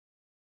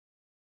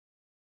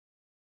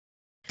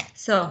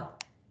So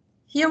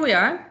here we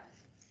are.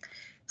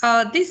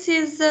 This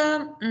is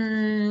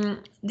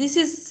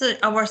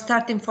our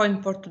starting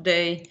point for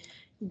today.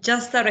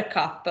 Just a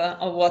recap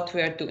of what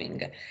we are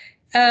doing.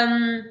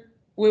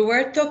 We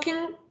were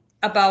talking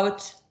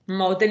about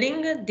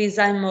modeling,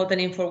 design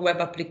modeling for web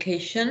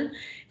application,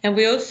 and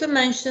we also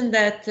mentioned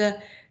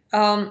that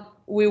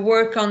we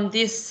work on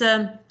this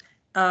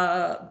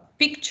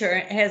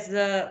picture as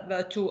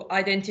to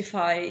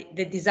identify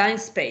the design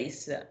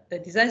space. The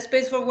design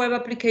space for web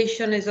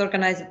application is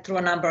organized through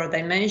a number of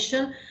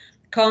dimensions: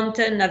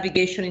 content,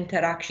 navigation,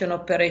 interaction,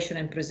 operation,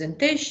 and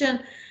presentation.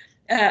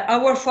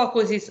 Our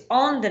focus is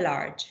on the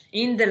large,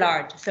 in the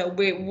large. So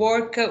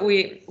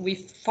we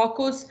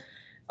focus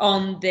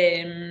on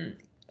the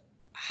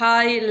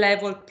high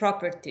level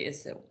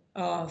properties,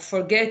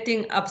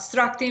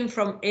 abstracting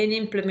from any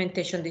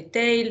implementation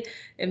detail,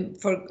 and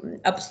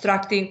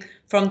abstracting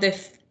from the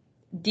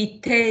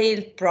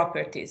detailed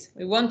properties.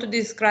 We want to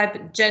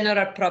describe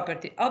general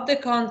property of the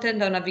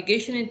content, of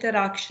navigation,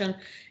 interaction,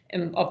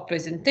 of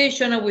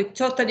presentation, and we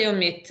totally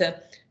omit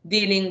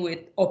dealing with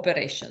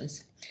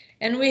operations.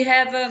 And we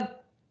have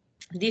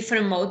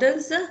different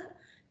models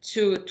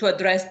to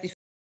address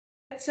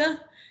different.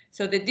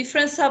 So the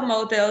different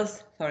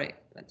submodels, sorry,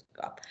 let's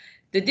go up.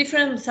 The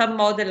different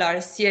submodels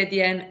are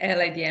C-IDM,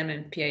 L-IDM,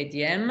 and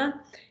P-IDM.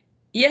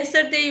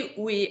 Yesterday,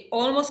 we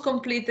almost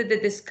completed the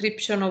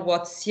description of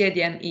what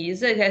C-IDM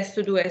is. It has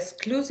to do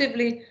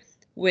exclusively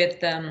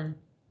with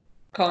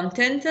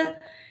content.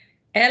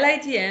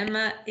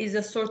 L-IDM is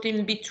a sort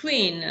in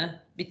between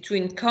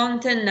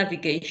content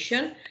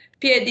navigation.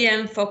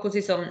 P-IDM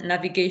focuses on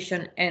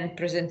navigation and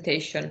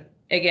presentation,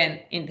 again,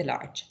 in the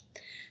large.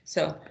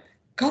 So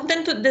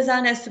content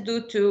design has to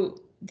do to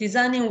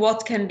designing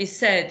what can be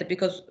said,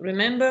 because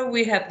remember,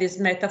 we have this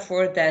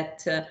metaphor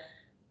that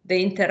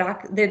an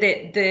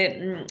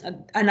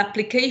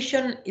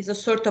application is a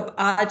sort of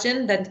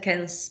agent that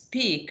can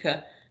speak,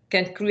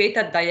 can create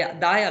a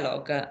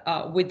dialogue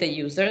with the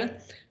user,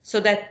 so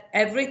that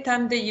every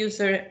time the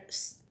user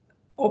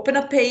opens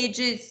a page,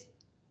 is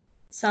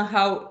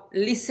somehow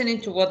listening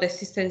to what the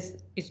system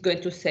is going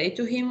to say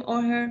to him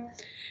or her.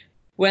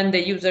 When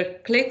the user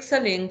clicks a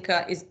link,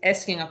 is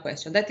asking a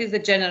question. That is the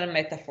general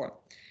metaphor.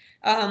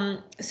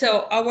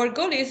 So our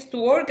goal is to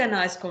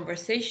organize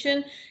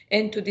conversation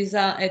and to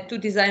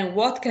design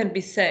what can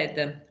be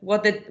said,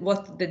 what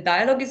the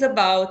dialogue is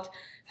about,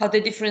 how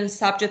the different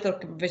subjects of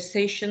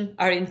conversation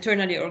are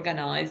internally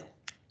organized,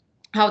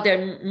 how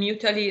they're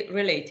mutually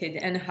related,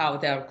 and how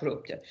they are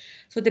grouped.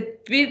 So the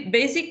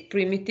basic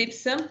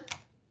primitives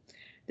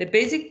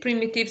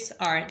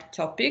are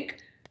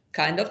topic,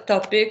 kind of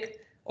topic,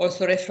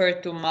 also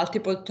referred to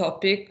multiple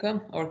topic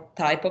or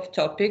type of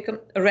topic,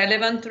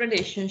 relevant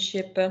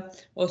relationship,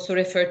 also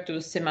referred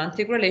to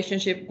semantic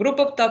relationship, group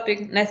of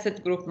topic,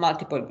 nested group,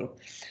 multiple group.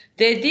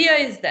 The idea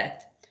is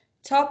that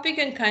topic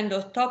and kind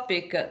of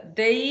topic,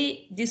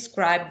 they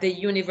describe the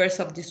universe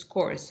of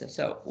discourse.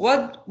 So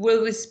what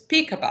will we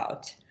speak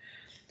about?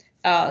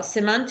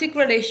 Semantic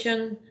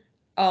relation,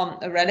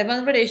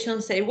 relevant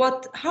relation, say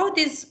how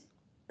these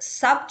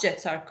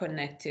subjects are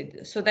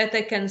connected, so that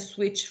I can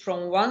switch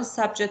from one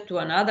subject to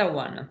another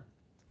one.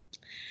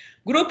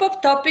 Group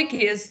of topic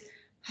is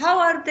how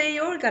are they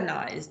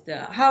organized?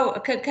 How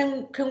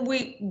can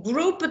we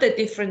group the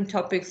different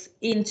topics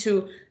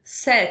into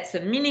sets,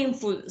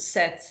 meaningful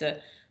sets,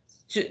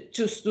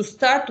 to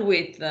start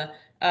with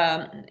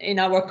in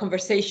our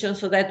conversation,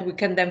 so that we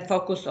can then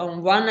focus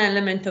on one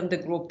element of the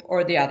group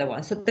or the other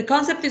one. So the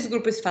concept of this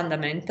group is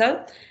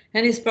fundamental,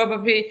 and is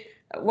probably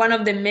one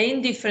of the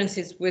main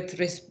differences with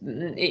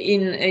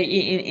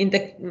in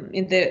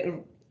the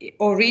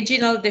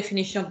original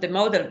definition of the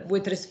model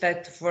with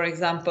respect, for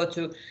example,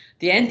 to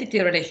the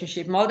entity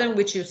relationship model,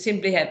 which you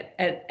simply have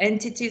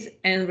entities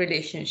and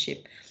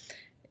relationship.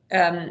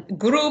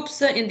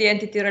 Groups in the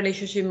entity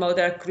relationship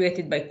model are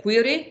created by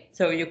query,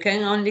 so you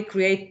can only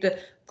create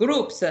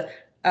groups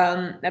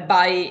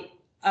by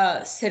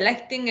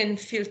selecting and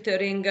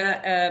filtering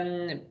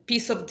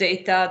piece of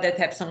data that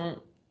have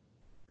some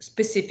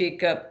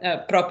specific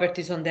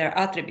properties on their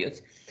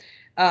attributes.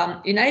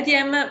 In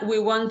IDM, we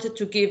want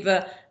to give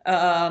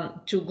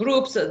to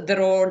groups the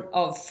role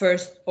of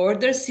first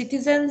order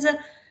citizens,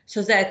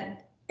 so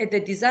that at the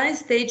design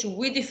stage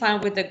we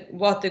define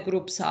what the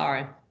groups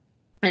are,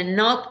 and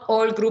not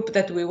all groups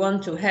that we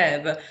want to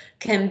have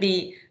can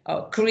be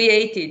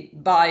created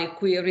by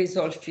queries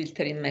or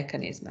filtering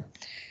mechanism.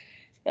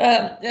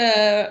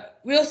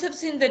 We also have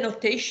seen the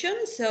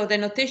notation. So the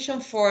notation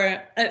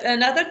for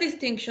another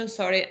distinction,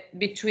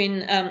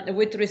 between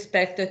with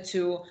respect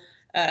to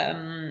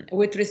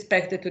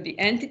the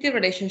entity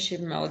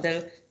relationship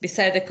model,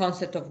 beside the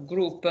concept of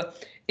group,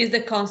 is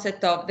the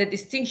concept of the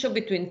distinction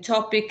between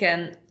topic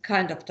and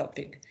kind of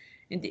topic.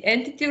 In the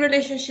entity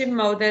relationship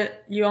model,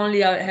 you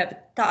only have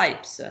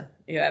types.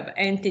 You have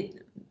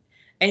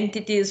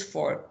entities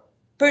for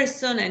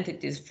person,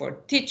 entities for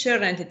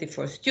teacher, entity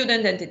for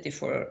student, entity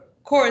for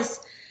course,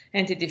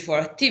 entity for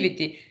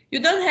activity. You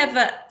don't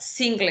have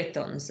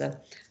singletons.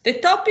 The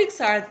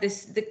topics are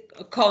the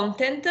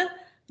content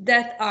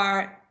that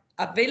are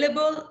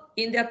available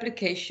in the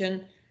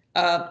application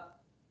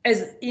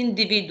as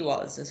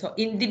individuals. So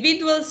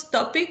individuals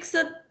topics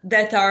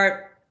that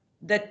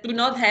do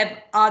not have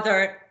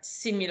other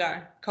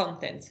similar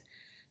contents.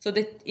 So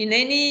that in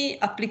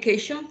any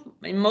application,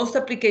 in most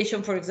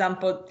application, for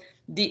example,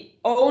 the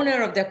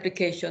owner of the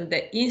application,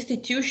 the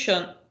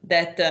institution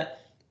that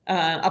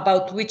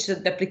about which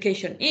the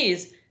application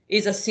is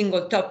a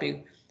single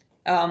topic.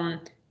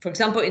 For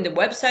example, in the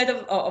website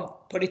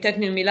of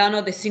Politecnico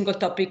Milano, the single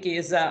topic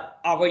is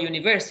our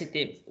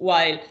university,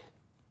 while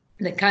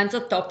the kinds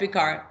of topic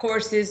are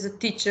courses,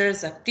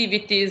 teachers,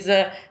 activities,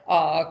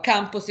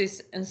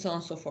 campuses, and so on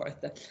and so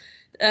forth.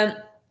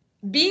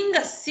 Being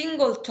a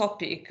single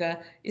topic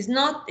is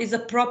a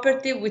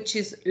property which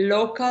is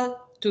local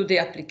to the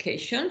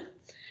application,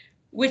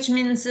 which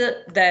means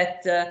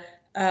that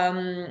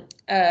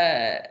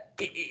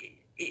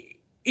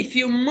if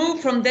you move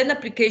from that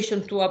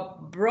application to a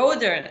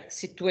broader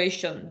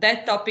situation,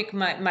 that topic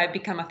might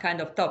become a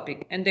kind of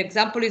topic. And the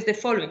example is the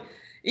following.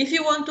 If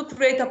you want to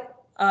create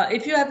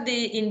if you have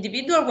the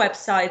individual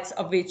websites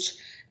of each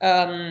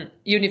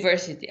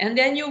university, and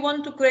then you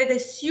want to create a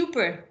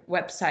super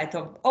website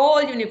of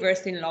all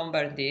universities in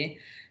Lombardy,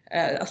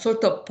 a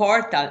sort of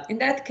portal, in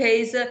that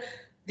case,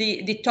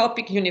 the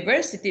topic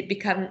university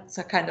becomes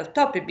a kind of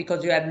topic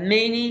because you have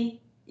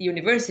many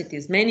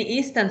universities, many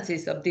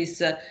instances of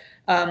this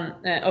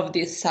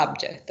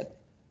subject.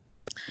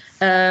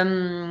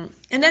 And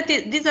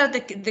these are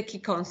the key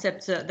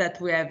concepts that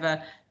we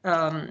have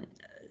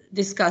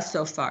discussed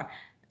so far.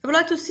 I would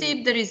like to see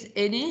if there is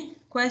any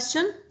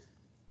question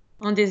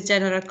on these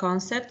general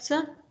concepts.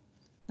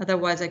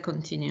 Otherwise, I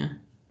continue.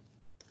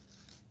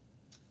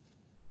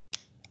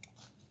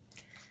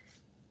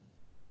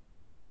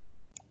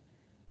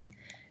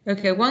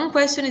 Okay, one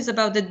question is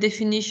about the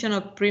definition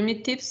of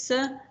primitives,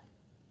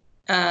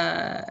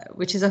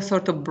 which is a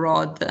sort of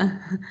broad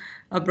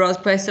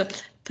question.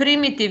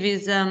 Primitive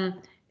is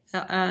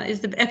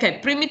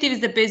primitive is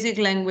the basic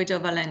language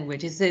of a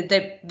language. It's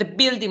the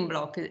building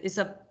block. Is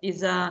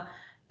a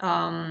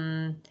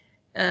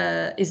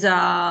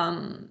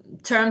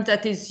term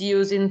that is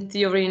used in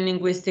theory in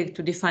linguistics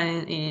to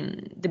define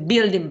the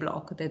building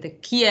block, the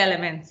key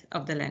elements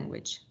of the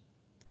language.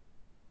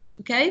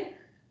 Okay,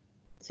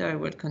 so I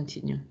will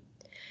continue.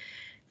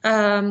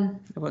 I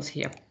was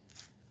here.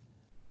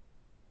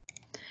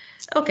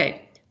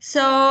 Okay,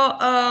 so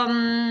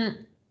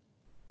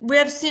we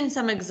have seen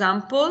some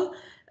example.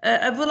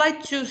 I would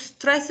like to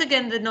stress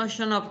again the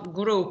notion of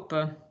group,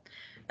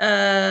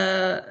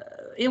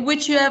 in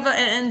which you have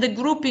and the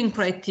grouping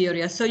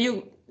criteria. So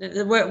you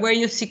where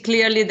you see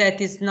clearly that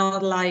it's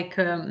not like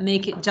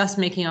just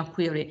making a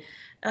query.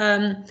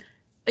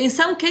 In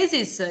some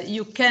cases,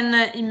 you can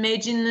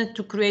imagine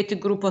to create a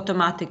group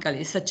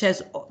automatically, such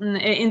as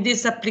in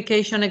this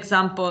application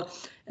example,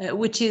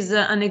 which is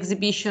an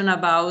exhibition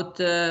about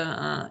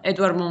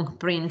Edvard Munch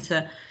prints.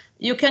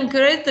 You can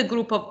create a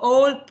group of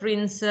all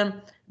prints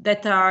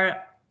that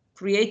are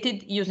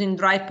created using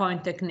dry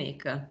point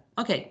technique.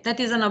 Okay, that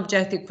is an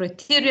objective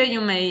criteria. You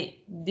may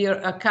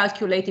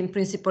calculate in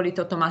principle it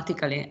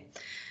automatically.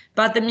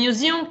 But the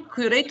museum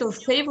curator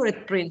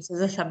favorite prints is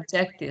a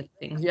subjective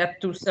thing. You have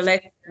to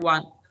select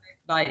one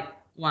by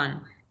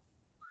one.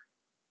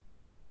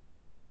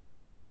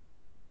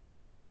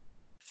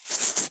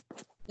 Is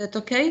that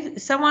okay?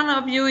 Someone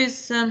of you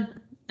has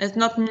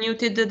not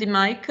muted the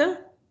mic?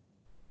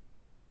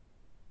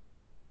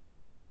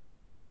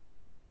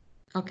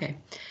 Okay.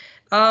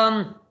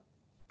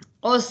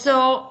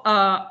 Also,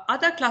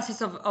 other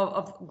classes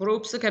of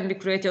groups can be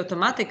created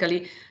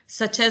automatically,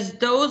 such as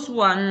those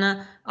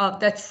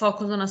that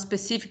focus on a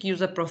specific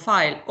user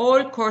profile,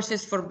 all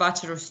courses for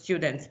bachelor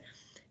students.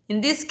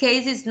 In this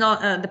case, it's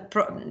not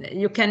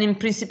you can in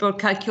principle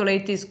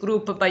calculate this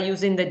group by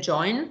using the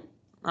join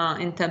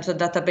in terms of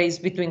database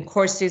between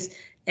courses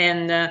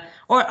and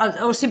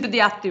or simply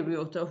the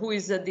attribute. Who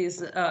is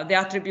the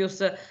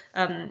attributes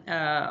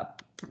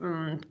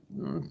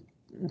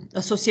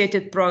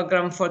associated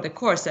program for the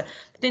course.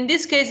 But in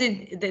this case,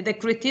 the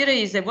criteria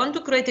is I want to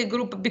create a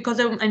group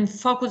because I'm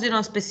focusing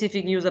on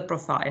specific user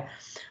profile.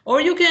 Or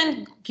you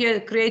can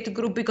create a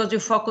group because you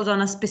focus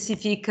on a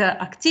specific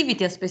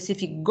activity, a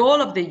specific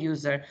goal of the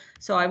user.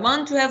 So I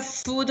want to have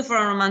food for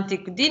a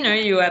romantic dinner.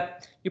 You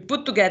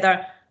put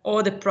together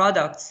all the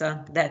products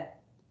that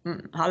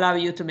allow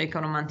you to make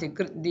a romantic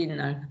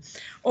dinner.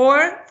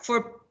 Or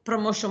for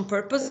promotion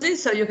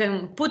purposes, so you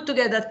can put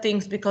together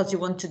things because you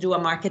want to do a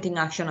marketing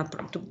action or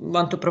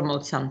want to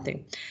promote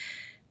something.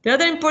 The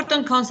other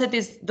important concept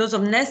is those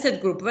of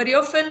nested group. Very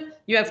often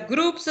you have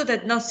groups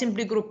that not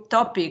simply group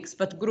topics,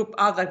 but group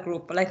other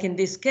group, like in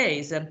this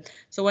case.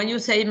 So when you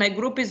say my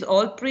group is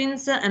all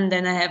prints, and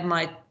then I have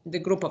the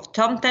group of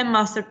top 10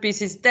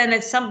 masterpieces, then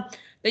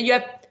you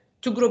have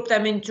to group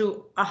them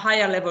into a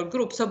higher level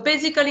group. So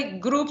basically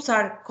groups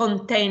are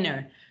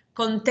container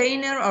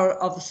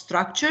of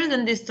structures,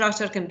 and this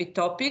structure can be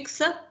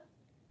topics,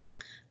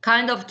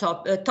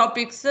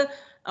 topics,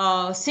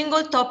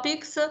 single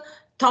topics,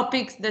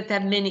 topics that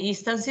have many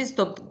instances,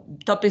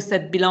 topics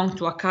that belong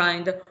to a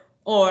kind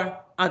or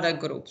other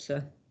groups.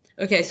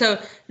 Okay, so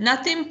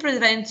nothing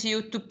prevents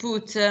you to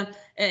put,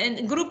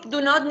 and group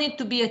do not need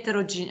to be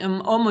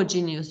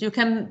homogeneous. You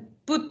can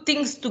put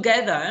things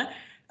together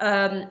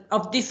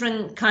of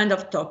different kind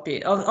of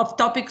topic, of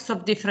topics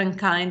of different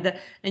kind,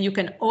 and you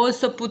can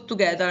also put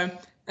together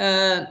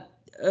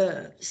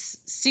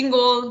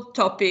single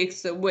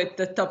topics with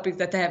the topics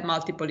that have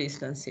multiple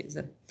instances.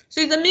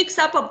 So it's a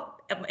mix-up of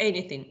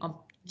anything, of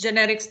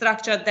generic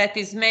structure that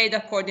is made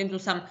according to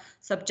some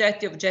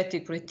subjective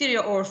objective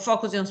criteria or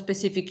focusing on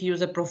specific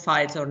user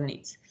profiles or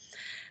needs.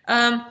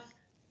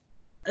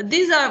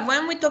 These are,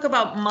 when we talk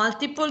about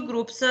multiple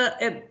groups,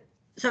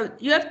 so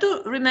you have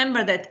to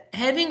remember that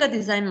having a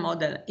design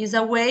model is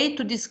a way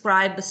to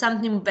describe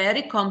something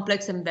very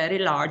complex and very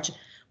large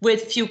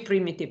with few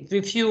primitives,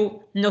 with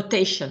few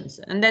notations.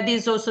 And that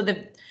is also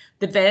the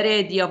very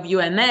idea of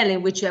UML,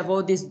 in which you have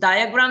all these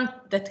diagrams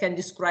that can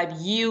describe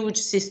huge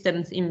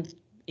systems in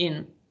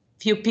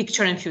few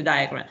picture and few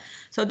diagrams.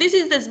 So this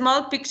is the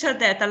small picture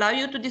that allow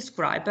you to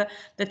describe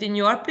that in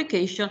your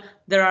application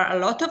there are a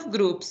lot of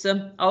groups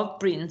of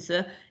prints.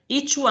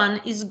 Each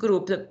one is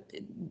grouped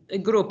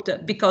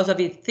because of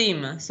its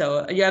theme.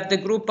 So you have the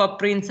group of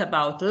prints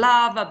about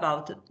love,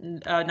 about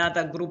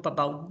another group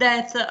about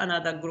death,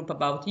 another group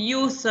about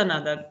youth,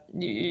 another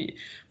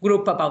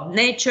group about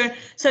nature.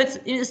 So it's,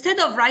 instead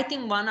of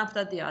writing one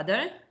after the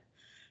other,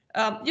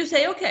 you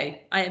say,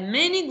 okay, I have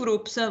many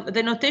groups.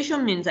 The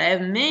notation means I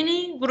have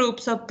many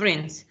groups of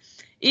prints.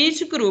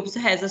 Each group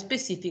has a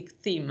specific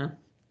theme.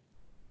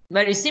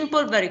 Very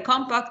simple, very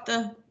compact.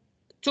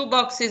 2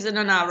 boxes and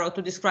an arrow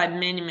to describe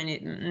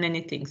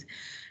many things.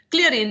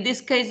 Clearly, in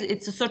this case,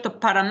 it's a sort of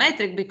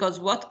parametric, because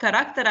what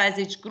characterizes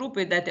each group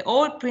is that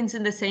all prints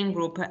in the same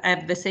group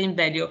have the same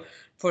value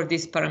for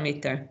this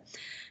parameter.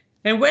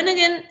 And when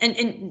again,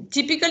 and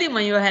typically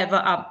when you have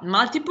a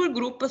multiple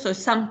group, so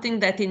something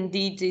that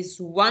indeed is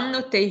one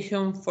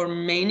notation for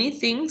many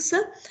things,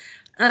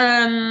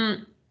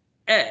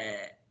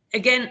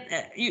 again,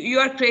 you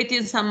are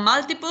creating some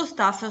multiple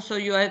stuff, so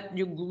you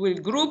will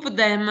group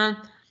them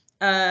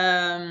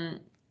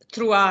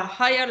through a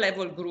higher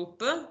level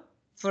group.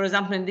 For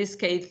example, in this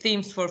case,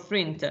 themes for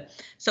print.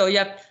 So you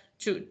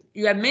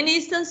have many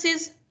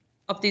instances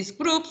of these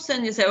groups,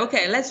 and you say,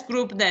 okay, let's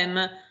group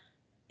them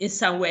in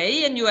some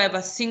way, and you have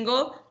a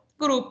single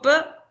group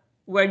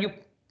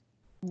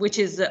which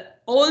is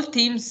all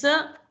themes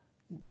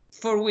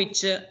for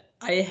which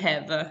I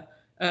have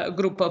a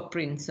group of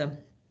prints.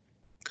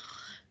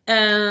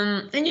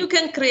 And you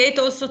can create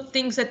also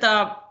things that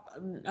are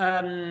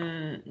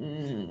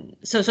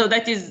so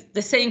that is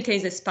the same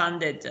case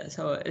expanded.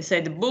 So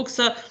say the books,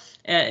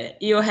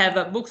 you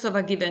have books of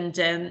a given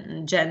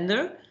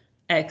gender,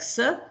 X.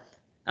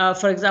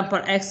 For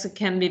example, X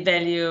can be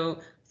value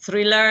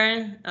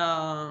thriller,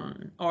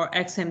 or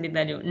X can be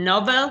value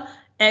novel.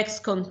 X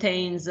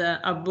contains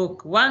a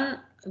book 1,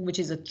 which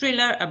is a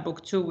thriller, a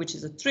book 2, which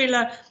is a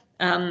thriller.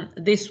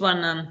 This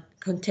one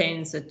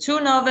contains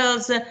 2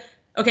 novels.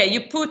 Okay,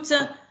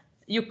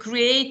 you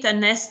create a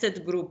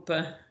nested group,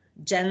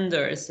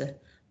 genders,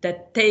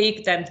 that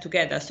take them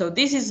together. So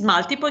this is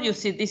multiple. You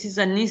see, this is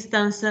an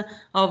instance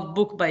of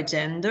book by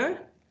gender.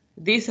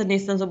 This is an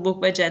instance of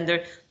book by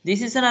gender.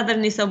 This is another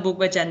instance of book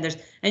by genders,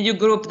 and you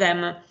group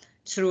them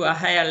through a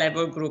higher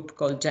level group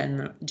called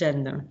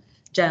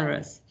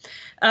genres.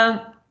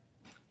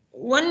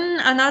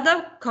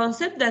 Another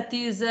concept that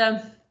is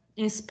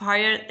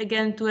inspired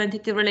again to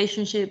entity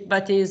relationship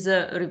but is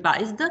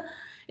revised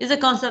is the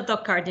concept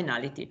of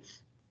cardinality.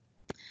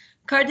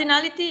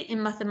 Cardinality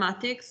in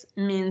mathematics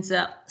means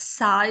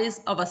size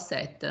of a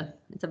set.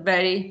 It's a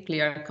very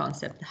clear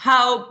concept,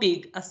 how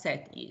big a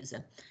set is.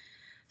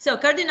 So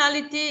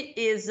cardinality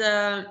is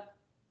a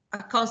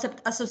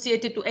concept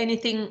associated to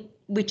anything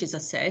which is a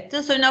set.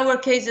 So in our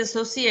case,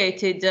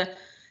 associated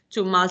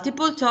to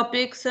multiple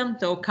topics,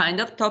 so kind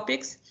of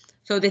topics,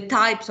 so the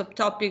types of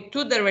topic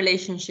to the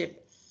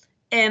relationship,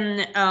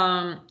 and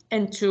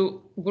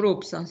to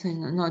groups. I'm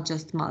saying not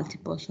just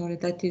multiple. Sorry,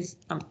 that is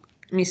a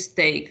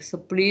mistake. So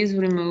please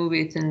remove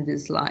it in the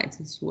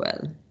slides as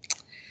well.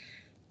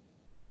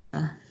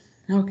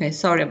 Okay,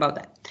 sorry about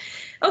that.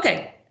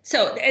 Okay,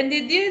 so and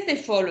the idea is the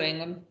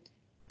following.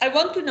 I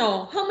want to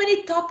know how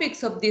many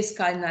topics of this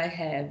kind I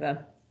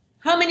have,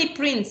 how many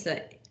prints,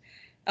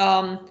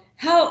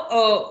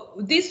 how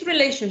this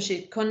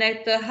relationship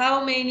connect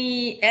how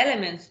many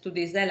elements to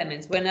these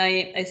elements. When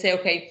I say,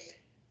 okay,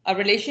 a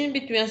relation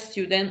between a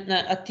student,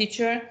 a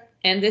teacher,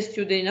 and the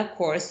student in a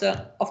course,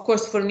 of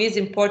course, for me, it's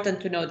important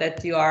to know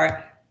that you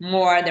are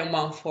more than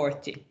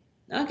 140.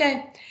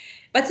 Okay,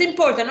 but it's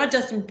important, not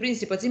just in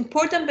principle, it's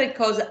important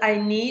because I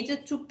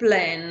need to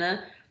plan.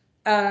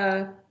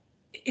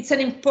 It's an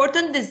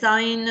important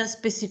design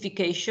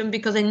specification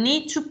because I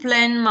need to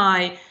plan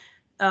my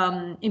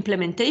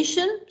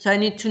implementation. So I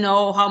need to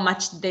know how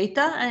much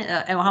data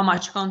and how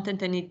much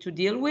content I need to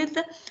deal with.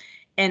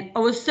 And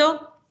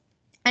also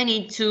I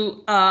need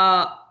to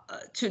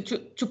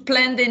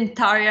plan the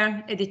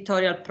entire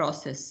editorial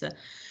process.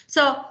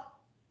 So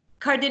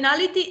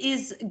cardinality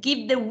is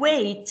give the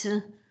weight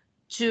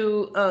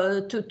to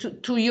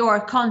your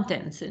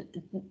contents.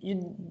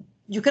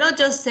 You cannot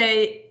just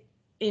say,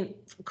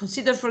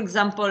 consider, for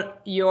example,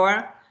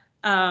 your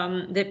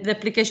the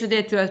application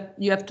that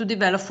you have to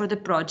develop for the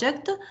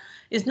project.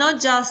 It's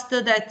not just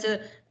that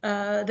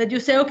that you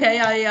say, okay,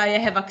 I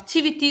have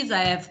activities,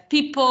 I have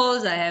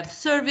people, I have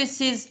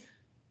services,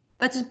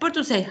 but it's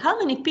important to say how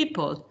many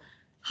people,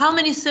 how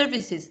many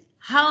services,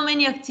 how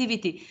many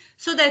activity,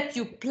 so that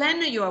you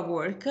plan your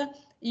work,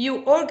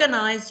 you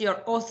organize your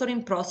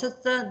authoring process,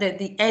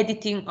 the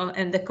editing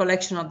and the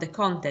collection of the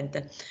content.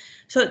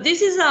 So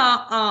this is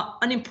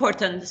an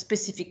important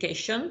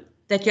specification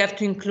that you have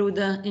to include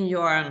in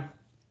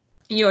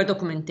your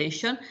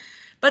documentation.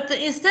 But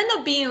instead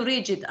of being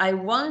rigid, I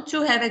want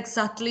to have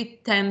exactly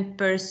 10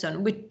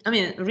 person.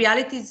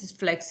 Reality is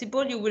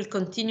flexible. You will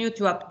continue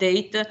to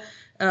update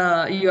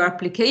your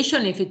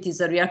application. If it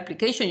is a real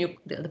application,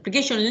 the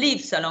application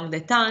lives along the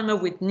time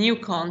with new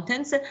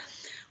contents.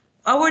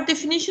 Our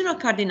definition of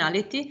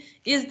cardinality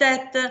is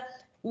that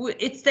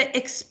it's the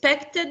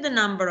expected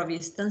number of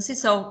instances.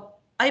 So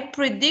I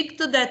predict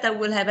that I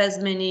will have as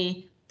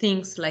many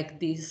things like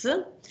this.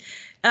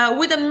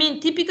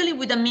 Typically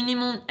with a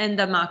minimum and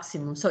a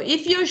maximum. So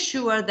if you're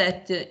sure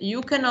that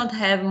you cannot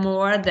have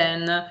more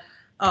than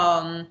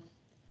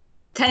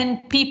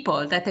 10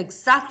 people, that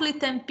exactly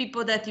 10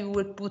 people that you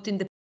will put in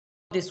the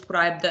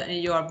described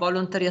in your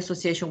voluntary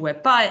association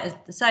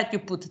website, you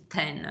put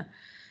 10.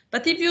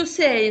 But if you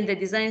say in the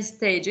design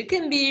stage, it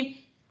can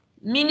be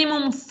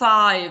minimum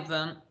 5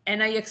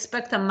 and I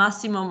expect a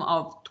maximum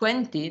of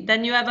 20,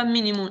 then you have a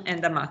minimum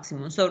and a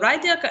maximum. So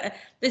right there,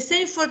 the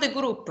same for the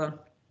group.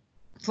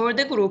 For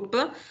the group,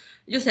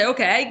 you say,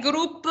 okay, I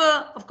group,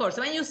 of course,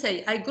 when you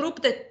say I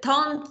group the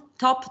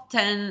top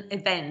 10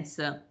 events,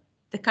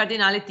 the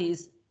cardinality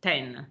is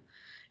 10.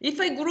 If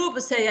I group,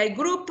 say I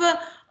group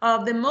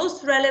the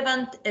most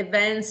relevant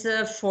events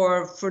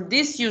for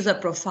this user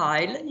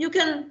profile, you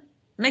can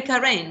make a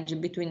range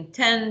between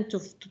 10 to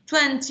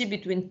 20,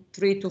 between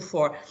 3 to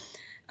 4.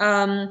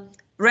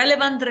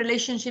 Relevant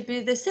relationship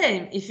is the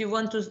same. If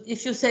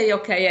you say,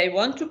 okay, I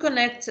want to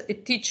connect a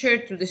teacher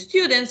to the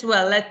students,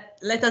 well,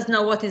 let us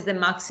know what is the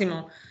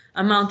maximum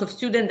amount of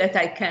students that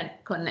I can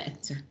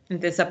connect in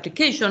this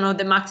application, or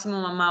the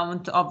maximum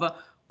amount of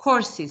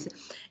courses.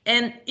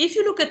 And if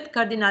you look at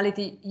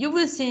cardinality, you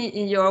will see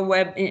in your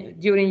web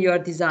during your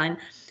design,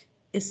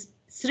 it's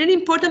really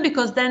important,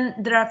 because then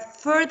there are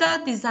further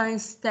design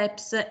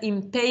steps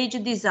in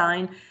page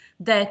design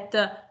that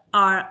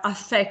are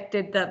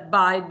affected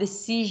by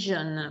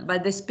decision, by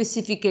the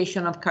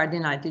specification of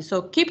cardinality.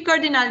 So keep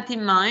cardinality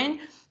in mind,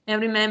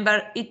 and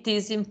remember it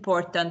is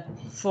important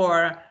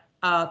for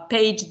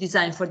page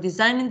design, for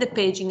designing the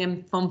paging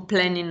and from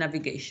planning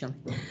navigation.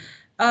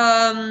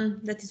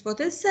 That is what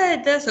I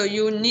said. So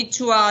you need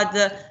to add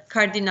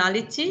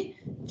cardinality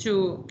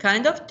to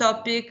kind of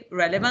topic,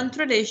 relevant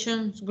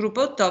relations, group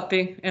of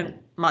topic, and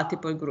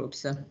multiple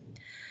groups.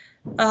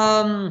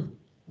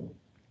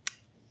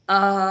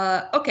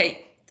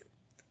 Okay.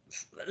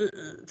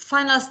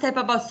 Final step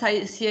about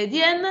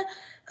C-IDM.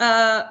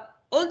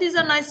 All these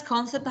are nice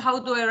concepts. How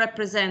do I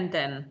represent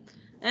them?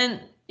 And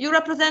you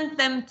represent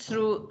them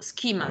through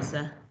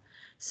schemas.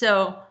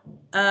 So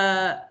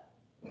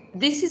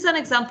this is an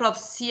example of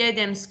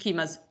C-IDM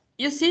schemas.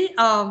 You see,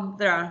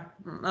 there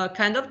are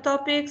kind of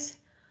topics,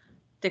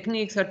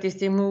 techniques,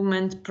 artistic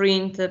movement,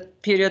 print,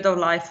 period of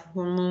life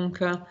for Munch.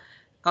 There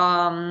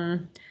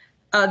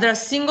are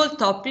single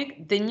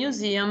topic, the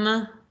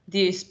museum,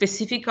 the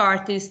specific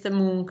artist,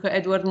 Munch,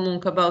 Edward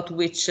Munch, about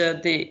which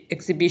the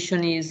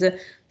exhibition is,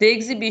 the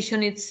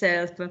exhibition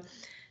itself,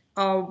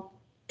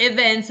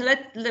 events.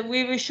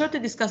 We will shortly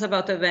discuss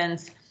about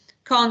events,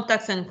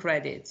 contacts and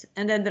credits,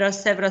 and then there are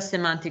several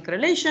semantic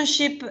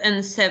relationships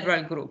and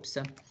several groups.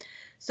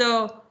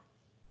 So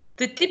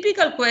the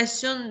typical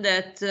question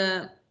that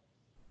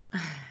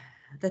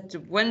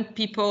when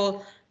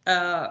people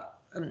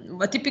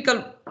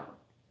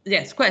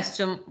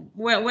question,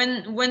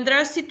 when there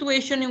are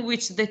situations in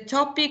which the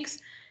topics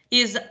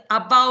is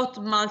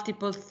about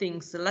multiple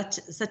things,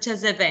 such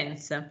as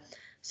events.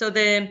 So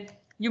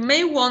you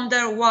may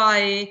wonder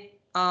why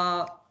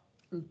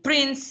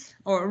prints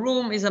or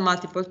room is a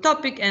multiple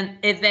topic and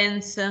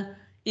events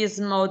is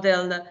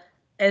modeled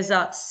as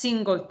a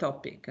single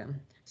topic.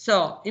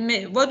 So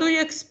what do you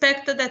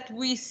expect that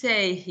we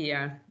say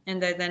here?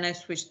 And then I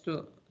switch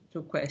to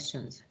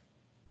questions.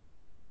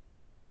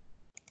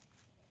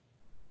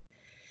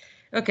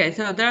 Okay,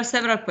 so there are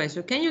several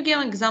questions. Can you give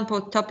an example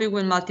of topic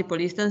with multiple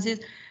instances?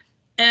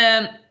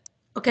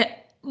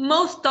 Okay,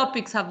 most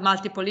topics have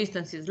multiple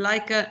instances,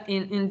 like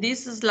in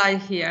this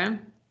slide here.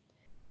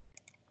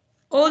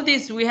 All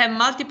this, we have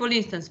multiple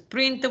instances.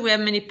 Print, we have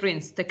many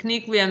prints.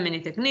 Technique, we have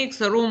many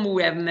techniques. Room,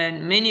 we have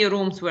many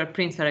rooms where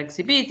prints are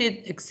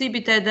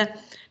exhibited.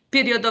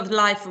 Period of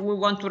life, we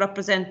want to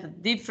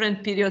represent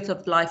different periods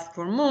of life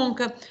for Munch.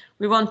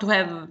 We want to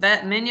have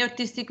many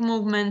artistic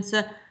movements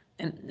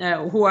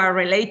who are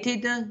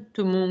related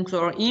to Munch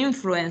or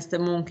influenced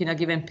Munch in a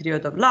given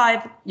period of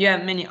life. You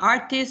have many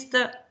artists,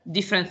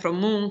 different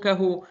from Munch,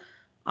 who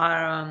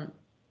are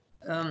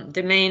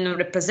the main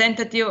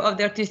representative of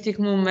the artistic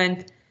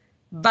movement.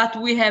 But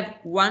we have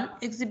one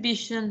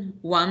exhibition,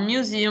 one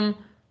museum,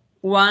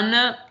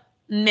 one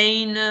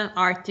main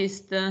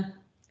artist,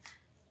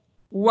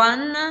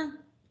 one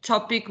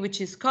topic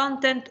which is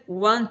content,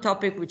 one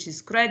topic which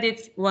is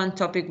credits, one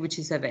topic which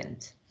is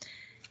event.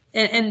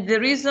 And the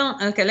reason,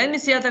 okay, let me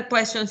see other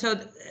questions. So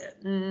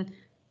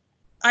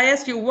I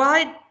ask you,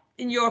 why,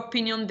 in your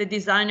opinion, the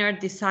designer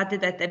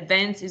decided that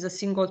events is a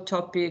single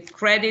topic,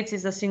 credits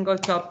is a single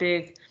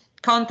topic,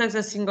 context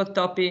is a single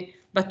topic,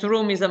 but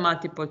room is a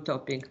multiple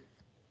topic?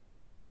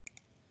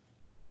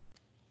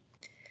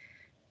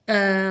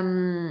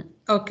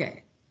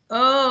 Okay.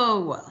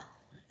 Oh, well,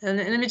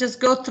 let me just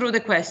go through the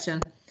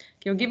question.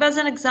 Can you give us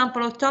an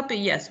example of topic?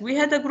 Yes, we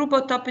had a group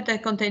of topics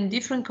that contain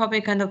different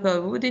copy kind of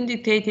would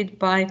indicated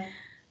by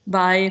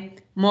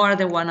more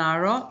than one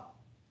arrow.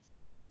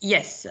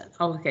 Yes,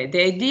 okay.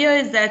 The idea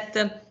is that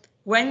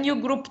when you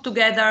group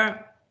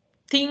together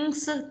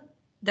things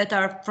that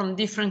are from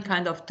different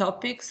kind of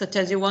topics, such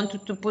as you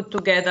wanted to put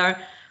together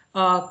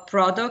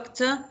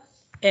product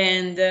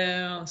and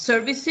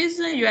services,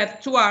 you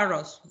have two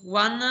arrows,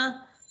 one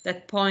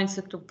that points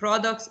to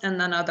products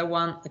and another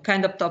one, a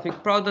kind of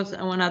topic products,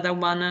 and another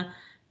one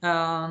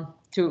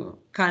to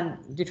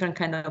different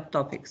kind of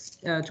topics,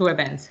 to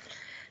events.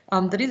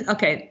 There is,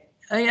 okay,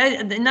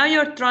 now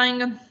you're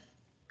trying.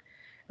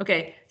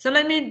 Okay, so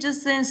let me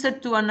just answer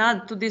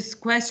to this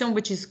question,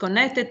 which is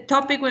connected.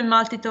 Topic with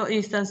multiple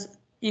instance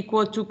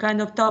equal to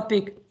kind of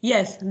topic.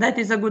 Yes, that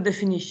is a good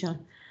definition.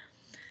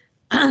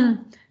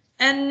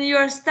 And you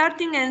are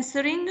starting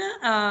answering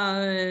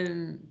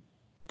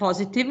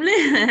positively.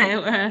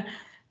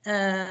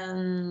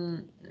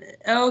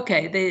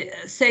 Okay, they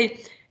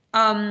say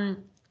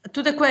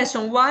to the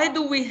question, why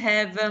do we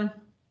have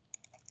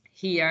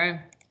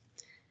here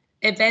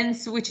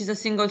events, which is a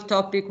single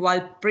topic,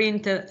 while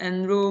print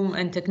and room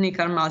and technique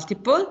are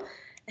multiple?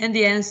 And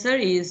the answer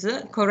is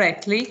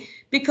correctly,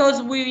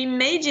 because we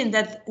imagine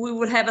that we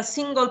will have a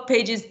single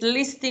pages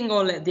listing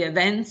all the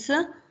events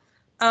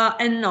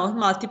and not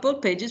multiple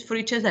pages for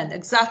each event.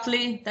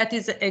 Exactly, that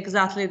is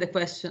exactly the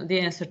question, the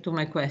answer to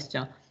my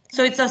question.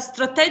 So it's a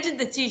strategic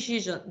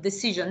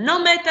decision, no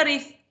matter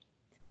if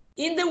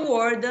in the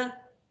world,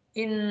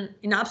 in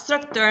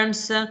abstract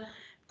terms, there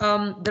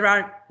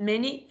are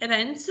many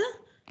events.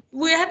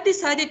 We have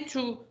decided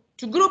to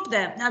group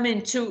them, I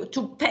mean,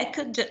 to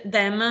package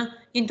them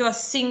into a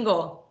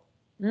single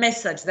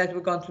message that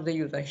will go to the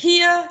user.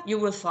 Here you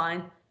will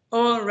find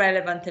all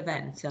relevant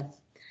events.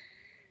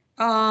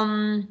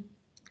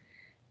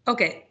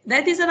 Okay,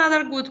 that is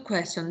another good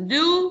question.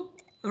 Do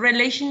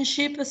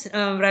relationships,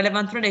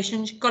 relevant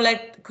relationships,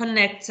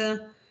 connect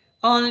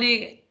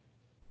only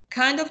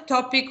kind of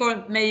topic,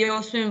 or may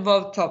also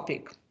involve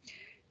topic?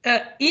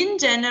 In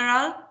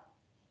general,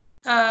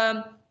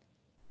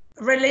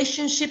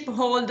 relationship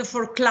hold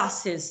for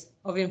classes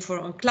of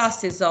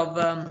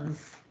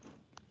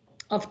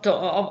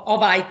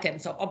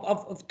items,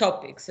 of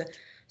topics.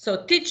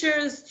 So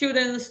teachers,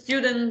 students,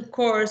 student,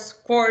 course,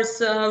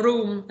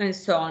 room, and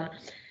so on.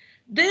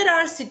 There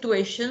are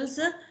situations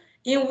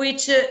in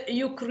which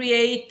you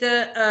create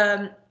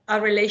a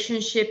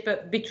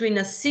relationship between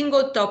a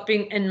single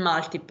topic and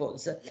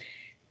multiples.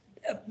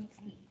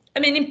 I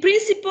mean, in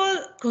principle,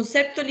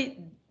 conceptually,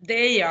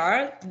 these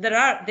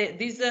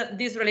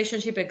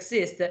relationship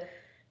exist,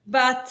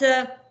 but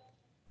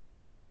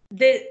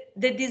the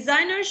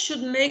designer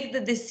should make the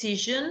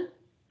decision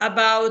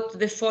about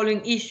the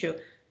following issue.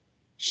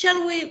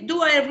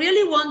 Do I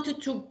really want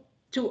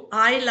to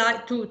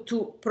highlight,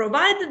 to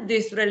provide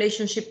this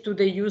relationship to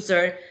the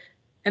user?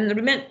 And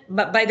remember,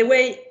 by the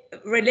way,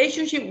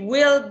 relationship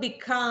will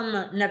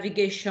become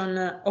navigation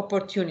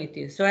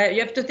opportunity. So you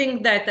have to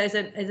think that, as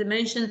I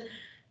mentioned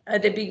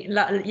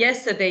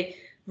yesterday,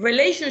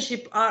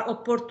 relationships are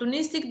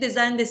opportunistic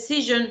design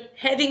decision,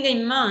 having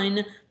in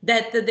mind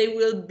that they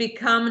will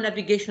become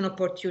navigation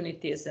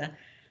opportunities.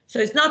 So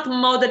it's not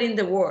modeling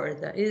the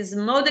world, it's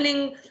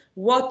modeling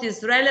what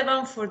is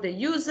relevant for the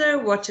user,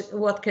 what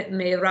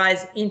may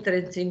raise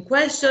interesting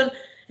question,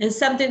 and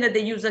something that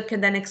the user can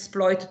then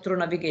exploit through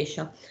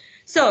navigation.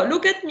 So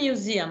look at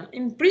museum.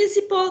 In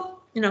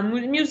principle,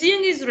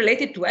 museum is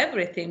related to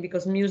everything,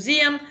 because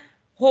museum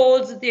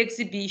holds the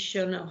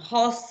exhibition,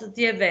 hosts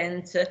the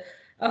event,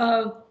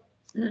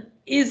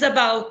 is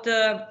about,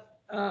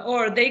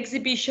 or the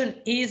exhibition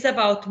is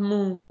about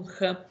Munch.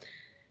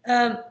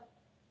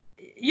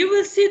 You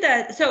will see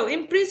that, so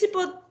in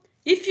principle,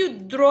 if you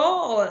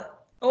draw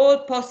all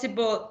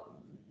possible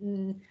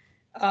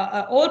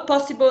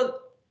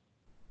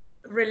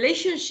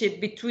relationship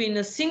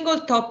between single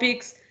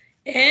topics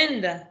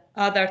and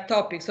other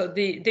topics, so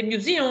the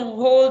museum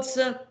holds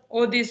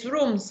all these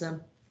rooms.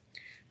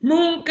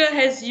 Munch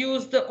has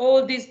used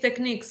all these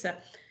techniques.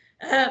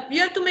 You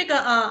have to make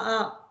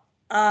a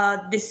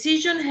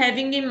decision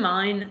having in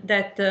mind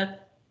that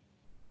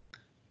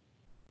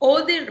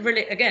all the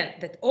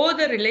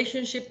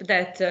relationship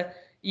that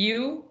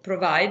you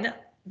provide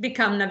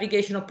become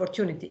navigation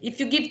opportunity. If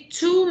you give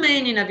too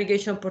many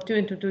navigation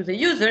opportunity to the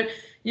user,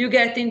 you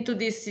get into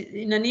this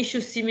in an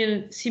issue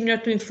similar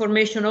to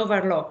information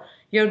overload.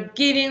 You're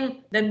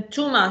giving them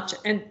too much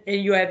and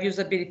you have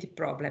usability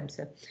problems.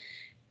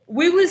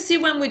 We will see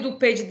when we do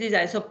page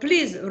design. So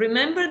please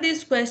remember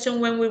this question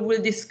when we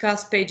will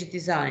discuss page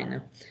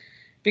design,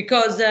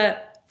 because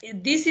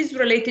this is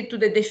related to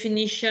the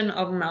definition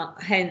of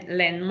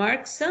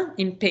landmarks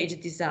in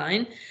page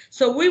design.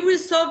 So we will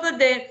solve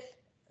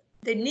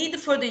the need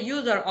for the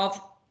user of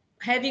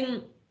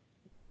having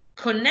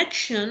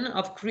connection,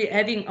 of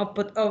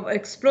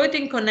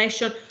exploiting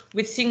connection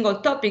with single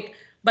topic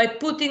by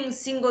putting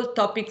single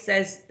topics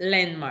as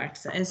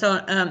landmarks. And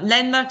so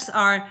landmarks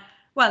are,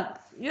 well,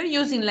 you're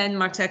using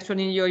landmarks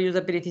actually in your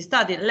usability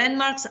study.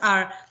 Landmarks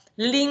are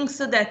links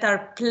that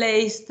are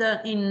placed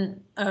in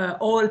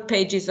all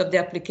pages of the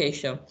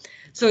application.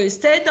 So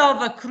instead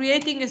of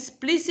creating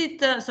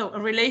explicit so a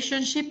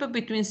relationship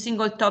between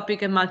single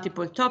topic and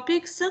multiple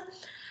topics,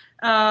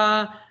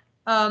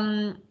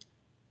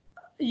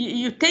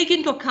 you take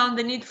into account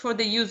the need for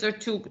the user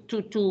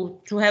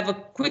to have a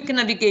quick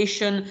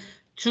navigation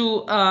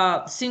to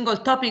a single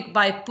topic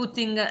by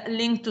putting a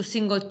link to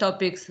single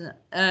topics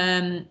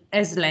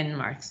as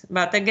landmarks.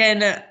 But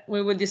again,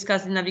 we will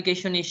discuss the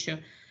navigation issue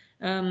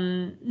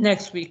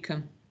next week.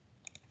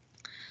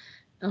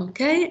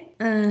 Okay.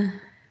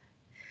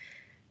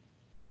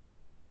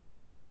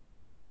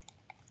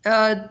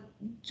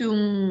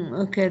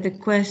 Okay, the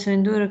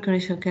question, do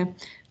recognition, okay.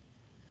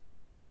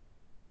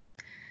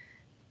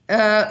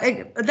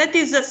 That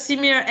is a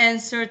similar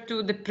answer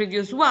to the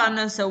previous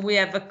one. So we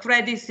have a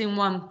credits in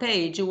one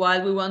page,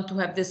 while we want to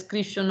have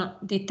description,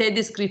 detailed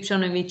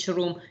description of each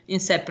room in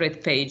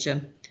separate page.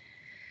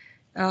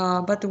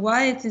 But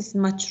why it is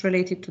much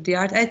related to the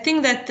art? I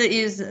think that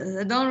is,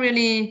 I don't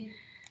really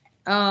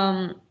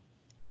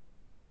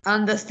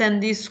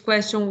understand this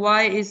question.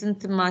 Why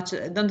isn't much?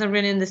 I don't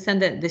really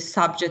understand the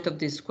subject of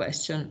this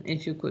question.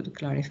 If you could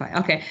clarify.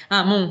 Okay,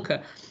 Munch.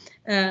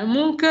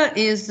 Munch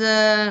is.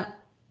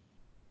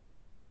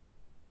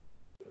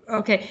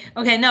 Okay.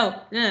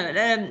 No.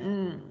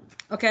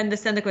 Okay,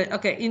 understand the question.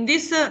 Okay, in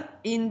this,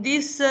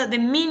 the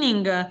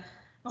meaning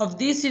of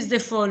this is the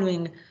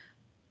following: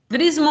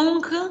 there is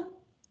Munch,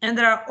 and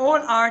there are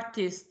all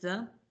artists,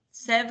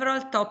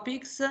 several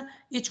topics,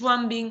 each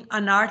one being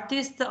an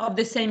artist of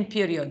the same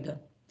period.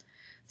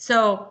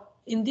 So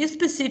in this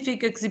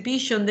specific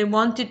exhibition, they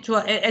wanted to,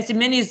 as in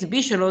many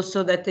exhibitions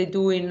also that they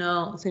do in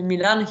say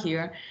Milan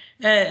here,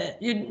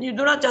 you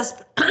do not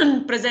just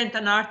present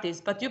an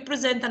artist, but you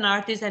present an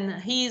artist and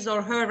his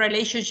or her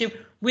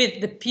relationship with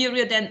the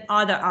period and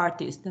other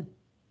artists.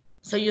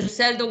 So you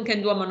seldom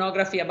can do a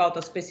monography about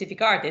a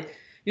specific artist.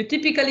 You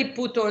typically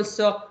put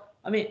also,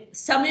 I mean,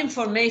 some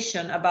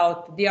information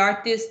about the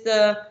artist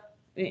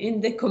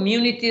in the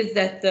communities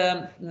that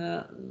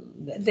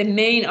the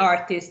main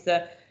artist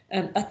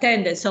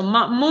attended. So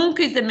Munch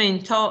is the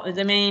main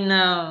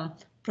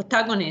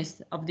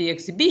protagonist of the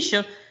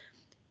exhibition.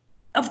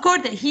 Of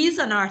course, he's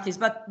an artist,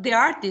 but the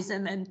artist,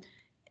 and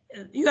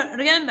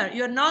remember,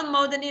 you're not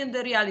modeling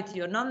the reality.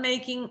 You're not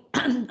making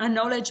a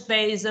knowledge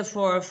base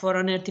for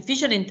an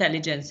artificial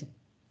intelligence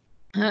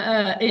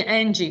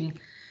engine.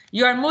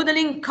 You are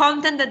modeling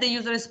content that the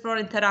user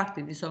explores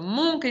interactively. So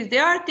Munch is the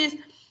artist.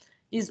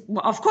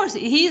 Of course,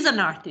 he is an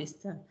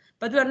artist,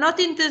 but we are not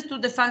interested in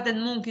the fact that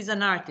Munch is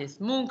an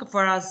artist. Munch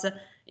for us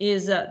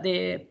is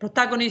the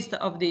protagonist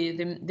of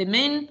the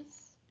main,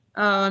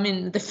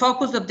 the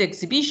focus of the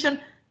exhibition.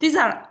 These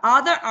are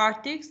other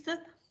artists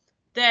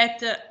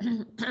that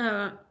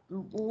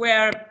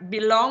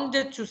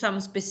belonged to some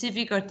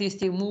specific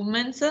artistic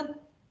movements.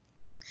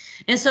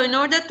 And so in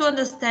order to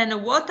understand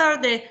what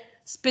are the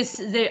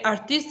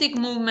artistic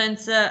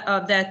movements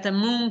that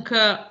Munch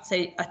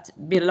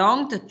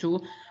belonged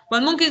to,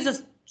 well, Munch is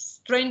a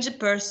strange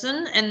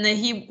person, and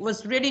he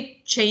was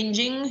really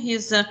changing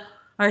his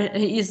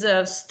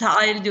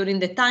style during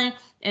the time,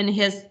 and he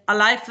has a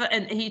life,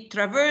 and he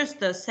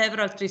traversed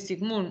several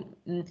artistic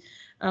movements.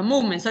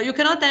 So you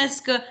cannot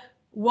ask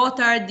what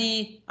are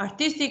the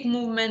artistic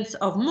movements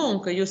of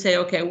Munch. You say,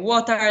 okay,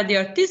 what are the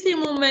artistic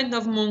movements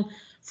of Munch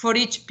for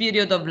each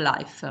period of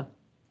life?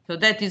 So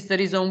that is the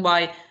reason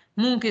why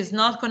Munch is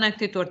not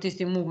connected to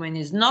artistic movement,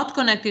 is not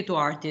connected to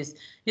artists.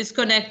 It's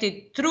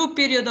connected through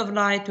period of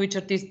life to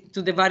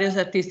the various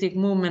artistic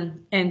movements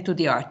and to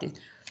the artist.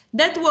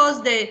 That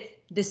was the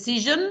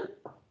decision,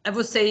 I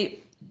would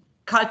say,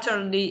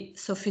 culturally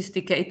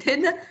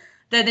sophisticated,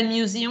 that the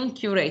museum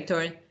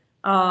curator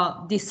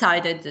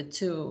decided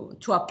to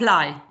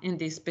apply in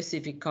this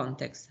specific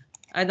context.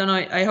 I don't know.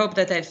 I hope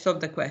that I've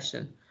solved the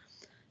question.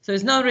 So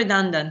it's not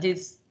redundant.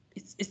 It's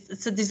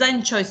a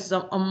design choice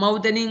on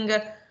modeling.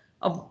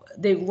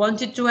 They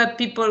wanted to have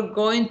people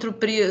going through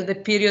the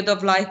period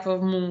of life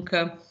of Munch,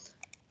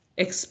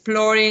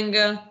 exploring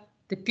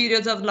the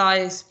periods of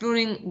life,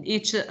 exploring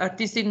each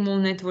artistic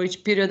movement for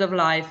each period of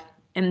life,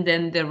 and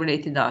then the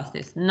related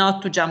artists,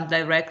 not to jump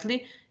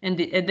directly. And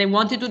they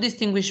wanted to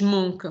distinguish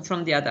Munch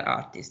from the other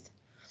artists.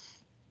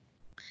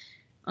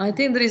 I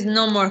think there is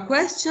no more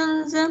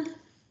questions.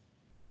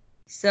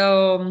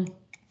 So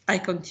I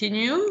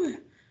continue.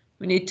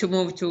 We need to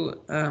move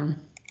to,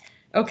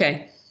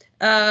 okay.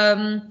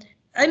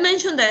 I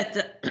mentioned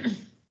that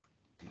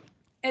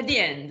at the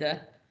end,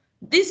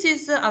 this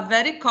is a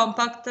very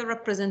compact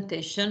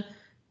representation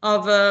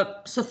of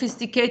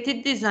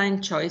sophisticated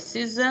design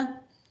choices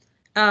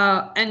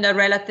and a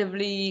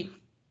relatively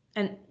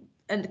and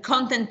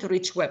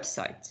content-rich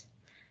website.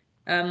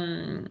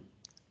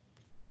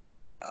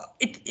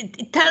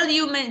 It tells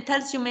you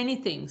many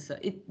things.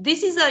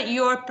 This is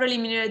your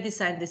preliminary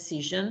design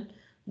decision,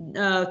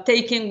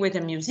 taken with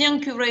a museum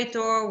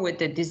curator, with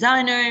the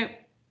designer,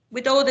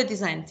 with all the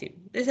design team.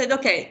 They said,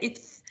 okay,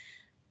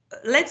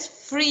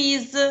 let's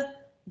freeze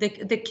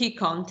the key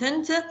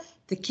content,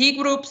 the key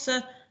groups,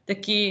 the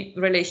key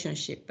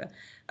relationship.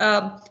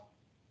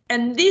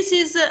 And this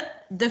is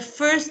the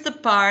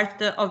first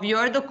part of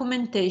your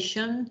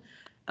documentation,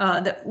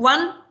 the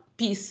one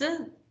piece.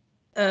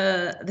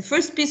 The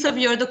first piece of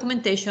your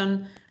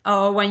documentation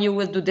when you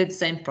will do the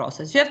design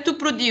process. You have to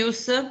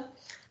produce a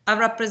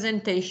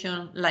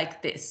representation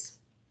like this.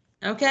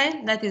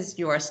 Okay, that is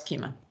your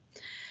schema.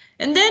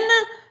 And then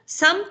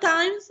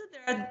sometimes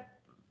there are,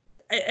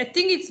 I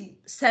think it's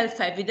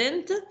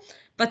self-evident,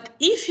 but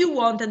if you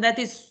want, and that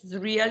is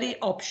really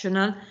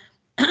optional,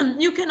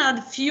 you can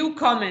add few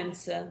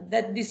comments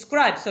that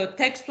describe, so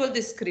textual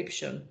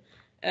description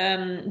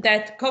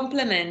that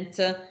complement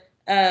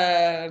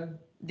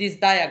this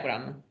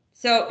diagram.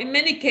 So in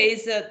many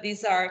cases,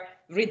 these are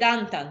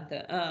redundant,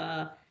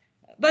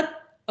 but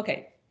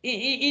okay,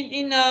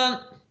 in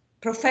a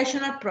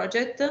professional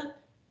project,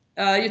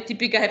 you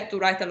typically have to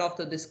write a lot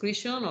of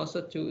description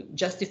also to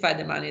justify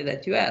the money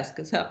that you ask.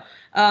 So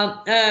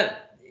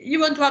you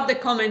want to have the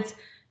comments.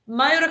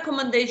 My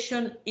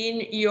recommendation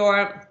in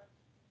your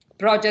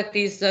project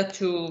is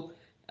to,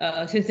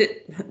 since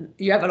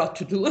you have a lot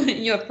to do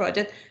in your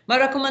project, my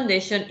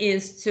recommendation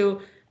is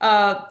to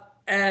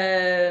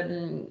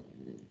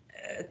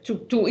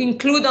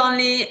include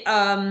only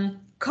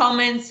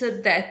comments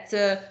that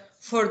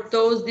for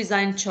those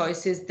design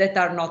choices that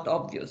are not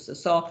obvious.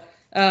 So,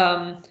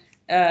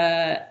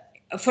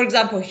 for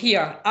example,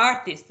 here,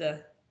 artist.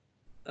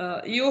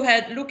 You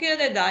had, looking at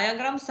the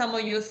diagram, some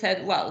of you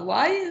said, well,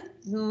 why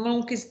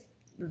Munch is,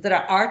 there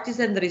are artists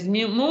and there is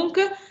Munch?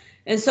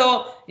 And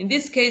so in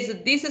this case,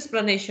 this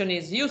explanation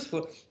is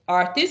useful.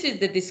 Artist is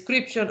the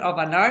description of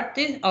an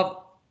artist, of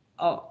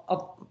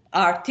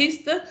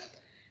artist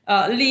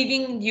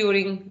living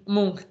during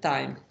Munch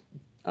time.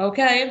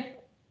 Okay.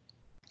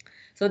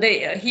 So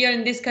they here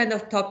in this kind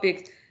of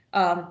topic,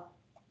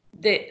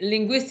 the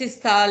linguistic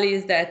style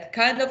is that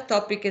kind of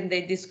topic, and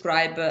they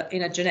describe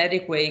in a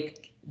generic way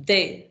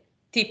the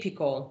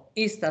typical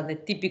instant, the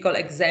typical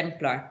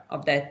exemplar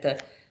of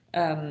that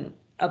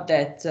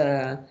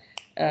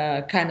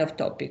kind of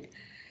topic.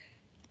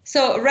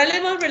 So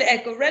relevant,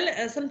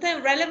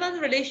 sometimes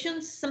relevant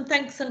relations,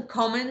 sometimes some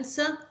comments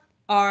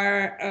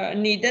are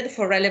needed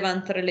for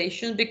relevant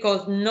relations,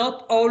 because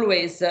not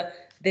always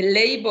the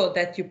label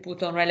that you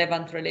put on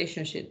relevant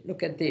relationship,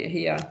 look at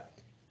here,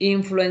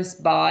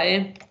 influenced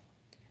by,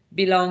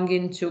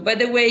 belonging to. By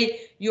the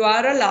way, you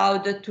are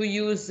allowed to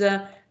use,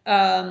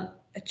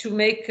 to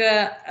make,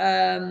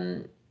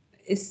 in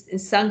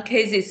some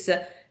cases,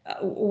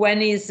 when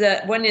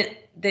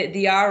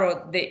the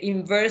arrow, the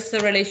inverse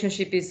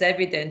relationship is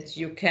evident,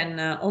 you can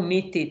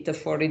omit it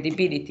for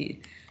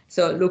readability.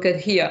 So look at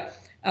here,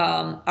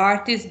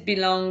 artists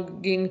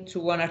belonging to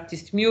one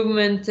artistic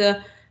movement,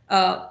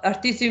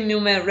 artistic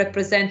movement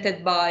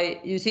represented by,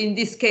 you see in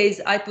this case,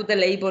 I put a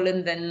label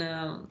and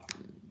then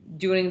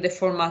during the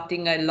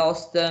formatting I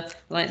lost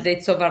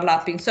it's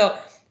overlapping. So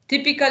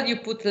typically you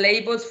put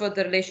labels for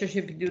the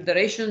relationship due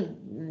duration,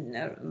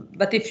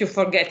 but if you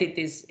forget it,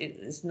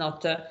 it's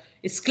not,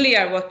 it's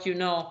clear what you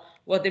know,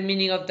 what the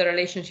meaning of the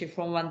relationship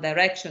from one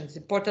direction. It's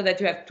important that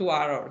you have two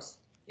arrows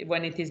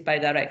when it is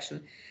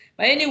bi-direction.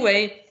 But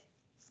anyway,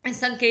 in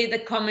some cases the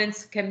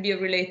comments can be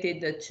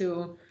related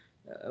to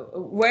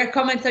where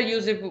comments are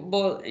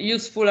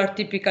useful are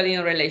typically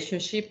in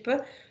relationship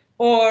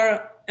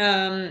or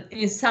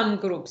in some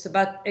groups.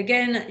 But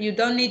again, you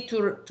don't need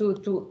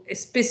to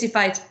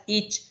specify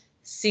each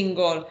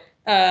single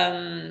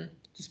item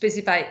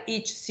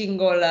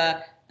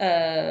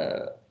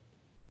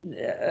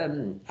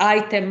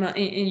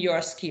in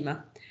your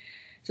schema.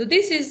 So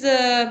this is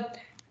the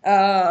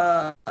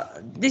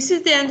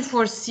end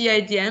for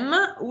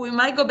C-IDM. We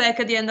might go back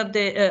at the end of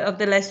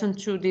the lesson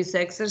to this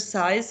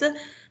exercise,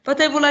 but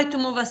I would like to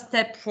move a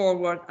step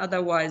forward.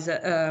 Otherwise,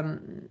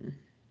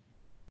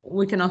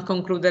 we cannot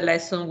conclude the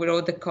lesson with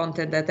all the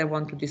content that I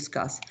want to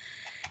discuss.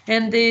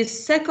 And the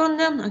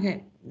second,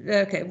 okay,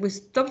 we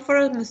stop for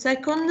a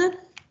second.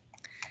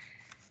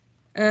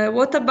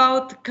 What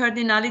about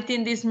cardinality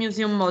in this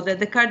museum model?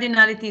 The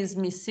cardinality is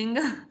missing,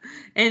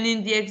 and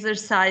in the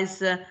exercise,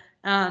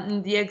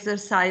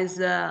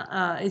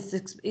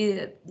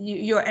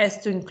 you're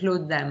asked to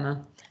include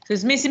them. So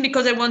it's missing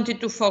because I wanted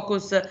to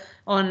focus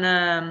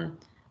on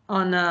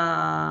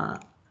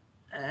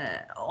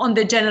on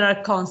the general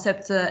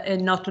concepts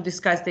and not to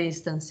discuss the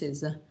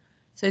instances.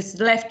 So it's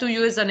left to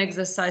you as an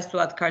exercise to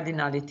add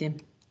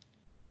cardinality.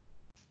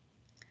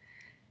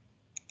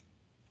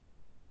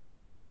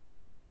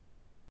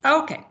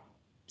 Okay,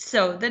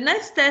 so the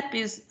next step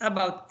is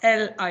about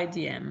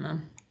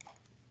L-IDM.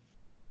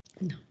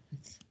 No,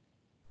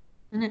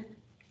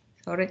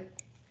 sorry,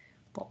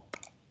 pop.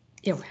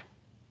 Here we are.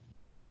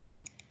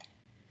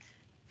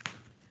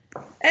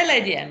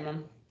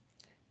 L-IDM.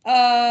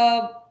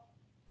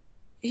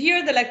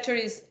 Here the lecture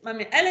is,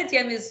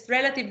 L-IDM is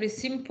relatively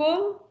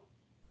simple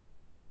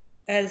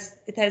as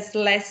it has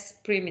less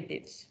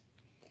primitives.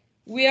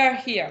 We are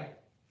here.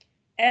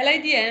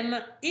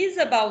 L-IDM is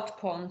about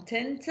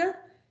content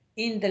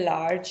in the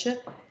large,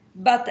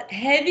 but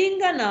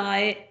having an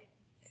eye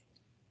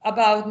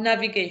about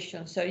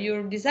navigation. So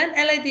you design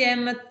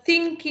L-IDM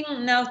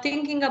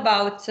thinking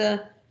about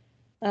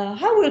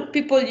how will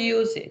people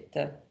use it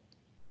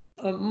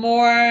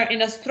more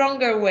in a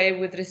stronger way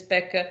with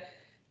respect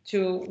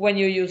to when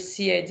you use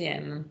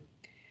C-IDM.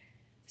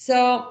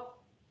 So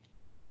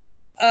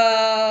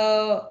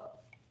that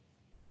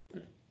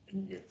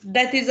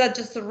is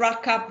just a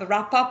wrap up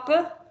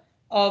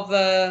of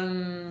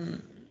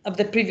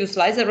the previous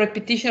slides, a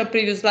repetition of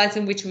previous slides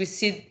in which we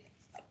see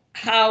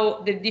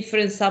how the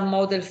different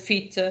submodels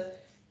fit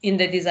in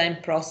the design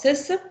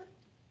process.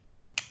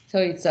 So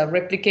it's a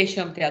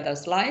replication of the other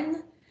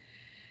slide.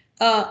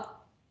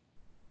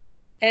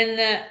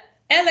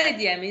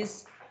 L-IDM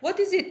is, what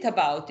is it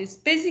about? It's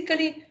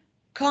basically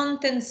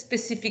content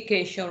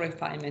specification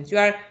refinement. You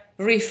are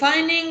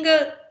refining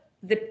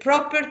the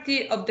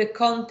property of the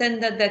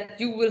content that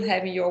you will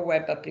have in your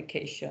web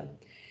application.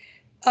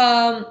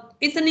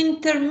 It's an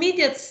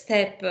intermediate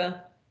step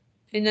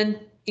in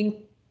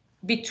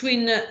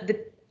between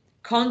the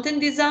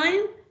content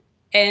design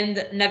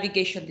and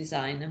navigation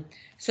design.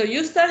 So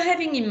you start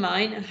having in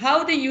mind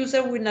how the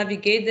user will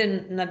navigate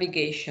the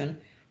navigation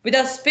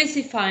without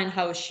specifying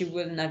how she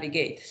will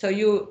navigate. So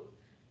you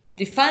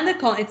define the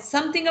content, it's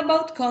something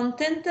about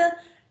content,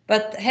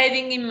 but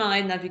having in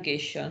mind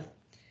navigation.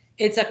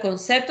 It's a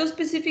conceptual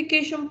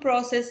specification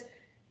process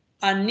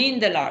and in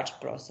the large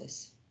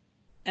process.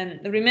 And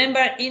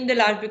remember in the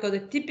large, because the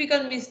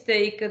typical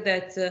mistake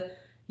that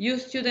you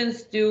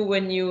students do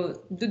when you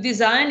do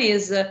design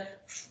is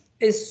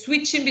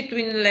switching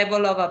between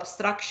level of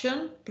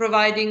abstraction,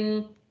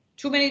 providing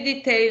too many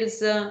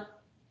details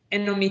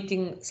and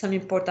omitting some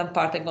important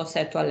part at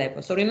conceptual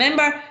level. So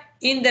remember,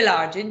 in the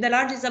large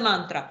is a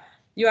mantra.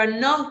 You are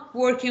not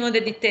working on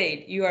the detail.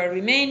 You are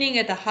remaining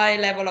at a high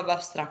level of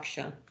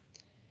abstraction.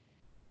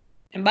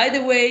 And by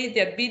the way,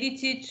 the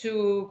ability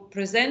to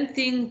present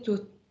things,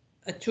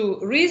 to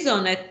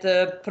reason at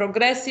a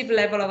progressive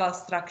level of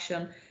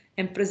abstraction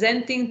and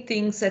presenting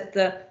things at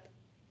a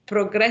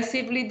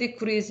progressively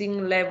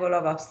decreasing level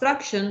of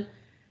abstraction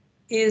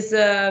is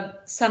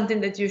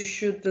something that you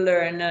should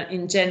learn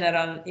in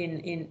general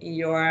in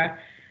your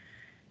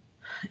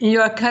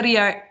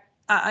career.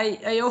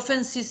 I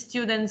often see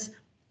students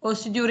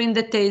also during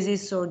the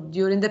thesis or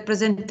during the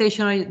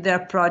presentation of their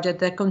project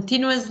that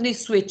continuously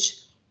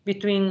switch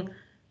between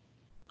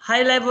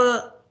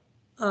high-level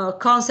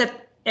concept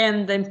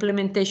and the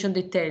implementation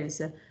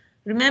details.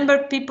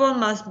 Remember, people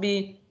must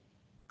be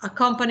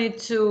accompanied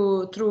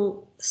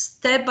through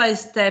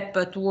step-by-step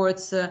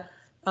towards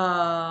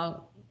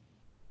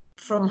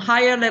from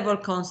higher level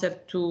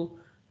concept to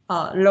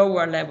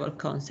lower level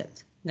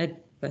concept.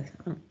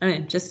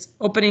 Just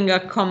opening a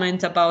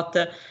comment about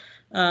the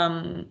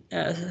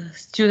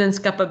students'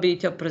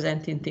 capability of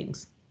presenting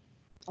things.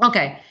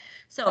 Okay,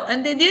 so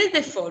and the idea is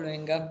the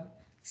following.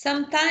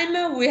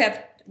 Sometimes we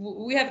have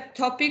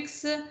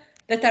topics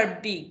that are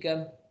big.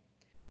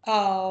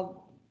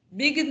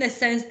 Big in the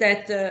sense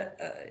that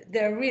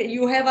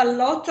you have a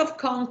lot of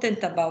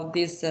content about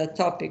these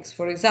topics.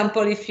 For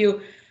example, if you're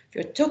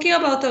talking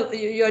about,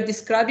 you're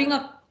describing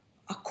a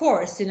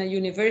course in a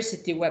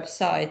university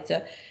website,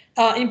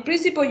 in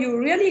principle, you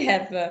really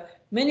have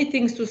many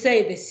things to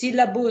say, the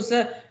syllabus,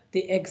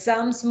 the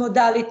exams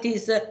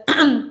modalities,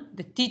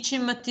 the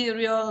teaching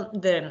material,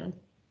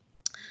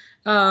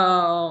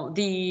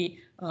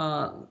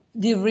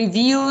 the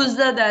reviews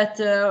that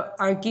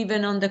are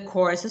given on the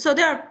course. So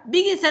they are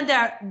big and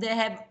they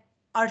have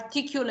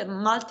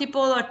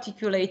multiple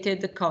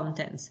articulated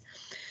contents.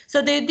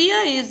 So the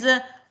idea is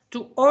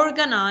to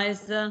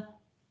organize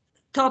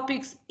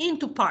topics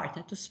into parts,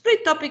 to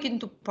split topic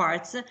into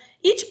parts.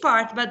 Each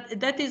part, but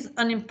that is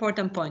an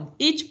important point,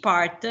 each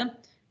part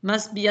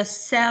must be a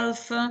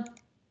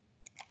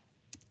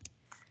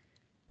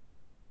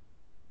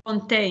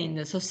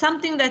self-contained, so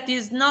something that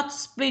is not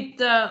split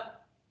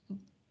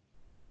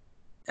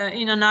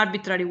in an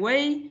arbitrary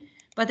way,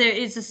 but there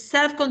is a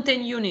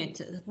self-contained unit.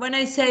 When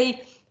I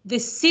say the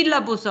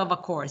syllabus of a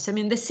course, I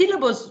mean the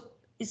syllabus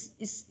is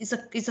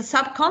a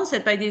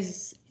sub-concept, but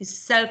is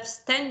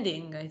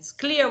self-standing. It's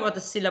clear what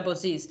the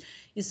syllabus is.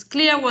 It's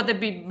clear what the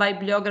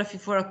bibliography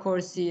for a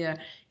course here.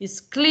 It's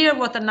clear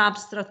what an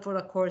abstract for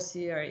a course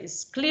here.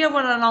 It's clear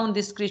what a long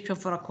description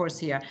for a course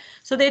here.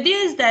 So the idea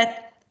is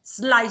that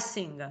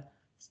slicing,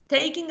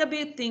 taking a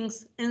bit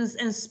things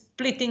and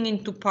splitting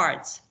into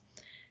parts.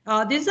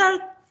 These are,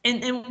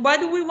 and why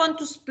do we want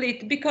to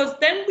split? Because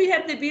then we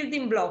have the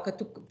building block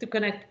to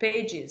connect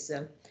pages.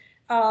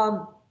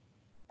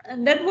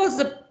 And that was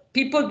the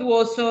people do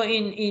also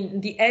in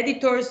the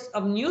editors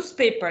of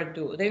newspaper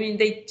do. I mean,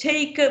 they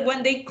take,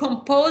 when they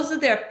compose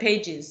their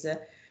pages,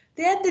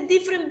 they have the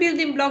different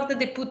building blocks that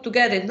they put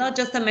together. It's not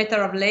just a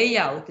matter of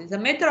layout. It's a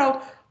matter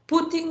of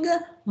putting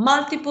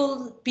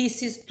multiple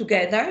pieces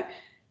together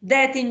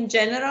that in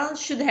general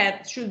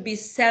should be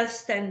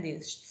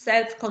self-standing,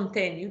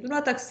 self-contained. You do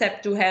not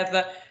accept to have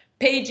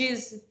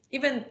pages,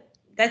 even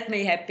that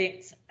may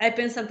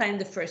happen sometimes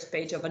the first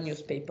page of a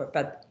newspaper,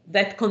 but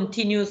that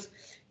continues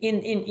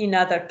in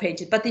other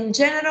pages. But in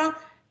general,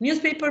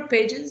 newspaper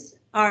pages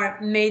are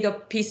made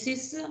of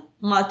pieces,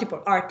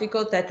 multiple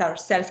articles that are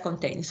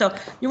self-contained. So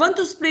you want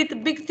to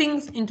split big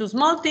things into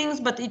small things,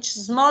 but each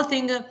small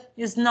thing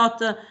is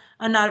not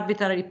an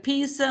arbitrary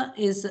piece,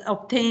 is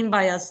obtained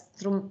by us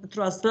through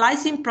a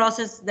slicing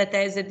process that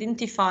has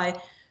identified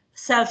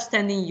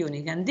self-standing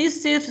unit. And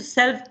this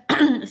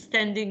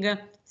self-standing,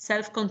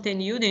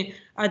 self-contained unit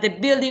are the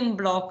building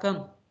block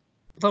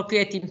for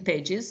creating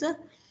pages.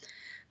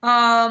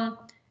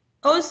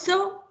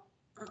 Also,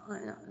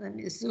 let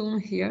me zoom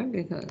here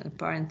because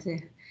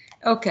apparently,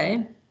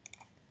 okay.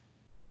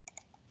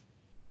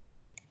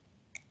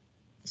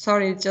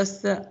 Sorry, it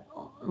just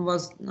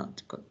was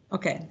not good.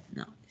 Okay,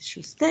 no, it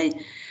should stay.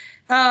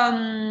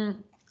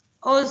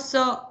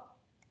 Also,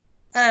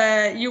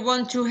 you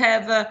want to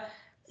have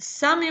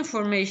some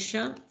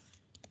information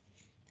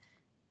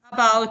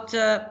about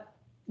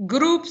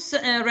groups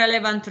and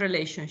relevant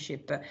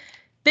relationship.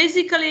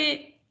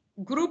 Basically,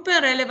 group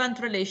and relevant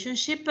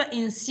relationship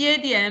in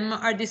C-IDM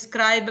are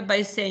described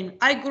by saying,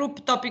 I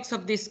group topics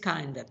of this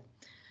kind,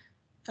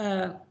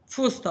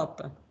 full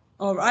stop,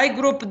 or I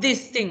group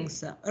these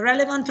things.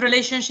 Relevant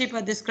relationship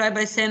are described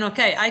by saying,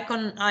 okay,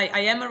 I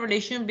am a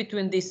relation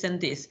between this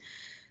and this.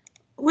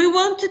 We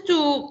want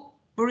to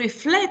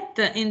reflect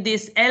in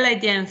this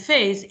L-IDM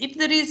phase if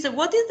there is,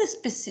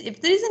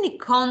 if there is any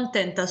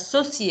content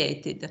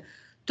associated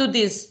to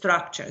these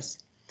structures.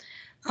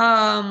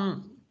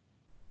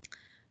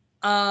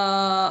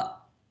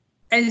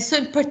 And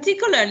so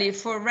particularly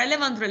for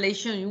relevant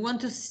relation, you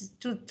want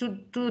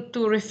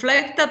to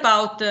reflect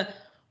about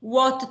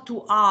what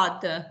to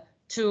add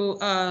to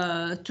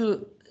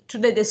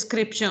the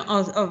description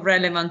of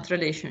relevant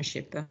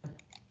relationship.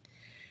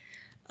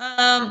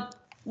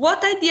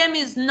 What IDM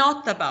is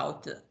not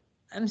about,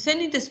 I'm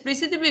saying it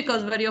explicitly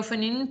because very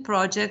often in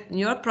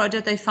your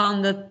project, I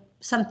found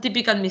some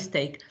typical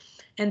mistake.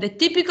 And the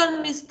typical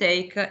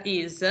mistake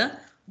is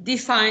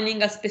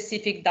defining a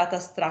specific data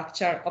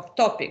structure of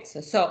topics.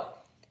 So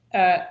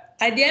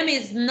IDM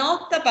is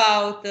not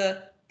about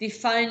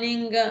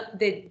defining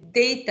the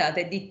data,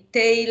 the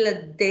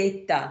detailed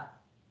data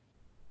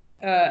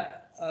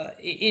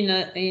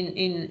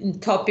in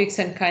topics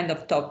and kind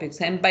of topics.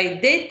 And by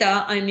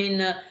data, I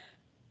mean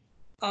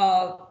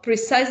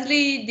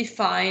precisely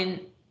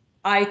define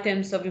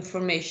items of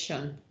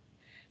information.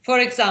 For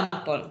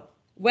example,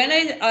 when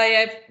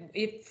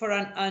if for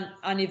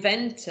an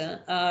event,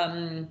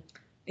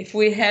 if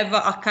we have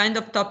a kind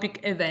of topic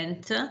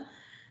event,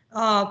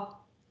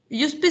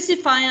 you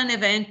specify an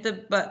event,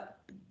 but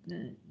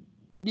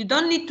you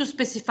don't need to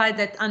specify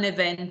that an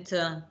event,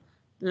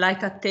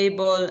 like a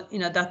table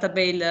in a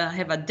database,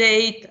 have a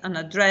date, an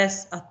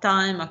address, a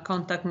time, a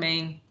contact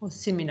name, or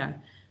similar.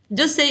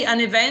 Just say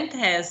an event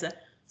has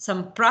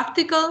some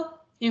practical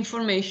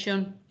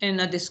information and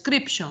a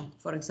description,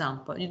 for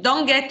example. You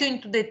don't get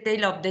into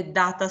detail of the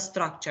data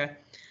structure.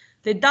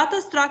 The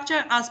data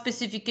structure are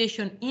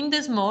specification in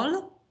the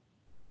small.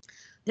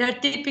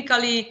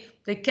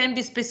 They can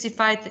be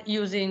specified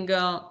using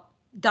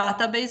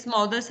database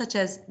models such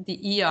as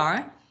the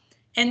ER.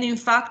 And in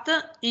fact,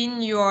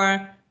 in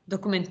your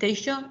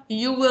documentation,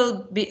 you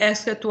will be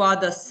asked to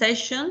add a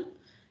session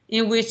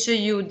in which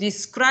you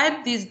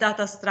describe this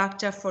data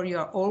structure for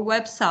your whole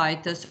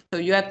website. So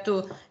you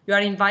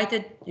are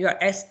invited, you are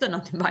asked,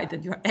 not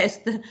invited, you are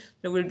asked.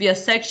 There will be a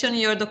section in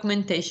your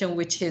documentation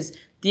which is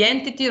the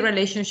entity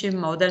relationship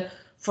model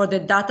for the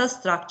data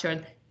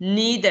structure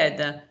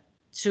needed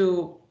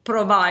to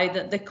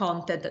provide the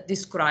content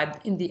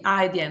described in the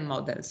IDM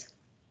models.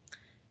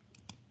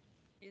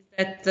 Is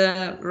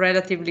that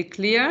relatively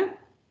clear?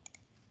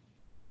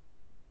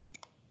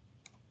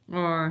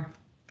 Or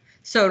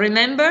so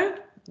remember,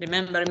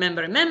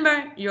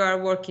 you are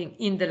working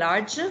in the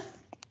large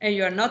and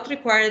you are not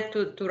required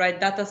to write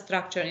data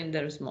structure in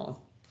the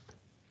small.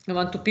 I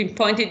want to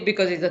pinpoint it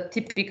because it's a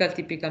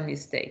typical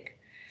mistake.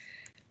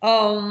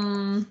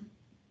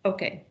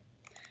 Okay,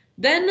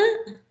 then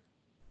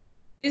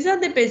these are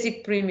the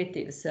basic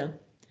primitives.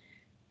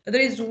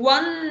 There is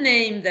one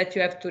name that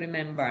you have to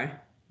remember,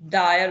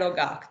 dialogue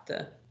act.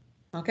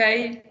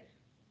 Okay,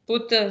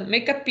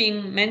 make a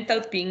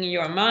mental ping in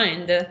your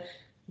mind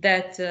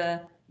that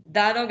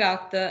dialogue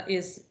act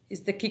is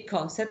the key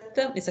concept.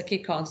 It's a key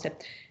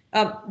concept.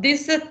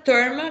 This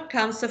term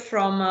comes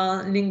from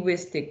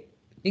linguistic.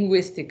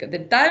 linguistic. The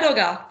dialogue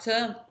act,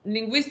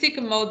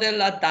 linguistic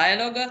model a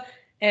dialogue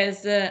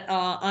as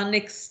an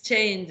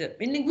exchange.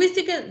 In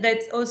linguistic,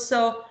 that's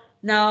also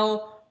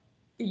now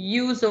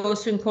used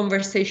also in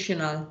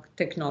conversational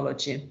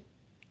technology,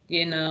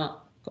 in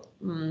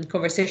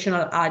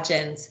conversational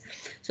agents.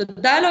 So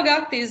dialogue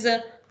act is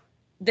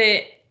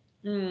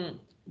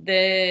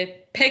the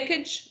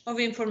package of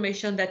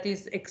information that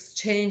is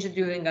exchanged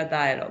during a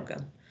dialogue.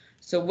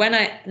 So when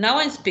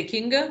I'm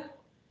speaking,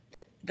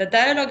 the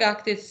dialogue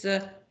act is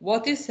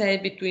what is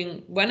said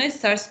between when I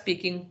start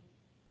speaking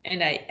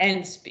and I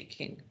end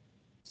speaking.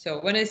 So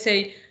when I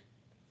say,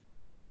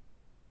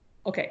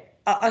 okay,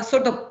 a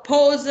sort of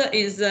pause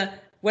is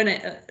when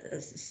it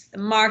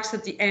marks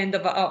at the end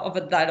of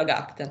a dialogue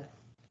act.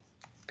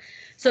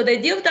 So the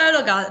idea of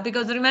dialogue act,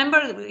 because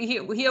remember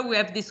here we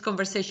have this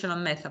conversational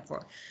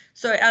metaphor.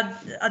 So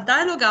a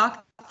dialogue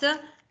act,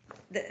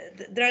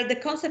 the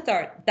concepts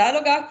are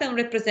dialogue act and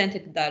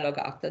representative dialogue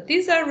act.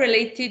 These are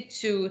related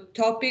to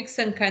topics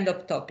and kind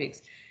of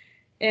topics.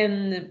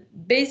 And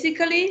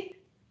basically,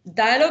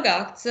 dialogue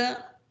acts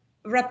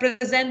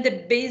represent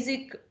the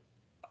basic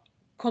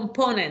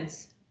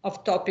components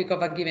of topic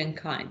of a given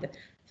kind.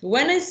 So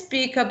when I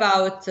speak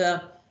about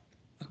a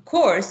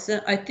course,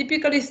 I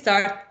typically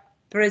start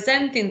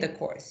presenting the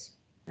course,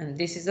 and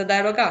this is a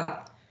dialogue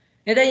act.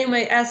 And then you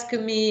may ask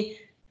me,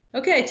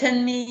 okay, tell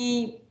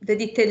me the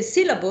detailed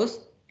syllabus,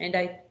 and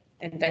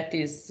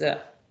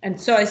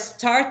so I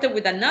start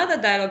with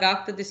another dialogue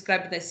act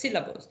describing the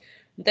syllabus.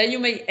 Then you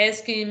may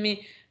ask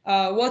me,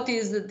 what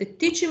is the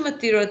teaching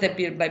material, the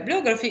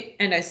bibliography,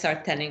 and I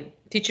start telling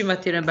teaching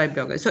material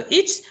bibliography. So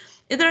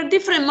there are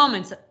different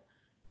moments.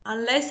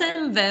 Unless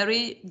I'm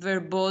very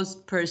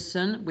verbose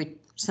person, which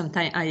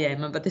sometimes I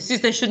am, but the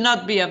system should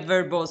not be a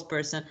verbose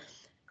person.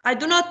 I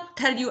do not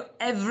tell you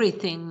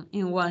everything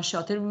in one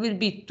shot. It will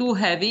be too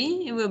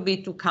heavy. It will be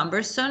too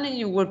cumbersome.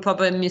 You will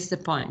probably miss the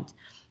point.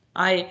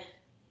 A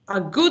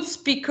good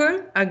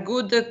speaker, a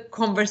good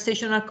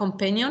conversational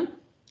companion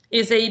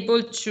is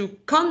able to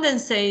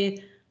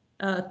condensate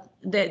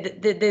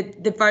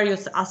the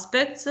various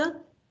aspects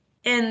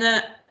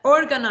and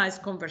organize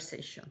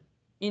conversation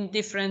in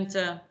different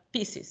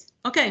pieces.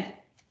 Okay,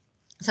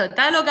 so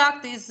dialogue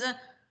act is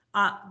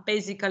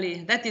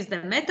basically, that is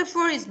the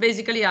metaphor, is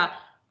basically a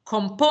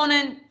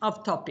component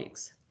of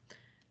topics.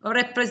 A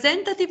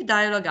representative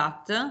dialogue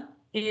act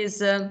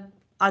is a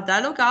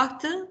dialogue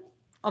act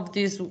of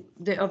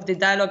the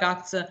dialogue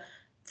acts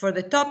for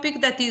the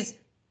topic that is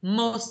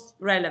most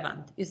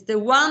relevant. It's the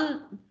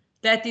one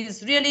that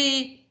is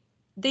really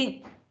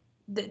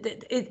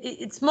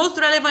it's most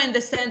relevant in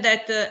the sense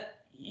that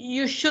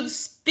you should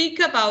speak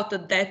about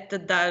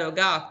that dialogue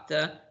act.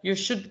 You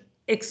should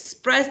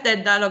express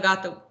that dialogue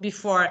act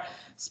before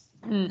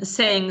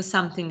saying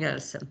something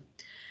else.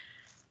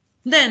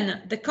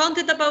 Then the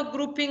content about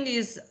grouping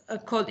is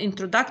called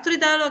introductory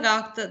dialogue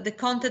act. The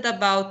content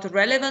about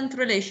relevant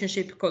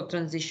relationship called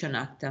transition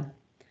act.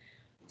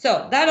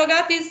 So dialogue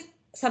act is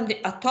something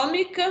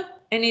atomic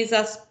and is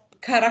a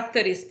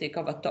characteristic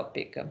of a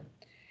topic.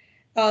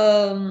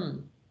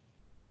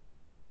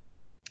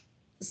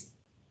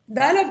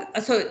 Dialogue.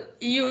 So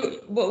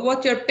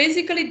what you're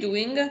basically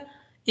doing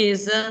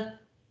is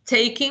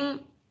taking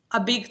a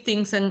big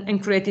things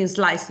and creating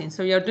slicing.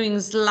 So you're doing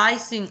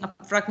slicing, a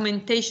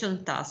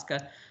fragmentation task.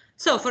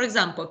 So for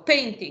example,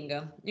 painting,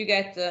 you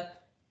get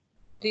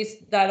this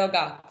dialogue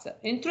act: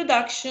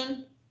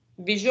 introduction,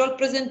 visual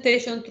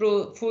presentation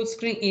through full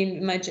screen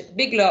image,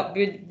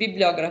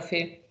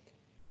 bibliography,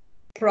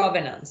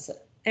 provenance.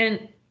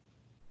 And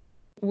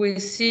we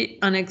see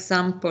an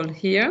example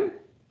here.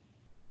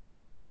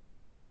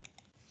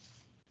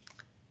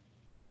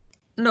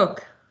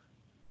 Look,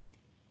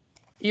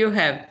 you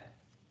have,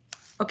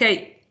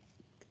 okay,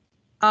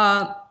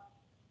 I'm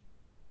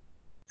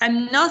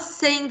not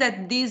saying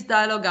that these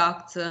dialogue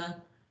acts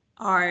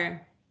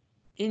are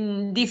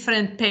in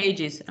different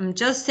pages. I'm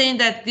just saying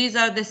that these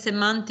are the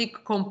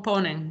semantic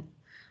component.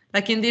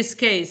 Like in this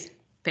case,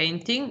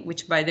 painting,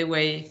 which by the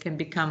way can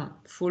become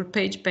full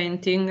page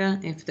painting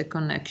if the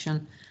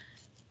connection,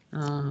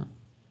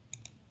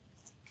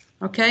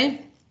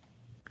 okay.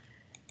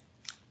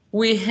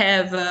 We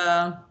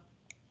have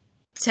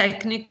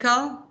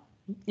technical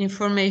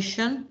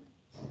information.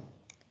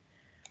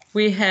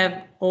 We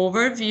have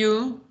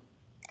overview.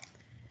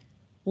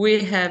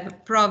 We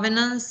have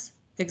provenance,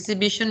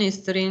 exhibition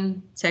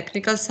history,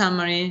 technical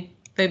summary,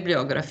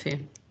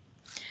 bibliography.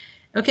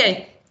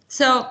 Okay,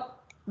 so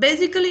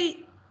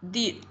basically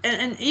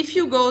and if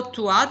you go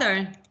to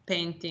other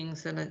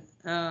paintings of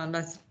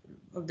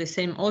the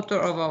same author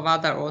or of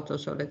other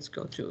authors, so let's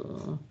go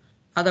to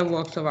other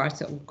works of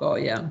art of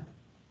Goya.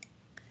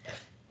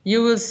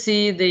 You will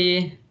see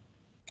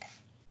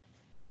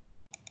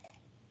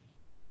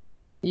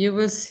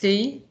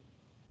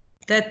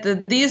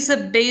that these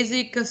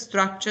basic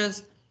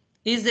structures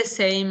is the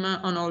same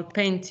on all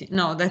painting.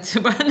 No, that's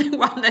one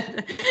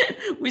that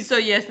we saw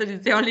yesterday.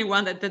 It's the only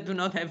one that do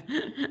not have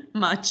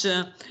much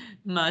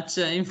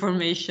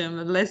information.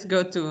 But let's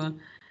go to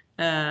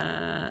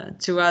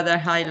two other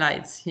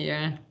highlights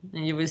here,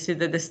 and you will see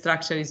that the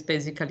structure is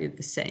basically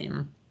the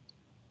same.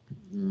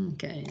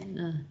 Okay,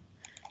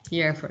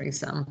 here, for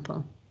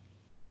example.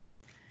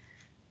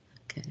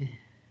 Okay.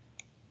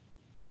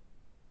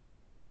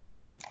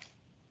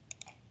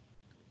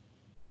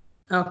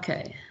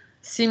 Okay,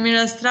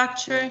 similar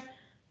structure,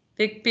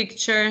 big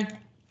picture.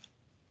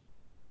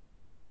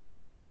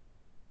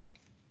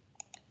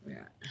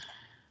 Yeah.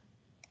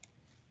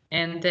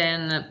 And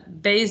then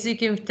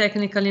basic and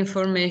technical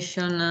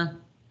information,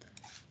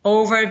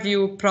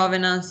 overview,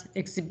 provenance,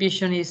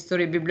 exhibition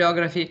history,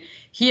 bibliography.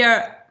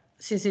 Here,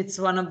 since it's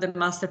one of the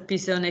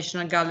masterpieces of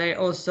National Gallery,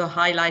 also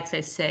highlights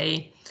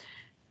essay,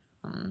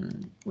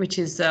 which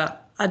is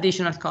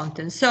additional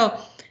content. So,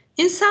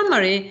 in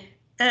summary,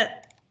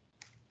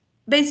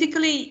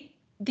 basically,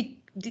 the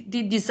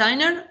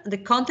designer, the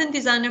content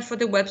designer for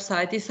the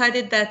website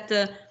decided that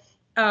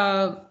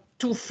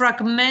to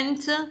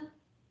fragment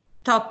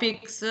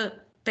topics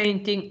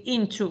painting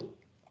into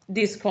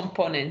these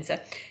components.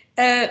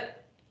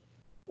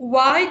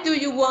 Why do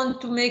you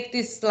want to make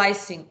this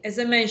slicing? As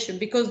I mentioned,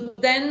 because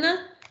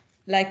then,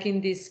 like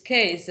in this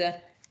case,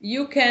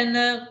 you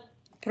can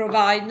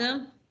provide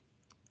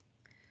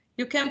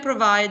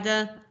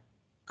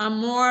a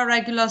more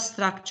regular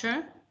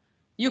structure.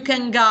 You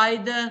can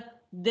guide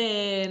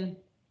the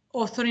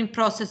authoring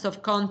process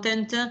of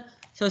content.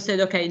 So said,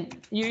 okay,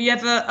 you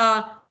have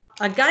a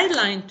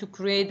guideline to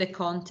create the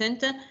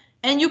content,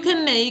 and you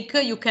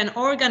can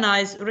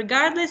organize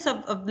regardless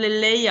of the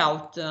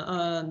layout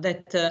and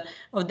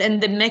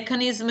the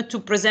mechanism to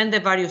present the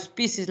various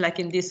pieces. Like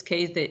in this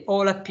case, they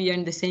all appear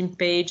in the same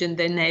page, and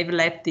then I've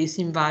left this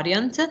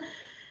invariant.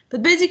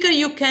 But basically,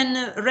 you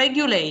can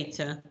regulate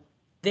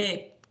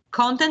the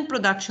content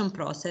production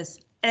process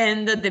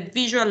and the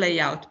visual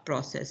layout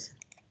process,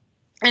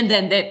 and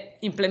then the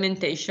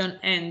implementation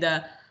and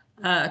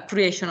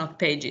creation of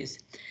pages.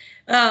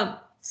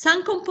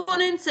 Some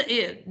components,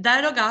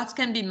 dialogue arts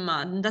can be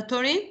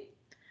mandatory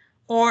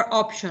or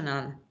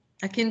optional.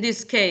 Like in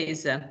this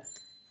case,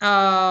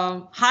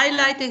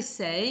 highlight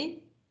essay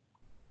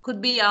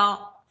could be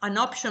an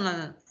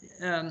optional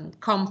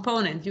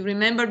component. You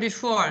remember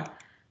before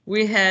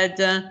we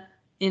had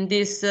in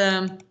this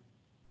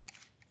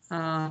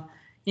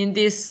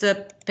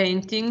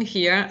painting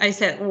here, I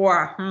said,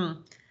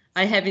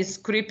 I have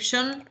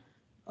inscription,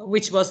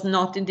 which was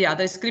not in the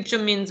other.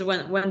 Inscription means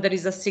when there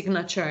is a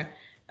signature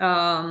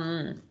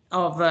in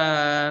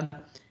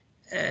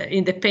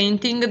the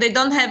painting. They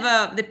don't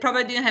have they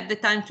probably didn't have the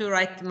time to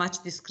write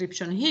much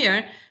description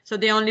here, so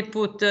they only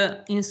put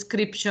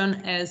inscription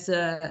as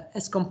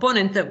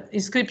component.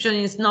 Inscription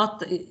is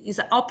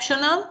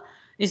optional,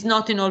 is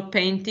not in all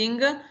painting.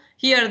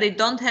 Here they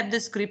don't have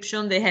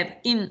description, they have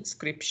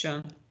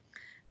inscription.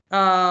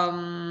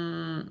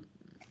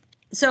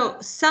 So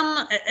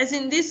as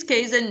in this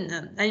case,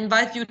 and I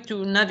invite you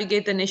to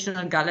navigate the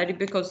National Gallery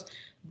because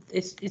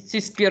it's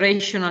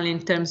inspirational in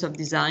terms of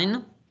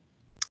design.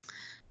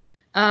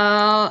 There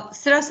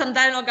are some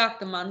dialogue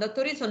act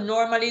mandatory, so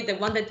normally the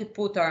one that you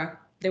put are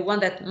the one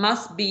that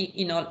must be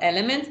in all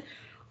elements,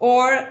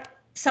 or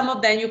some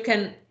of them you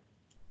can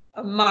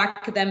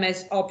mark them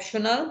as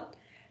optional.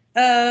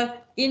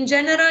 In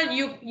general,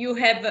 you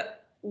have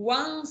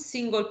one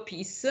single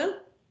piece,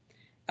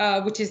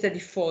 which is the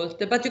default,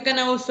 but you can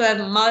also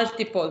have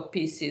multiple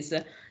pieces.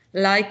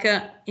 Like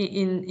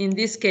in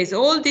this case,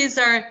 all these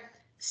are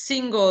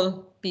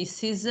single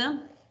pieces.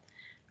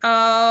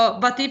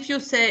 But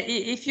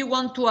if you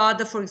want to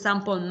add, for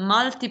example,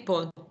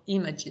 multiple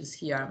images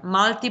here,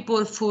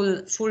 multiple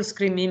full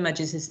screen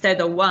images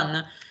instead of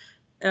one,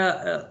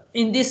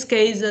 in this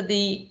case,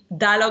 the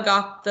dialogue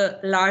act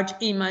large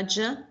image.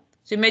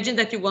 So imagine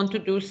that you want to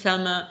do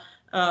some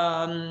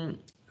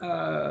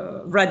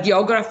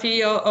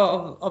radiography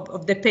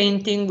of the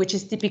painting, which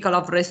is typical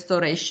of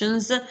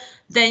restorations.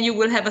 Then you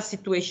will have a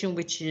situation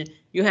which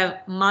you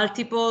have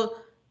multiple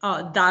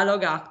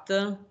dialogue act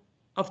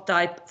of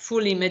type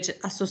full image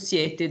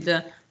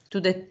associated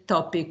to the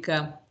topic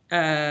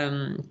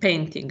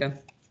painting.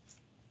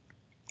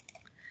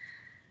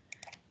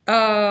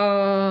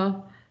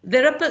 The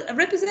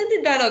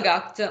represented dialogue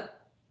act,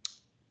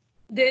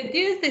 the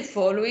idea is the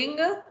following.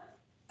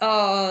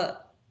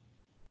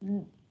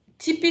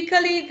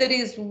 Typically, there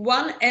is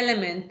one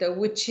element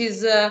which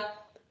is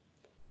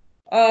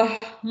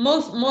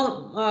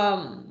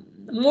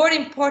more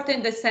important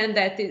in the sense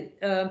that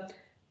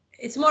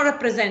it's more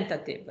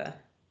representative.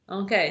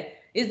 Okay,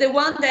 it's the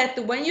one that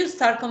when you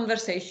start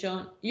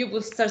conversation, you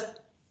will start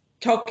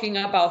talking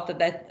about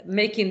that,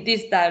 making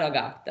this dialogue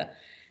act.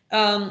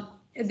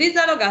 This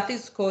dialogue act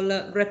is called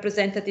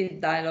representative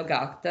dialogue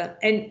act,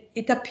 and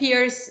it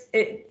appears,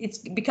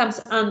 it becomes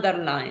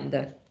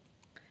underlined.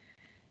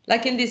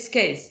 Like in this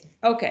case,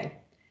 okay.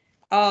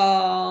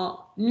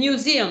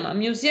 Museum. A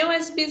museum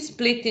has been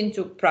split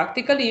into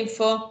practical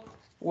info,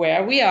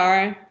 where we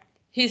are,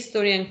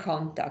 history, and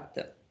contact.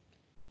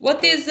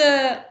 What is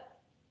the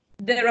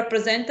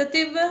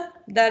representative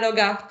dialogue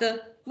act?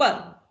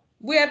 Well,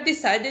 we have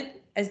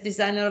decided as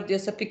designer of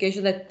this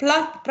application that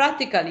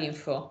practical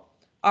info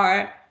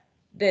are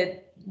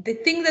the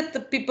thing that the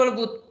people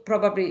would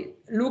probably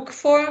look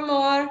for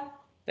more.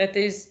 That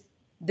is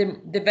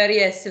the very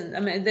essence. I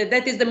mean,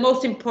 that is the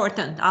most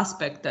important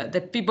aspect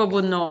that people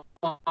would know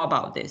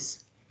about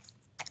this.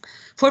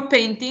 For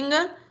painting,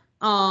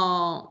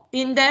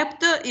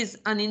 in-depth is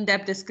an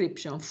in-depth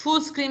description.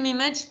 Full screen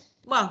image,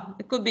 well,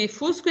 it could be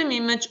full screen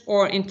image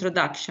or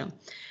introduction.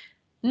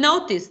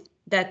 Notice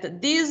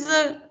that these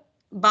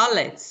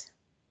bullets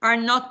are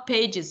not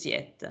pages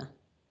yet,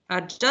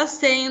 are just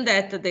saying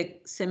that the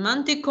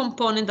semantic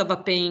component of a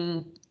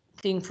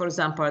painting, for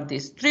example, are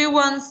these 3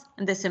 ones,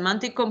 and the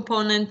semantic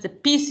component, the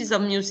pieces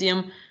of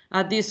museum,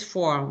 are these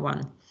 4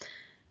 ones.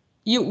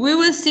 We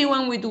will see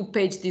when we do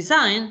page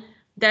design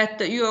that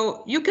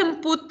you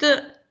can put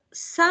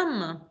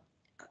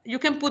you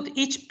can put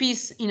each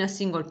piece in a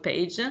single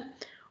page,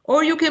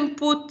 or you can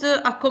put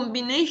a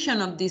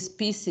combination of these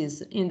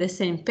pieces in the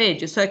same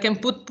page. So I can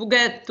put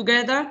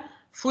together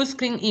full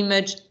screen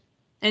image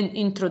and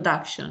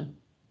introduction.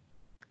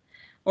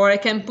 Or I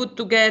can put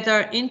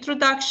together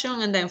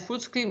introduction and then full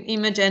screen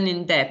image and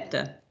in-depth,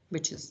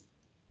 which is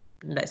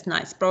less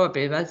nice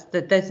probably, but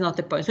that's not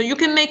the point. So you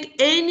can make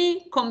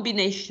any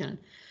combination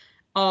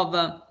of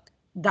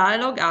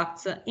dialogue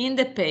acts in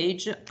the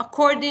page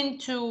according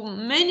to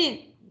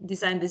many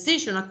design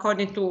decisions,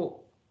 according to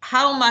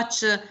how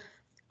much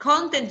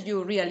content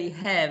you really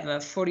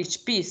have for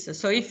each piece.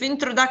 So if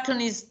introduction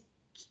is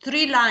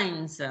 3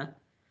 lines,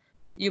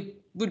 you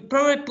would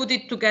probably put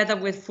it together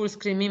with full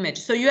screen image.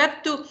 So you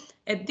have to,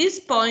 at this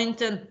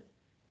point,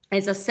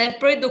 as a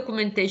separate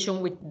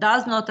documentation which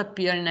does not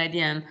appear in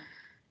IDM,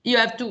 you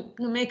have to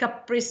make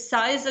a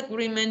precise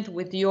agreement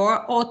with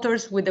your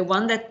authors, with the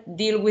one that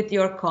deal with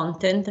your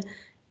content,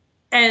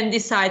 and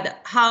decide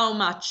how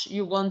much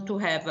you want to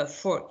have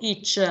for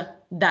each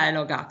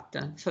dialogue act.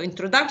 So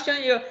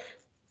introduction,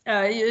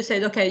 you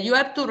said, okay, you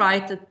have to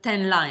write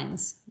 10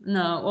 lines,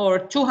 no, or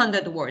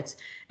 200 words.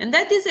 And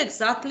that is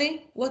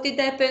exactly what it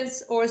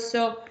happens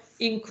also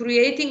in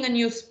creating a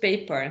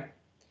newspaper.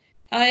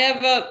 I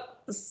have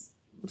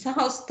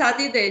somehow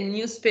studied the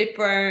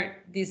newspaper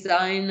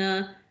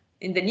design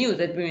in the news,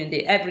 that in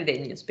the everyday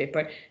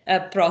newspaper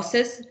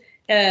process,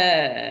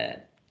 and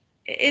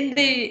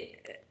they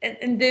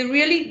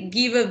really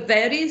give a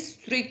very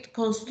strict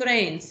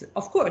constraints,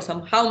 of course,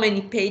 on how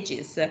many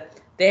pages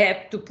they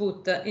have to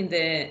put in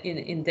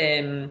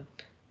the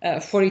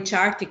for each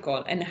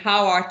article and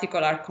how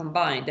articles are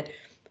combined.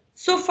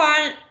 So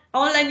far,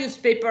 online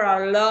newspaper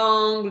are a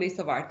long list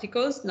of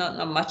articles,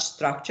 not much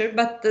structure,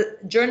 but the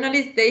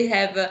journalists, they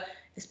have a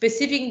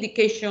specific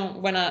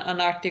indication when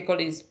an article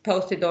is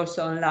posted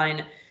also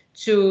online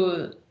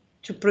to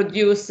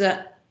produce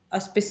a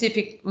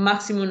specific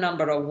maximum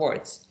number of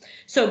words.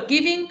 So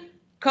giving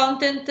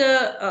content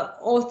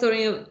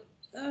authoring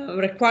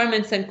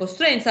requirements and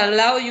constraints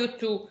allow you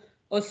to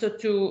also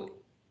to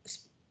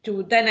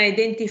then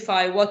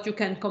identify what you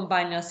can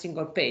combine in a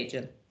single page.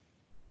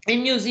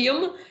 In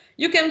museum,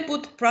 you can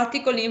put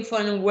practical info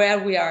on where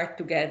we are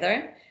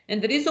together.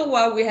 And the reason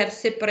why we have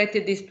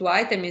separated these 2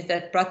 items is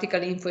that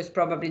practical info is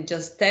probably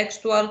just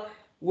textual,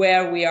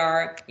 where we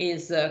are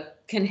is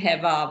can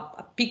have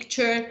a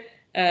picture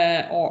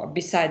or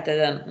beside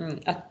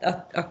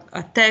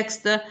a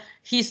text.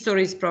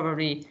 History is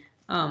probably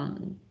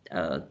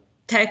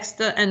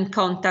text, and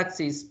contacts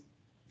is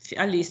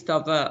a list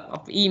of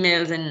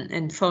emails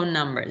and phone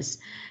numbers.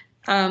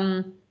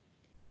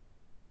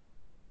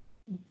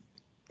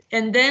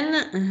 And then,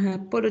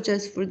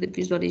 apologize for the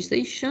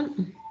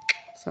visualization.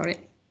 Sorry.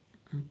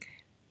 Okay.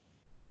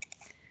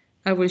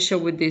 I will show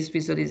with this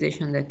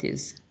visualization that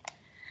is.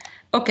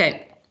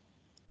 Okay.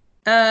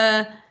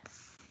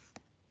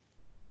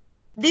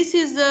 This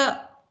is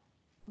a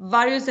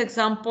various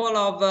example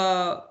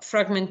of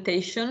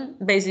fragmentation.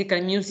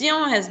 Basically,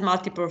 museum has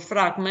multiple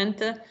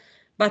fragments,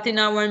 but in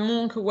our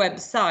Munch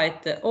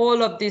website,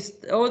 all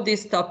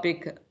these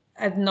topics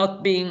have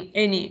not been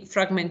any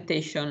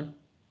fragmentation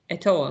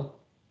at all.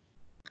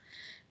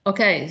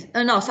 Okay,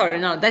 no, sorry,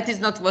 no, that is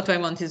not what I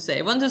want to say.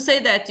 I want to say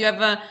that you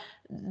have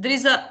there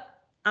is a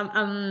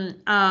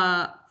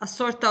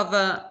sort of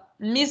a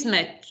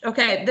mismatch.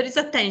 Okay, there is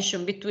a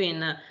tension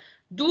between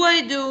do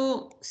I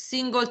do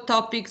single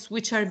topics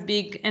which are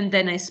big and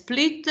then I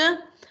split,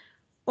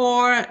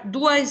 or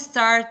do I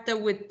start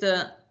with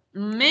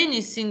many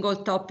single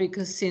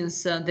topics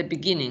since the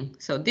beginning?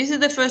 So this is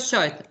the first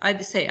choice. I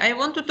say I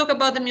want to talk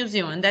about the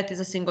museum, and that is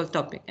a single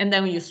topic, and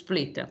then you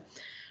split.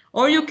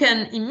 Or you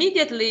can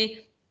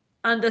immediately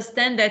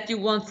understand that you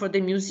want for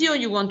the museum,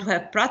 you want to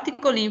have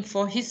practical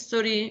info,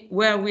 history,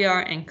 where we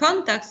are, and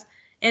contacts,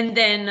 and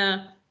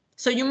then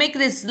so you make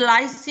the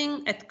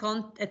slicing at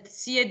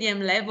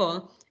C-IDM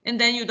level,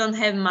 and then you don't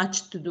have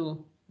much to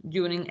do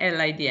during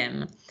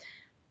L-IDM.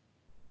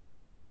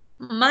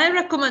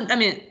 I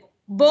mean,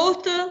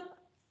 both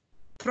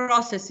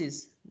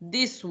processes,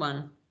 this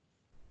one,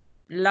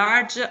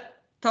 large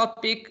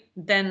topic,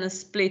 then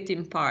split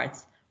in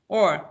parts,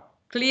 or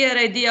clear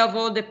idea of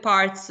all the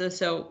parts,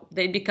 so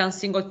they become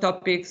single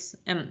topics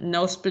and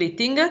no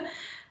splitting.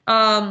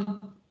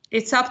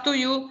 It's up to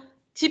you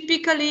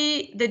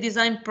typically the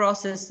design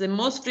process, the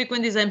most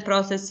frequent design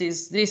process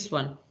is this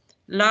one.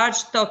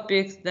 Large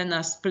topics then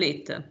are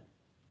split.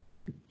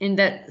 In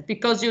that,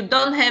 because you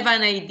don't have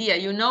an idea,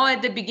 you know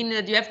at the beginning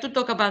that you have to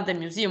talk about the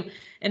museum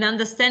and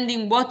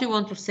understanding what you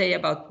want to say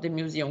about the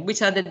museum,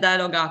 which are the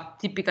dialogue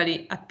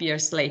typically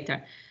appears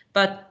later.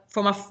 But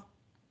from a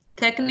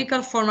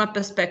technical formal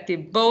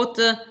perspective, both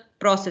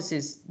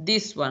processes,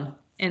 this one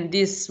and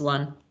this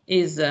one,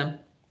 these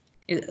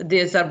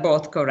are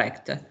both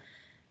correct.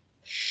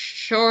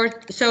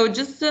 Short, so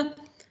just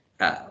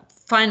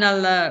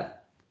final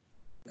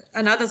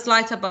another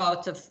slide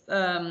about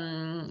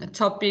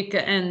topic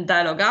and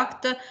dialogue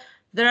act.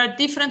 There are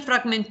different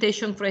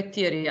fragmentation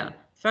criteria.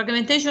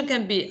 Fragmentation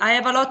can be, I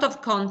have a lot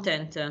of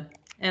content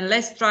and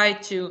let's try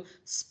to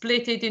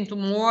split it into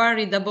more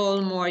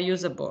readable, more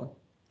usable.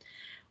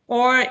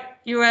 Or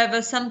you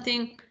have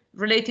something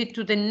related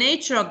to the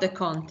nature of the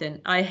content.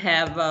 I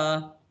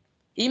have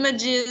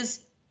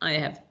images, I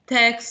have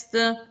text,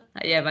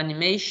 I have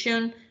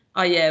animation,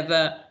 I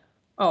have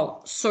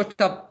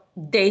sort of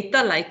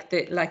data,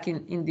 like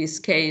in this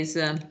case,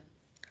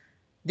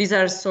 these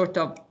are sort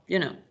of,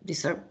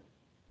 these are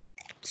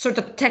sort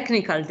of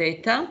technical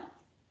data.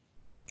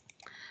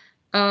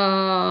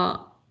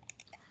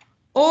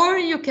 Or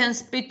you can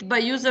split by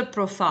user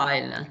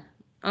profile,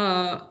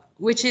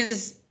 which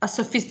is a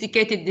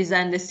sophisticated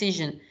design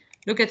decision.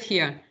 Look at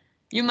here.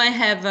 You might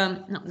have,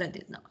 no, that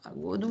is not a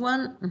good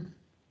one.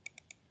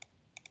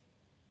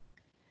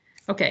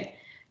 Okay,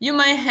 you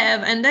might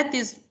have, and that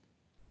is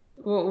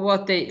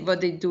what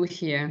they do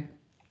here.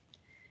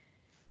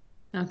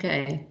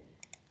 Okay,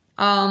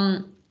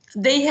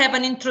 they have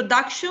an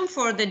introduction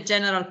for the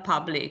general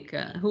public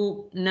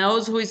who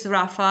knows who is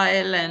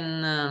Raphael,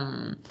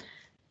 and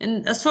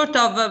a sort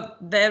of a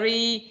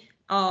very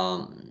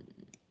a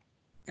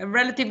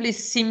relatively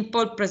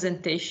simple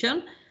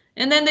presentation,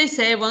 and then they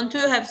say I want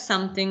to have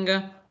something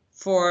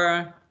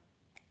for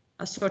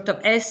a sort of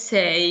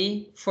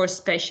essay for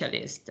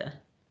specialists,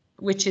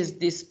 which is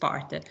this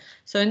part.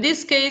 So in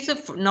this case,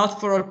 not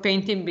for all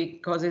painting,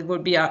 because it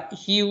would be a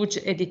huge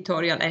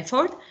editorial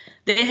effort,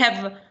 they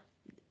have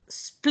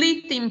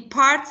split in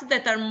parts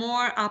that are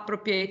more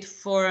appropriate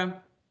for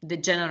the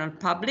general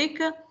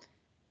public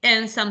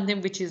and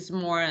something which is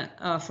more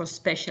for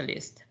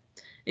specialists.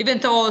 Even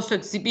though also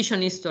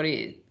exhibition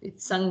history,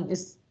 it's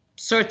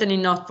certainly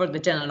not for the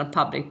general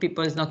public.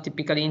 People is not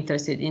typically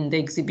interested in the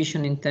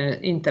exhibition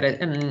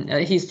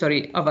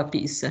history of a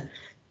piece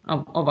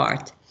of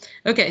art.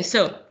 Okay,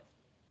 so,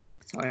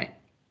 sorry.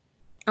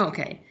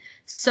 Okay,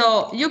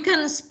 so you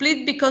can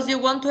split because you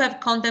want to have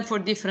content for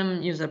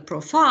different user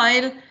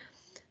profile,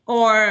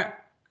 or,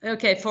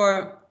 okay,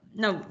 for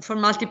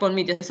multiple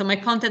media. So my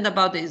content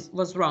about this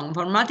was wrong.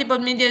 For multiple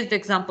media is the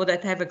example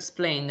that I have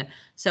explained.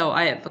 So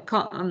I have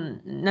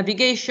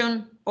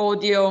navigation,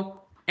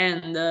 audio,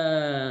 and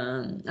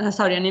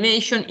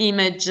animation,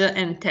 image,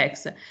 and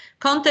text.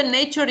 Content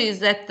nature is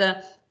that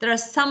there are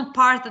some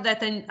parts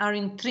that are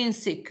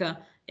intrinsic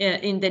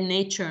in the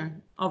nature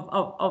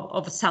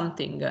of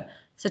something,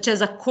 such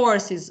as a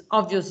course is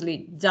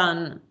obviously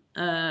done.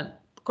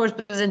 Course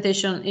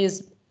presentation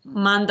is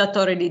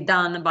mandatorily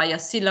done by a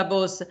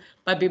syllabus,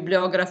 by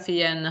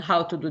bibliography, and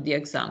how to do the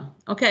exam.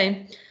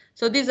 Okay,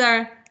 so these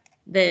are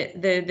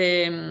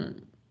the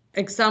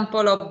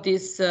example of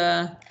this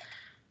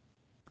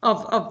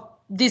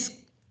this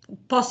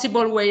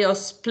possible way of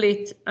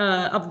split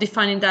of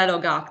defining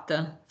dialogue act.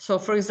 So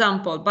for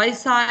example, by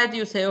side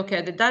you say,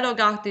 okay, the dialogue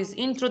act is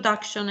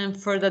introduction and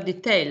further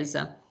details.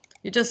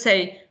 You just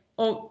say,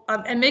 oh,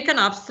 and make an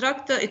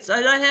abstract.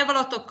 I have a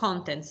lot of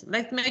contents.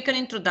 Let's make an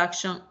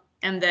introduction,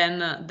 and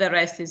then the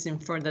rest is in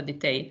further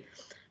detail.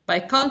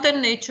 By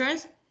content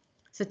natures,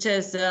 such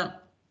as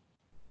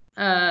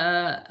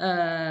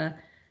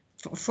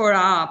for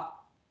a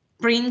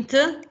print,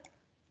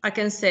 I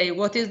can say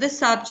what is the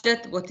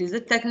subject, what is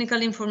the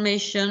technical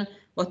information,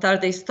 what are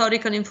the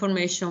historical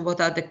information, what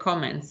are the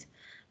comments.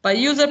 By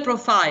user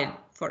profile,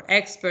 for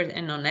expert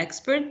and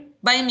non-expert.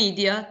 By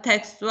media,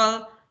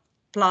 textual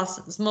plus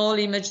small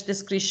image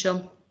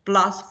description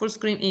plus full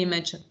screen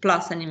image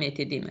plus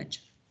animated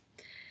image.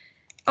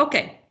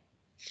 Okay,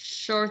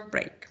 short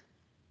break.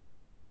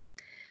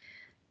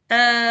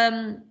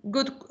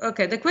 Good.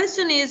 Okay, the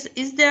question is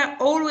there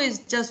always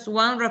just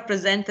one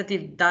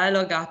representative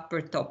dialogue act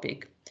per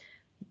topic?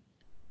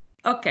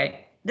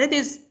 Okay, that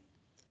is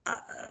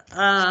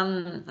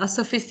a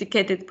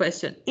sophisticated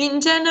question. In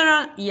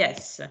general,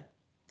 yes.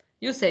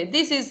 You say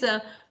this is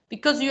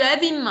because you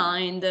have in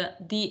mind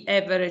the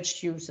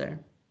average user.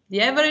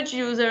 The average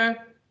user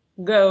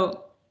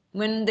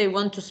when they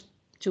want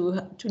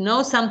to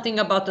know something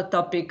about a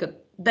topic.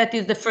 That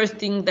is the first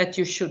thing that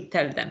you should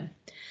tell them.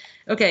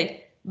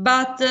 Okay,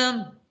 but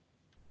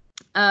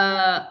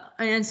I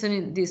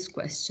answering this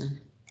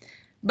question.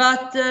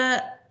 But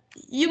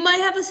you might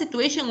have a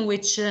situation in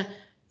which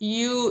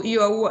your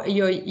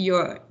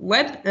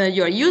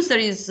user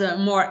is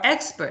more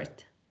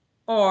expert,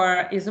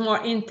 or is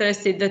more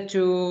interested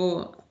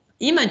to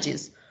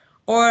images,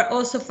 or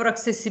also for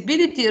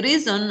accessibility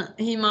reason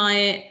he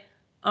might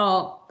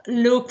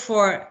look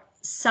for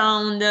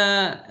sound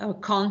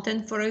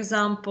content, for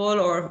example,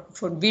 or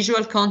for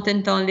visual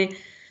content only.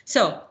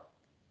 So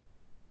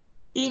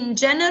in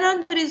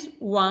general, there is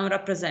one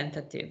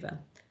representative.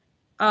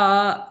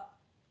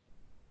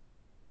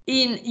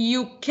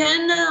 You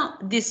can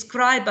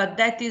describe, but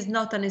that is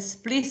not an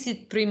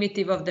explicit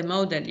primitive of the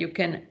model. You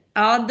can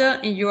add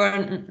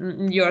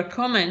in your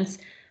comments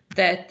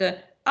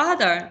that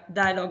other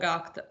dialogue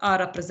acts are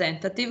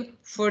representative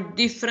for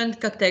different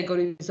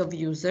categories of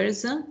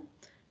users.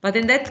 But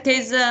in that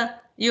case,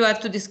 you have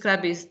to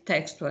describe it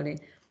textually.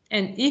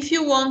 And if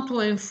you want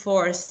to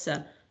enforce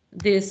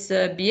this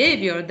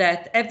behavior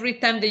that every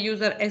time the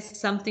user asks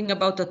something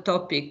about a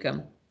topic,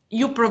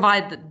 you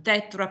provide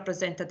that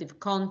representative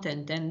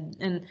content,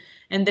 and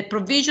the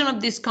provision of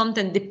this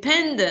content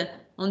depend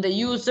on the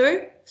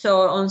user,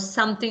 so on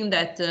something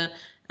that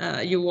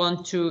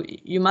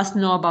you must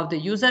know about the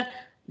user.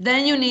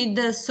 Then you need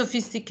a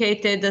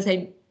sophisticated,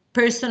 say,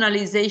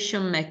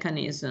 personalization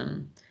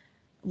mechanism,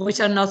 which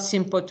are not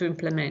simple to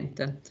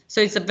implement. So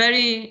it's a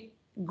very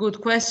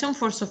good question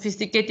for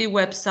sophisticated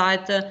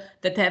websites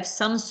that have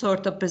some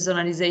sort of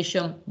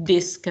personalization.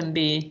 This can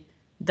be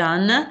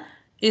done.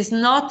 It's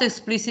not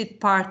explicit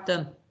part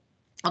of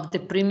the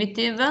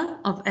primitive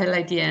of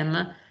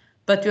L-IDM,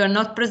 but you are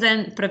not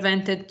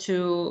prevented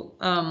to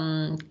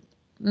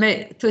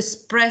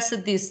express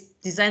this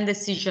design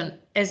decision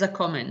as a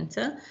comment,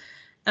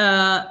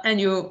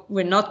 and you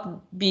will not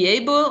be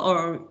able,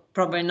 or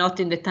probably not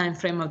in the time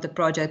frame of the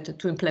project,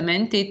 to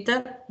implement it,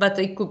 but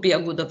it could be a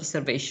good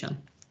observation.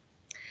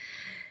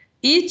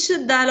 Each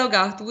dialogue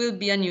act will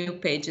be a new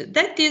page.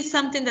 That is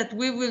something that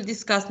we will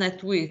discuss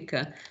next week.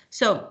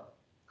 So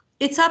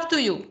it's up to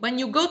you. When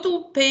you go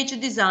to page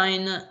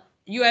design,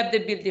 you have the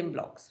building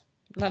blocks.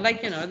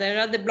 Like, there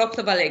are the blocks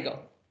of a Lego.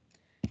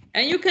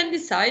 And you can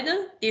decide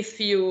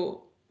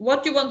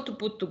what you want to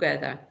put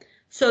together.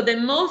 So the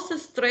most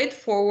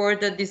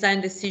straightforward design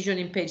decision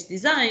in page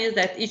design is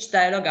that each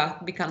dialogue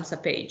act becomes a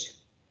page.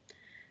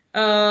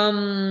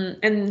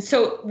 And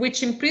so,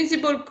 which in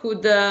principle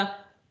could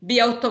be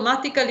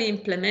automatically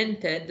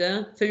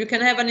implemented. So you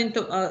can have an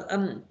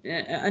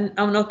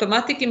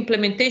automatic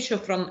implementation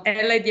from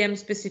L-IDM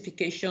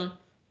specification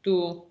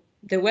to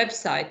the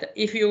website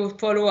if you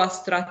follow a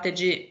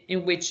strategy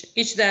in which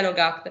each dialogue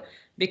act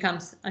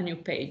becomes a new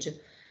page.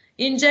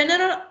 In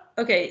general,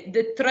 okay,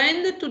 the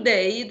trend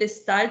today, the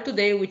style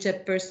today, which I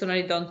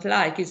personally don't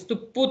like, is to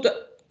put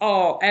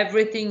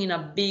everything in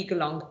a big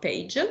long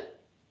page.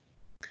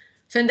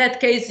 So in that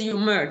case, you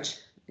merge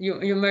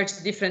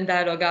different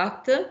dialogue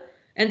acts.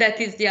 And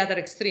that is the other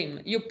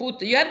extreme. You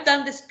have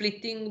done the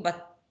splitting,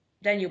 but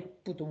then you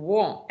put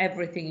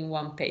everything in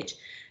one page.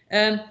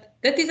 That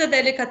is a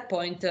delicate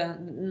point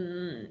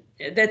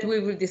that we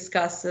will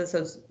discuss.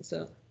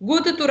 So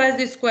good to raise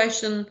this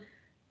question.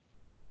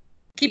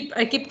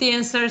 I keep the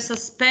answer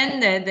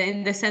suspended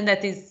in the sense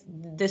that it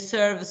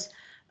deserves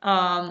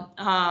a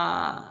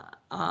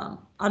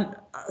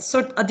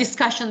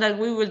discussion that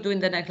we will do in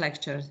the next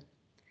lecture.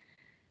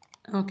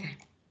 Okay.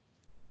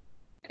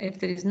 If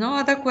there is no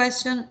other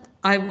question,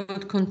 I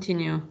would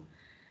continue.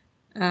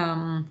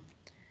 There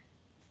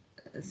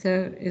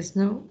is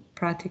no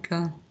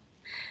practical.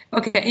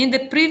 Okay, in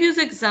the previous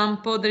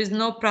example, there is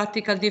no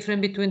practical difference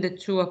between the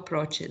two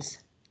approaches.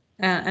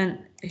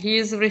 And he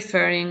is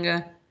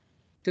referring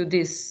to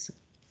this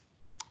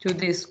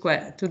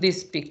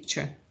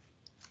picture.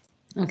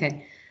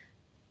 Okay,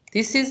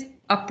 this is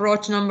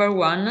approach number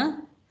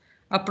one.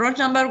 Approach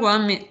number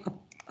one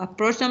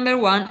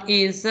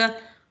is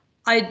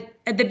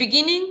at the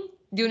beginning,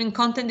 during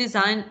content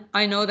design,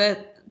 I know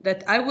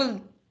that I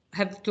will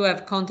have to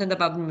have content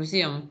about the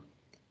museum,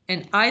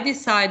 and I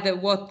decide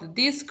what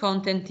this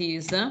content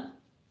is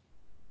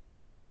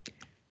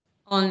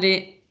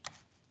only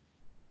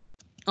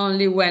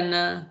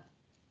when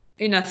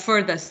in a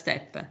further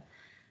step.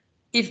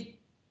 If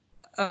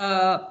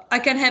I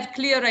can have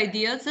clear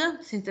ideas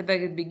since the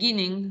very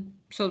beginning,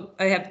 so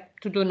I have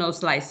to do no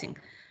slicing.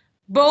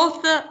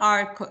 Both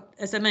are,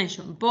 as I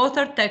mentioned, both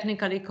are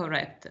technically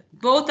correct.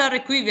 Both are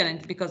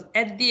equivalent because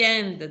at the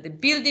end, the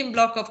building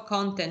block of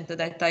content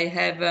that I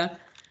have,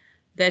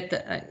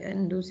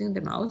 I'm losing the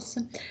mouse,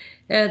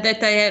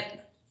 that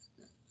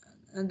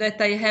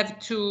I have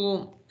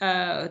to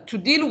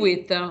deal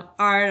with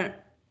are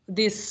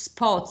these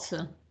spots,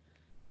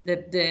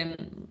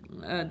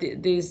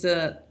 these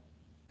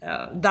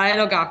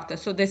dialogue act.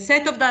 So the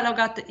set of dialogue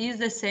act is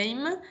the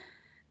same.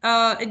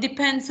 It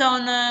depends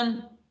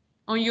on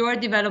your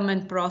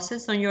development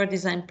process, on your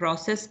design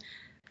process.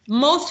 The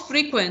most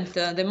frequent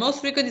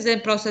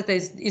design process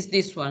is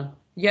this one.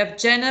 You have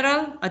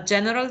a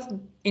general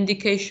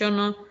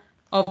indication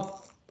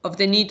of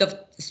the need of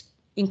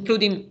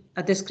including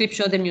a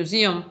description of the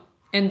museum,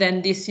 and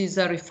then this is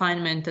a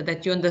refinement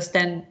that you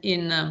understand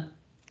in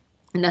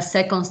a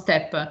second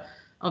step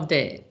of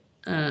the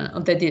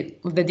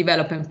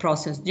development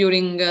process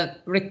during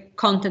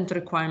content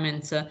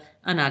requirements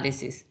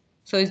analysis.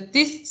 So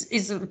this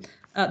is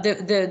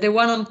the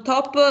one on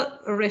top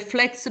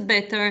reflects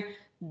better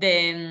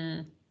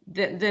the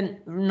the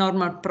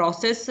normal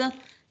process.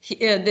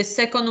 The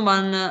second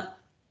one,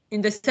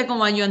 in the second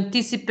one, you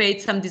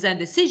anticipate some design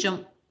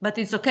decision, but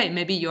it's okay.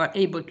 Maybe you are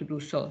able to do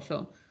so.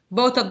 So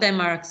both of them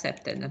are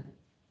accepted.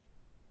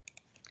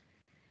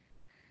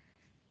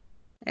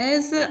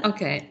 As that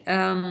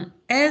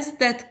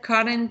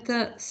current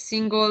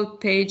single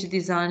page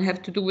design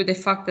have to do with the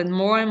fact that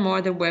more and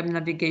more the web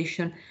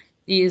navigation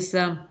is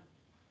done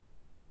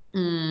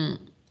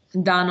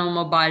on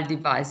mobile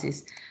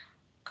devices.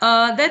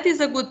 That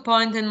is a good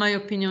point, and my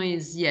opinion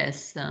is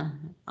yes.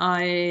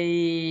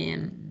 I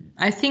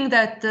think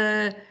that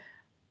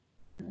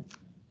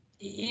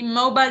in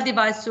mobile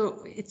device,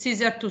 so it's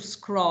easier to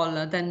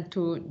scroll than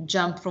to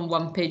jump from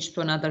one page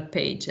to another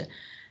page.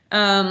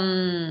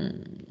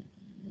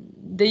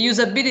 The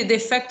usability, the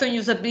effect on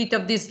usability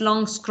of this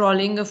long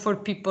scrolling for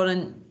people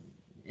and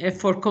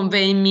for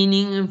conveying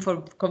meaning and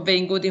for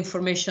conveying good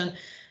information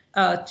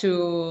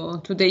to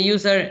the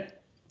user,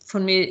 for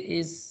me,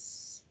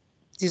 is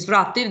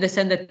disruptive. The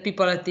sense that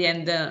people at the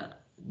end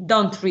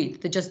don't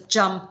read, they just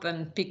jump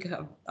and pick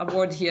a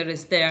word here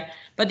is there.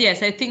 But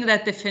yes, I think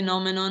that the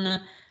phenomenon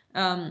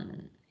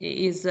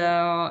is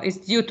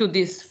due to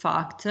this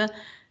fact.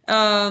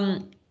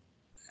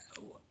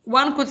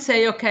 One could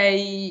say,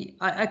 okay,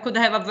 I could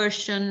have a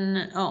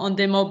version on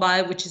the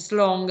mobile which is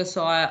long,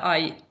 so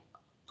I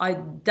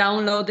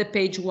download the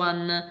page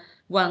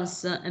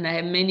once and I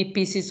have many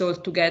pieces all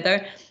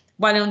together.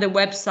 While on the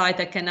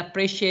website, I can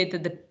appreciate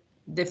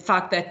the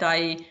fact that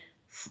I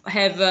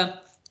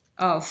have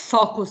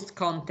focused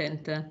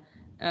content.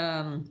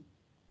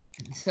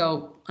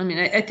 So, I mean,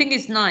 I think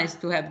it's nice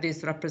to have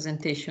this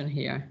representation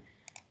here.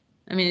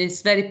 I mean,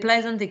 it's very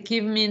pleasant. It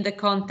gives me the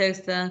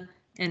context and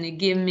it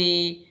gives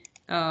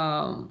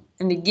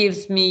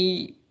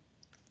me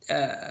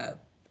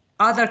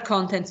other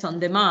contents on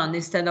demand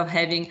instead of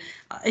having.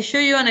 I show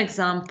you an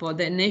example.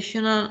 The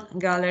National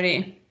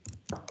Gallery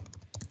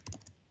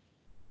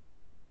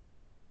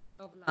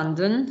of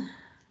London.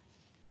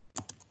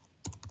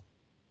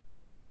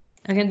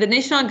 Again, the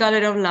National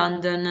Gallery of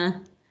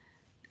London.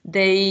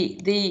 They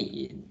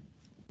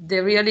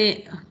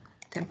really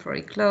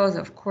temporary close,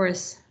 of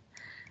course.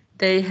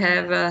 They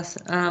have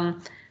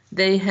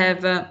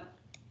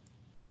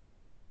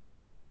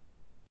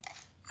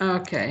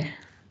okay.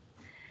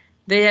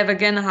 They have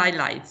again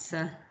highlights.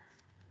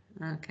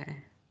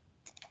 Okay.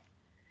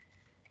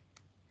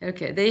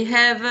 Okay. They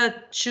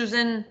have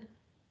chosen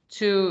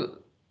to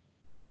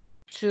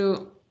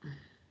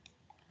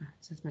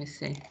let me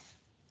see.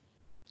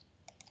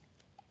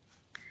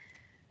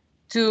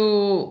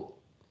 To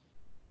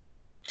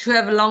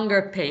have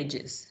longer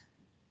pages.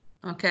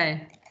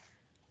 Okay.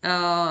 We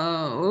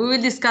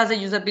will discuss the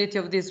usability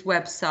of this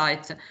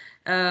website.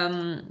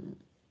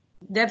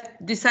 They've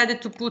decided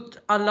to put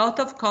a lot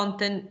of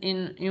content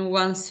in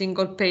one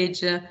single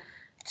page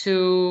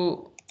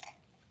to,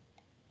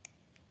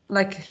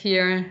 like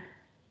here,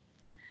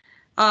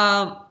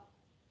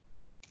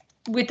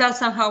 without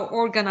somehow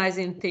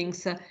organizing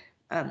things.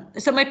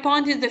 So my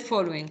point is the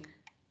following.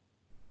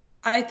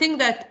 I think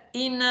that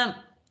in the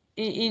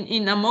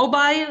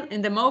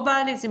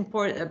mobile is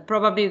important.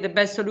 Probably the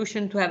best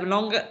solution to have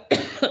longer,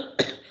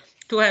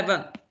 to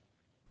have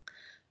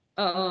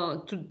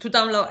to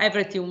download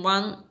everything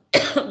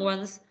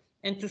once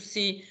and to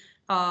see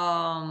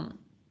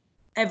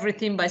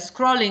everything by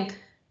scrolling.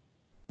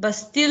 But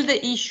still,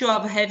 the issue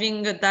of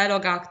having a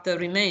dialogue actor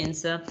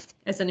remains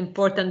as an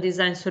important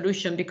design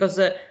solution, because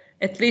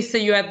at least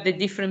you have the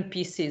different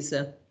pieces.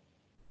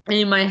 And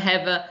you might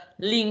have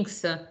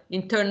links,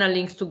 internal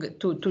links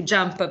to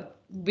jump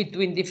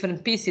between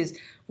different pieces.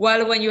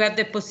 While when you have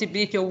the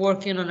possibility of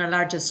working on a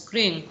larger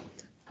screen,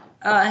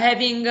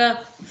 having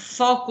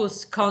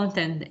focused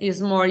content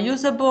is more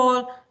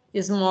usable,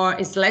 is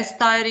less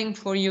tiring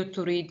for you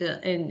to read,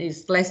 and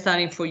is less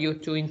tiring for you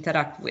to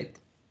interact with.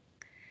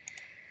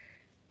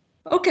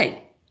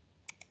 Okay.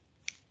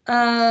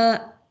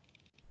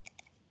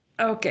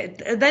 Okay.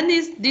 Then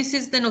this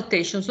is the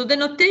notation. So the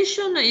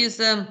notation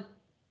is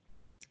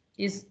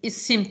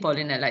simple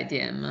in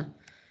L-IDM.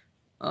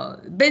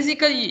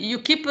 Basically, you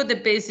keep the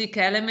basic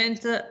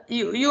element.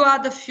 You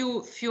add a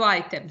few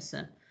items.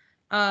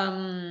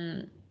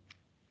 Oh,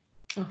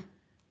 no.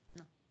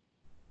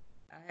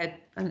 I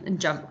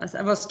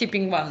was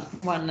skipping one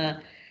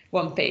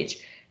page.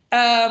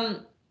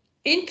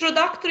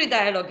 Introductory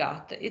dialogue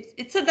act.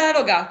 It's a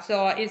dialogue act,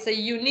 so it's a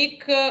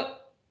unique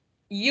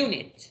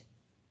unit.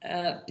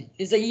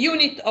 It's a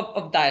unit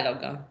of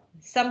dialogue.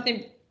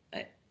 Something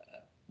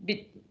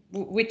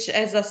which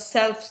has a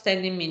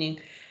self-standing meaning.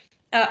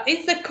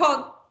 It's the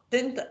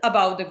content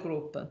about the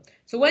group.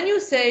 So when you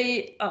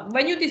say,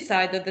 when you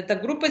decide that the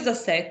group is a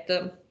set,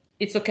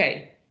 it's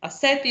okay. A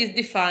set is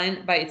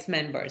defined by its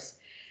members.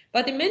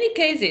 But in many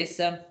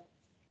cases,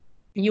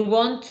 you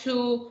want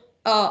to,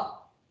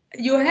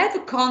 you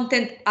have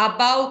content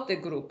about the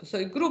group. So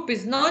a group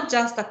is not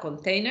just a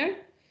container,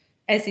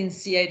 as in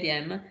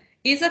C-IDM,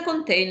 is a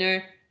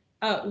container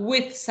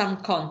with some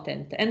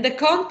content. And the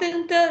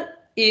content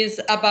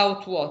is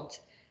about what?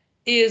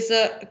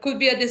 Could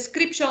be a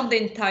description of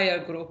the entire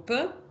group,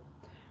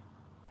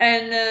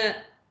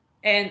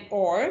 and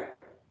or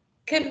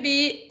can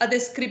be a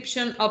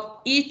description of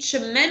each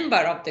member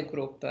of the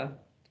group.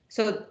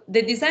 So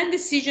the design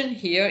decision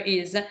here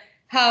is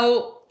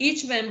how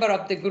each member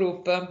of the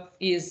group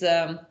is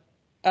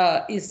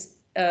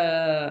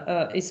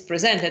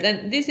presented,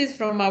 and this is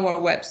from our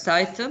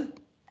website.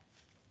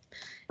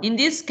 In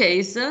this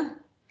case,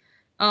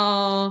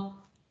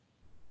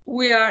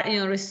 we are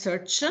in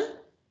research.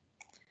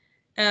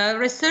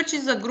 Research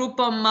is a group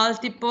of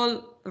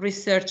multiple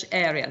research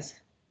areas.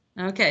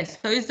 Okay,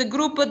 so it's the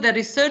group of the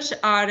research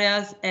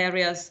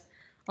areas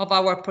of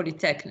our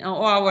polytechnic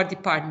or our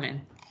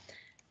department.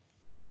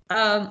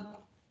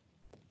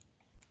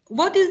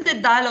 What is the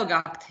dialogue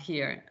act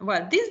here?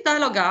 Well, this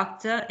dialogue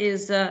act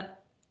is the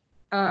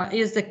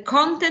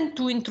content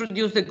to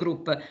introduce the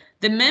group.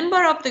 The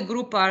member of the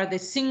group are the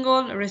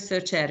single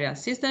research area: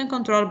 system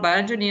control,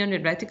 bioengineering,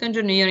 electrical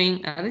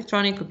engineering,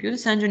 electronic,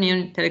 computer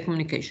engineering,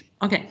 telecommunication.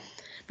 Okay,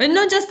 but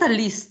not just a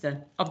list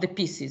of the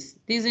pieces.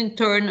 These in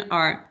turn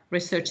are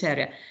research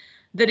area.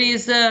 There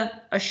is a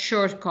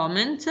short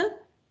comment,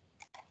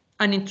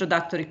 an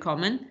introductory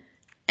comment,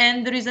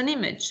 and there is an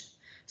image.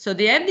 So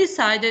they have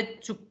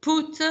decided to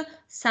put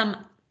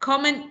some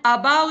comment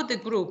about the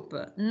group,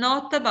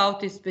 not about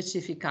the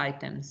specific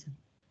items.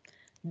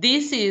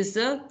 This is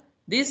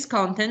this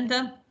content,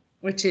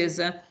 which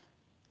is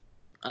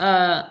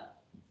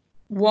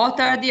what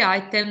are the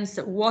items,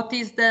 what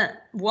is the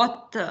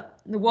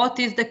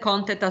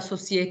content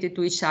associated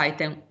to each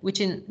item, which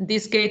in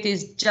this case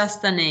is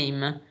just a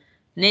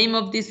name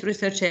of this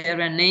research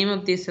area, name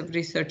of this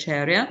research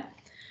area,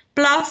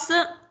 plus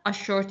a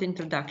short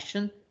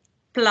introduction,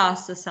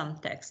 plus some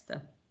text,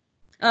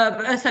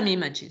 some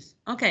images.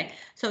 Okay,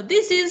 so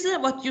this is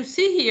what you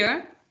see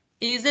here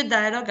is a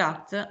dialogue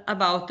act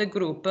about the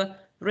group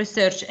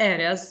research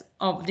areas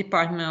of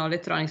Department of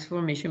Electronics,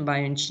 Information,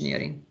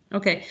 Bioengineering.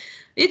 Okay,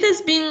 it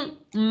has been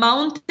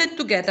mounted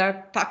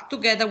together, packed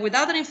together with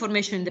other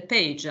information in the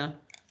page,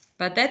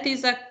 but that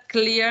is a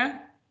clear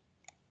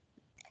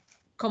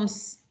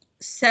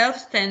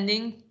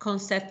self-standing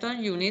conceptual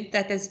unit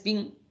that has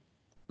been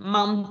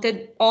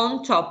mounted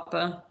on top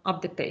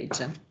of the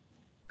page.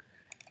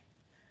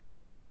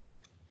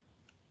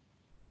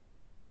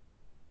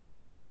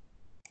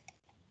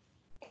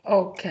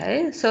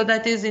 Okay, so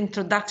that is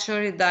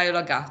introductory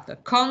dialogue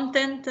act,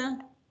 content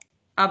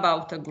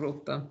about a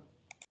group.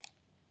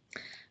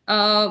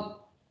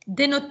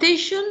 The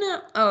notation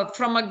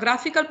from a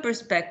graphical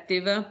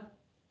perspective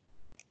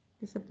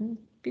is a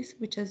piece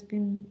which has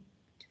been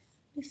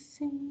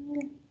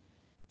missing.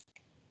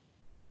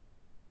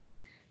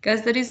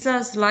 Because there is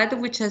a slide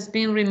which has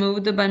been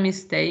removed by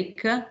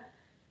mistake,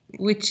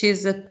 which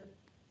is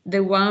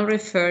the one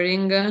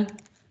referring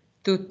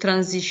to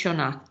Transition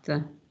Act.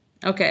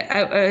 Okay,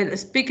 I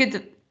speak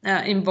it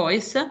in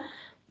voice,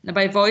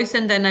 by voice,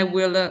 and then I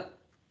will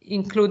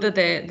include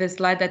the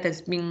slide that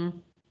has been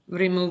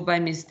removed by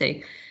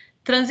mistake.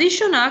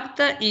 Transition Act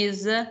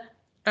is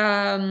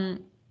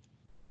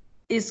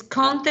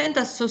content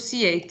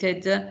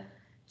associated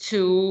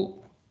to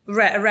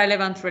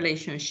relevant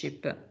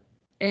relationship.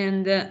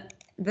 And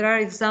there are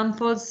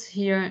examples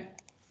here.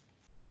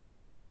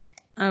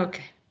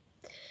 Okay.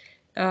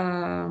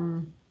 Let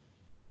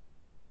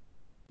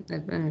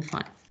me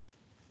find.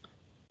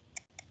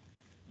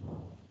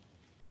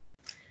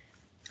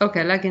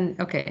 Okay,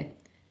 okay.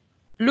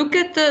 Look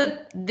at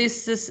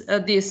this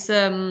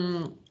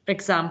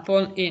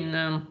example in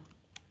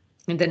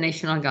the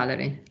National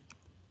Gallery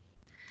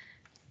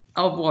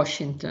of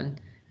Washington.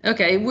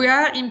 Okay, we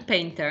are in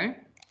Painter.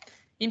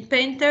 In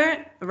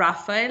Painter,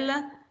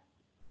 Raphael,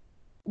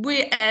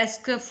 we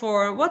ask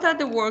for what are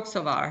the works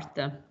of art.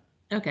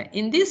 Okay,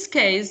 in this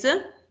case,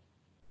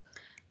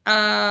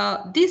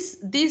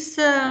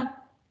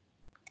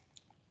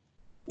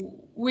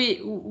 we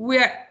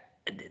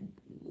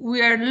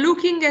are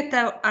looking at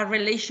a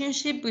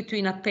relationship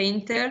between a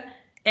painter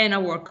and a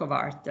work of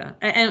art,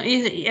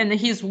 and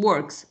his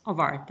works of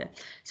art.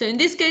 So in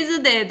this case,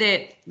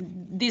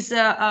 this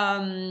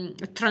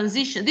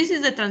transition. This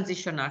is the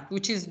Transition Act,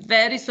 which is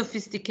very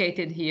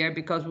sophisticated here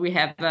because we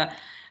have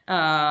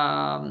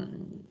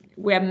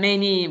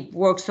many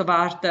works of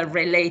art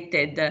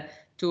related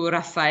to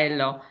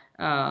Raffaello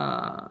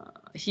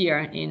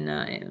here in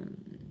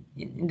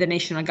the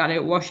National Gallery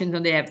of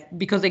Washington. They have,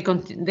 because they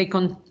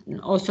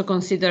also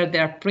consider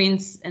their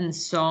prints and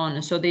so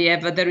on. So they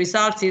have the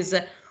results is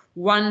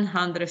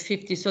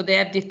 150. So they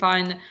have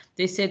defined.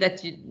 They say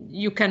that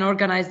you can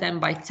organize them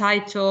by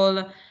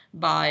title,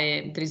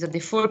 there is a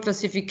default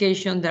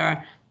classification. There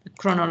are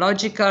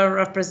chronological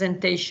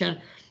representation.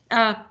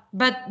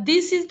 But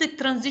this is the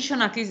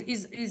Transition Act.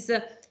 Is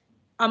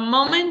a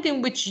moment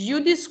in which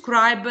you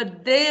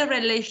describe their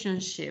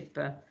relationship,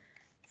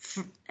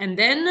 and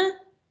then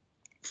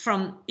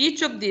from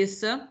each of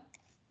these,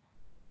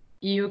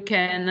 you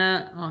can.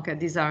 Okay,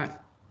 these are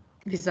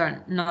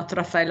not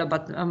Raffaello,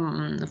 but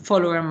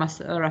follower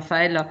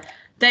Raffaello.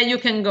 Then you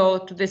can go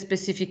to the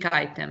specific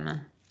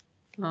item.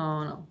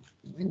 Oh no!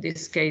 In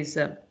this case,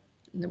 there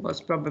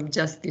was probably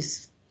just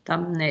this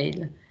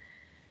thumbnail.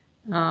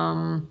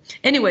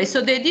 Anyway,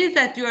 so the idea is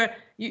that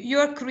you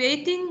are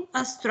creating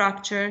a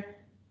structure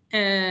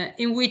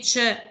in which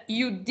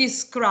you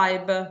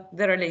describe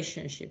the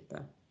relationship,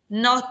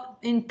 not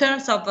in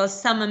terms of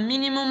some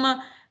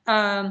minimum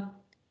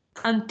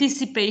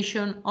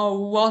anticipation of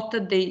what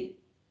the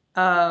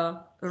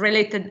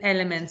related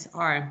elements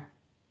are,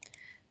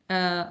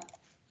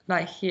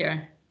 like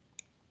here.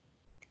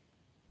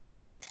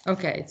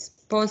 Okay, it's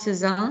Paul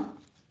Cézanne,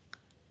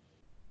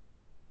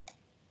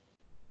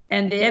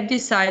 and they have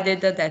decided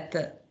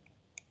that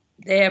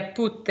they have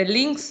put the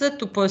links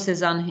to Paul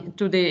Cézanne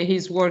to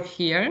his work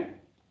here,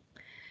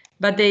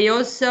 but they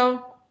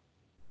also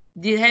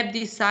have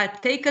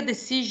decided take a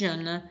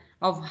decision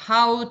of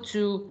how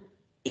to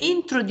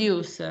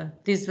introduce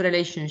this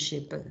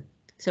relationship.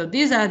 So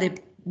these are the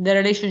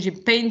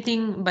relationship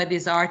painting by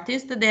this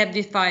artist. They have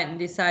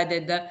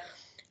decided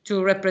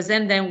to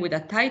represent them with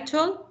a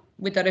title,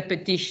 with a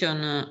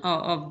repetition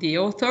of the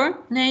author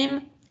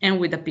name, and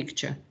with a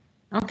picture.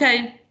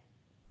 Okay.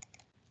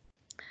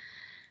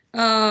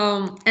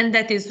 And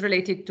that is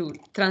related to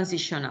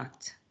transition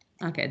act.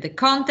 Okay, the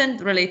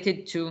content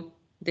related to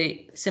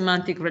the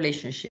semantic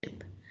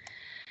relationship.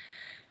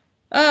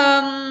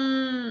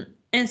 And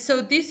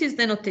so this is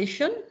the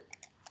notation.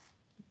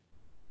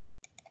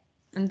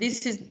 And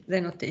this is the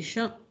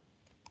notation.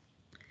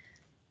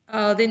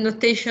 The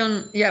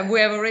notation, yeah, we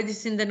have already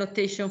seen the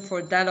notation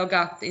for dialogue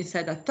act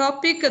inside a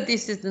topic.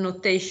 This is the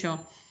notation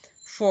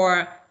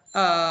for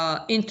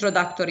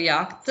introductory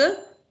act.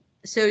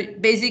 So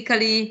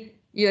basically,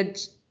 you're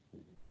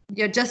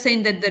just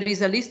saying that there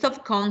is a list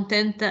of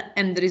content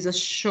and there is a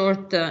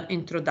short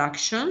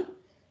introduction.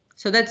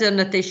 So that's the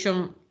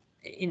notation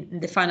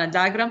in the final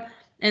diagram.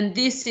 And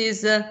this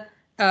is the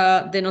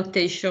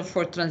notation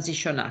for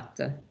transition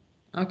act.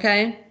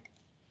 Okay.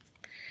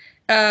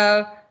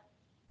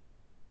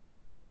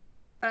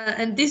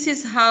 And this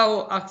is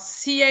how a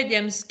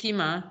C-IDM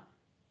schema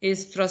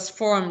is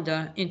transformed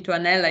into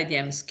an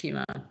L-IDM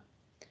schema.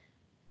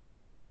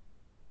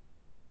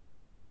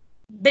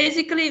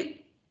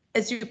 Basically,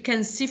 as you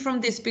can see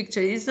from this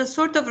picture, it's a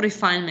sort of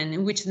refinement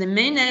in which the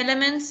main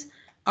elements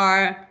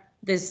are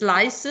the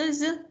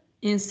slices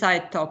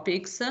inside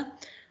topics.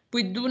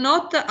 We do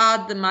not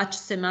add much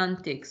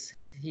semantics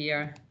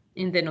here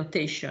in the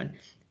notation.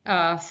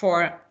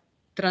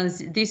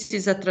 This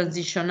is a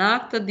transition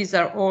act. These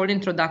are all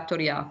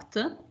introductory acts.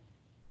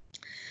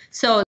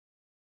 So,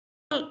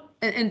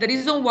 and the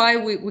reason why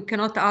we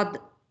cannot add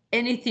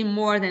anything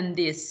more than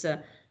this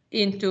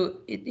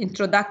into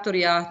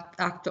introductory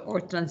act or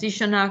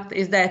transition act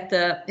is that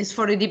it's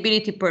for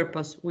readability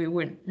purpose. We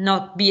will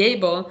not be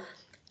able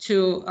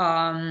to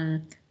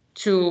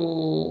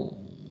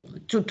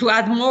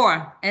add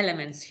more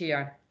elements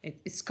here.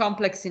 It's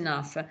complex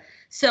enough.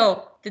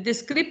 So the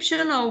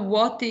description of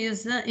what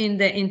is in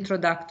the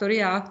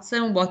introductory acts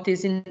and what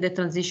is in the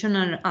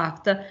transitional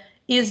act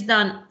is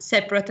done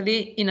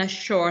separately in a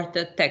short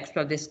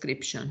textual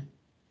description.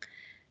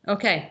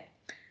 Okay.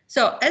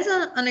 So as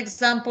an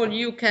example,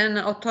 you can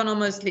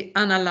autonomously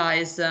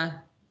analyze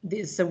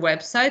this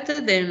website,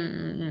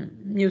 the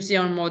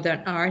Museum of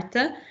Modern Art.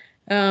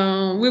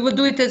 We will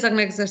do it as an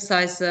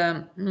exercise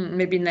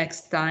maybe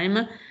next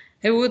time.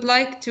 I would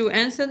like to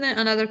answer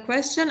another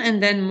question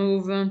and then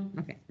move.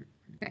 Okay,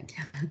 thank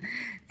you.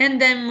 And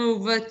then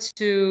move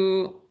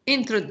to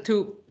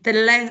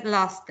the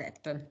last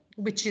step,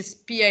 which is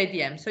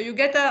P-IDM. So you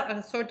get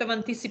a sort of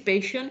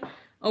anticipation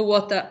of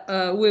what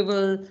we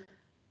will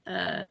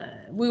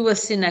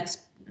see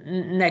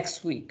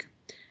next week.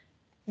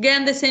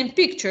 Again, the same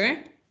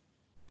picture.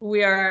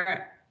 We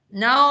are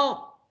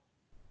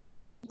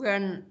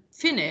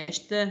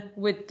finished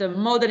with the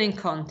modeling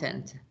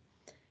content.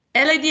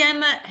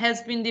 L-IDM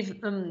has been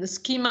the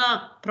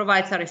schema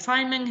provides a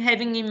refinement,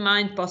 having in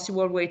mind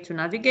possible way to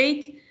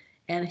navigate.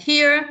 And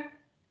here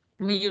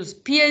we use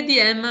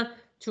P-IDM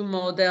to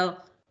model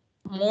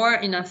more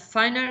in a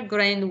finer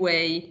grained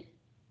way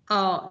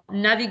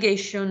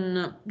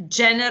navigation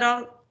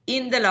general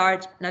in the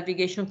large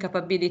navigation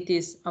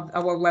capabilities of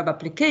our web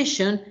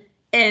application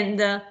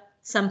and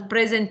some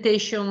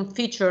presentation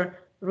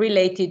feature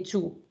related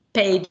to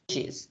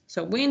pages.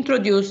 So we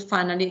introduce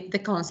finally the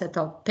concept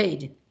of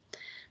page.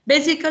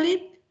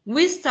 Basically,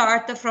 we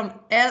start from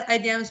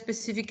L-IDM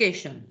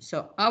specification.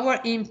 So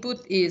our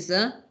input is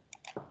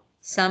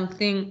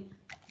something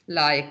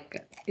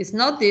like, it's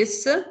not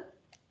this,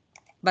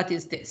 but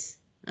it's this.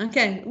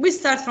 Okay, we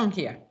start from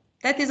here.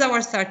 That is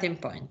our starting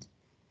point.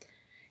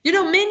 You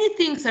know, many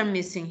things are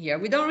missing here.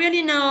 We don't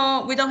really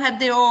know, we don't have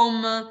the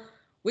home,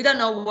 we don't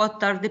know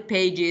what are the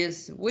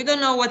pages, we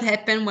don't know what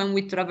happened when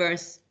we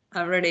traverse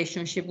a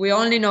relationship. We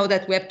only know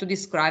that we have to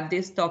describe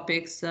these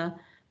topics,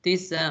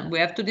 we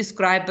have to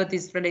describe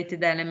these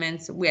related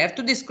elements, we have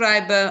to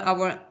describe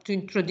to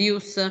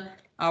introduce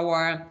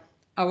our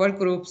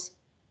groups,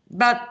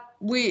 but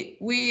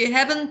we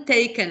haven't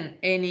taken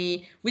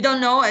any, we don't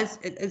know,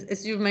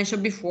 as you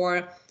mentioned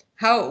before,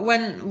 how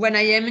when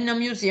I am in a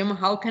museum,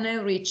 how can I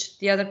reach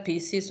the other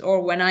pieces,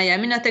 or when I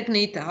am in a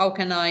technique, how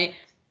can I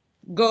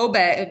go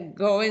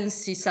and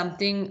see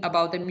something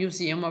about the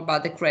museum,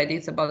 about the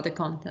credits, about the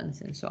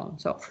contents, and so on.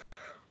 So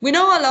we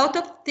know a lot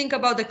of things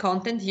about the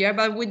content here,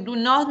 but we do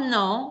not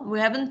know, we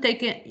haven't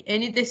taken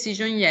any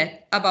decision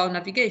yet about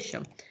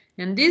navigation.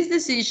 And this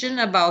decision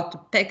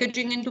about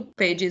packaging into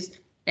pages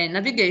and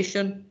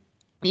navigation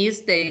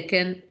is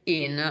taken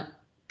in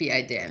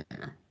P-IDM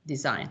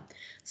design.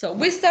 So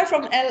we start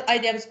from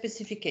L-IDM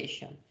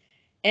specification,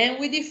 and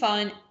we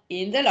define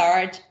in the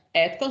large,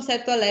 at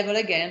conceptual level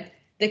again,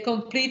 the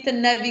complete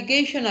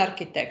navigation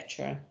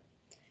architecture.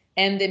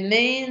 And the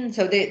main,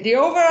 so the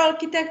overall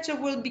architecture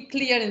will be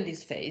clear in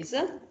this phase,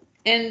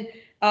 and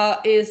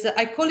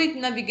I call it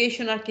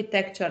navigation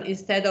architecture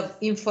instead of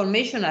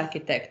information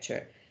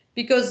architecture,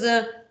 because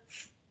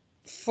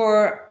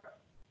for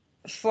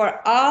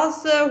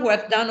us who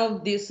have done all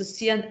this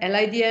C and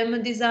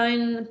L-IDM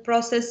design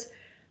process,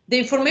 the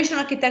information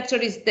architecture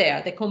is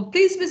there. The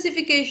complete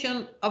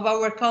specification of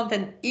our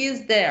content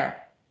is there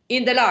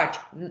in the large.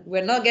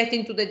 We're not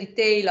getting to the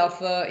detail of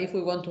if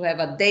we want to have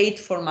a date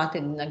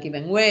formatted in a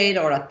given way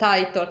or a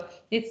title.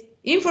 It's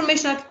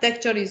information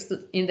architecture is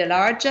in the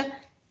large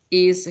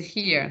is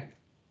here.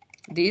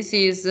 This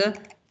is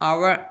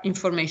our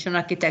information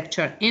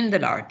architecture in the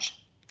large.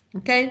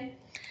 Okay.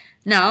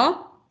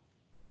 Now,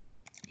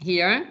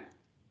 here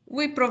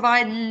we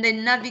provide the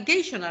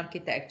navigation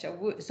architecture.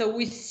 So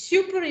we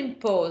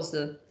superimpose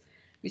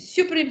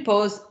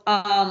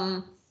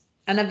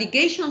a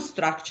navigation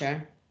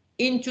structure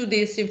into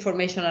this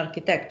information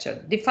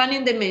architecture,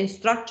 defining the main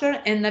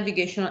structure and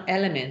navigational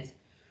elements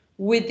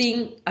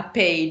within a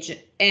page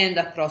and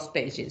across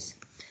pages.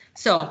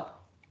 So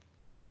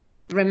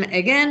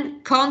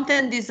again,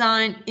 content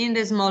design in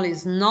the small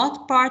is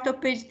not part of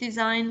page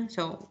design.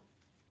 So,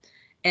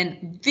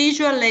 and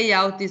visual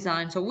layout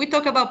design. So we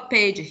talk about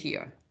page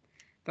here,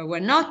 but we're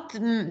not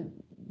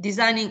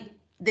designing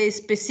the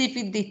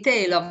specific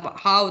detail of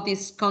how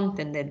this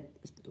content,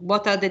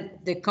 what are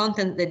the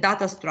content, the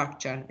data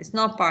structure. It's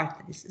not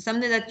part. It's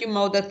something that you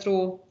model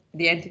through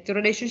the entity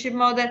relationship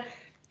model,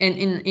 and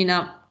in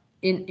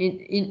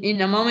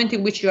a moment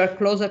in which you are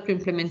closer to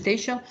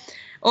implementation.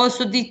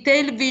 Also,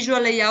 detailed visual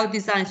layout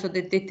design. So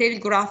the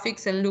detailed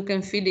graphics and look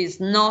and feel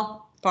is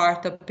not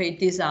part of page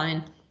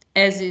design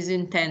as is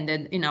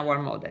intended in our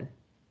model.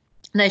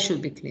 That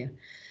should be clear.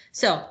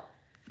 So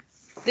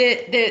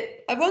I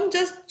want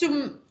just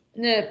to,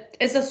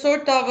 as a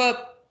sort of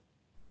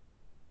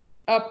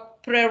a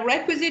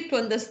prerequisite to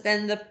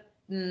understand the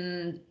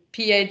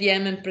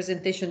P-IDM and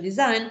presentation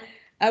design,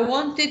 I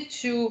wanted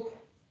to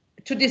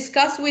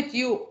discuss with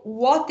you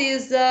what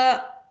is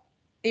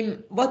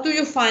what do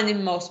you find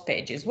in most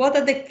pages? What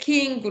are the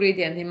key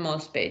ingredients in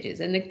most pages?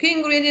 And the key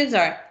ingredients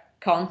are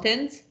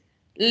content,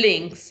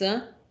 links,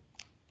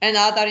 and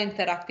other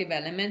interactive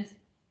elements,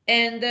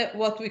 and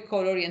what we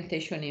call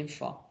orientation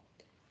info.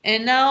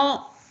 And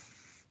now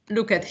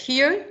look at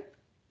here.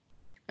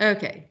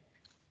 Okay,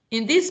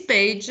 in this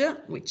page,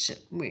 which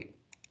we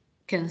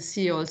can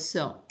see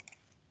also,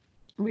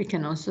 we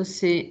can also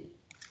see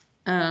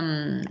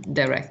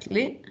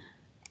directly.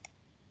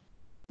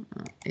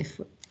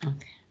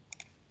 Okay,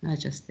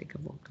 let's just take a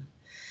look.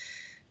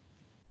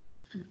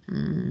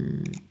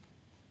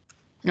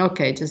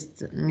 Okay,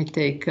 just let me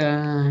take.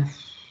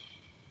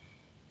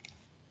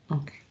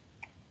 Okay.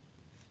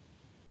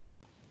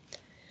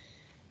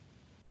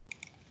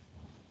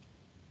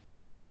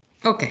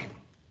 Okay.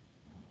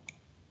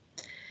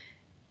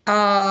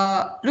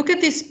 Look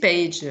at this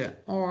page,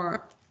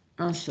 or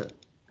also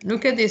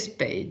look at this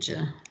page.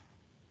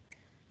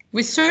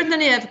 We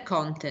certainly have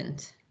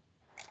content.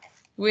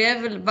 We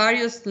have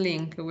various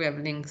links. We have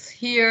links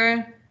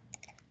here,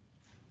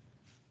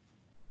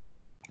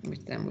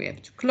 which then we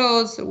have to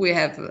close. We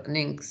have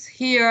links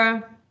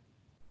here,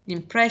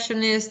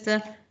 impressionist,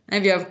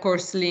 and we have, of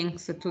course,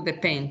 links to the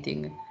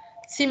painting.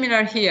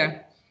 Similar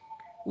here.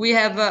 We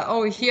have,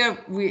 here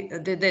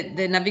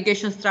the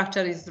navigation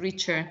structure is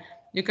richer.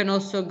 You can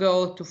also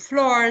go to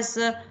floors,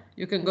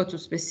 you can go to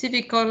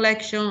specific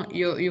collection,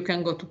 you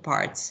can go to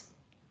parts.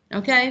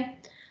 Okay,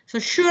 so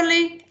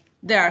surely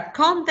there are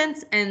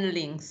contents and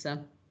links.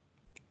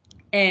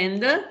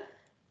 And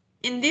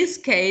in this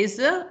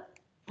case,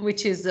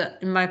 which is,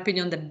 in my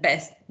opinion, the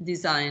best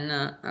designed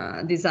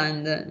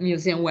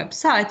museum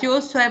website, you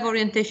also have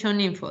orientation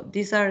info.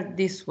 These are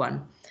this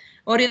one.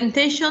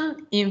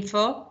 Orientation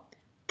info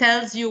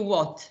tells you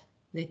what?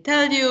 They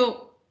tell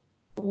you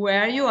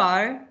where you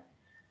are,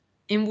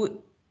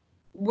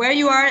 where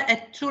you are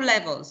at two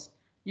levels.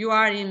 You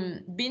are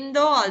in Bindo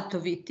Alto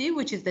Viti,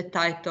 which is the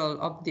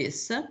title of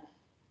this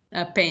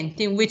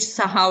painting, which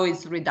somehow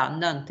is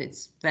redundant.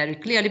 It's very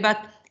clearly,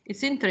 but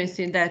it's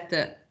interesting that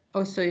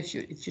also if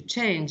you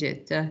change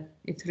it,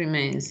 it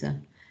remains.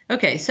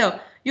 Okay, so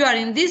you are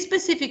in these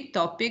specific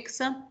topics,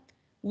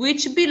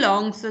 which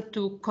belongs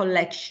to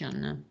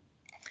collection.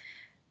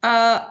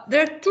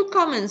 There are two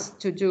comments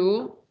to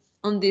do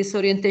on this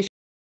orientation.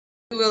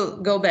 We will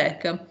go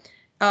back.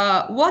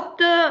 What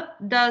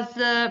does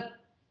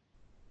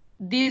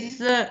this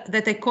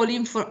that I call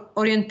info,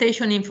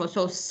 orientation info.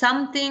 So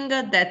something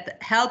that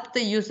helps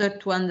the user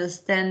to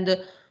understand,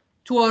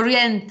 to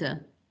orient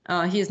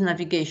his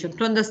navigation,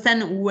 to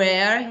understand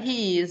where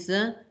he is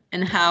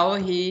and how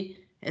he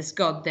has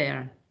got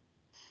there.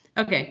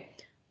 Okay.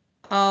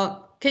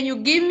 Can you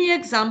give me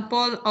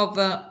example of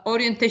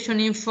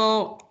orientation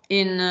info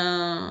in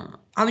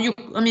how you,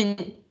 I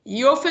mean,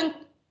 you often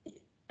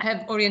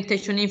have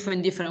orientation info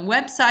in different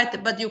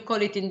websites, but you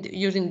call it in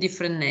using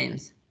different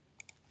names.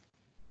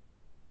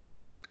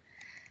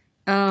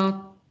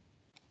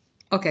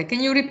 Okay,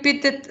 can you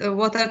repeat it?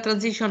 What are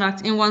transition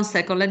acts? In 1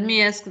 second, let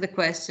me ask the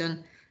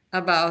question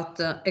about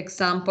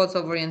examples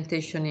of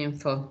orientation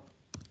info.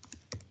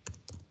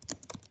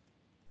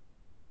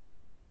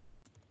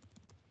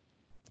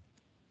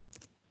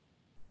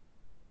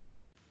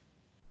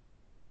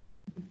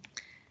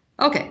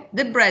 Okay,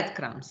 the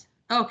breadcrumbs.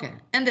 Okay,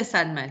 and the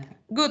sideman.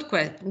 Good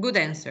question, good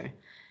answer.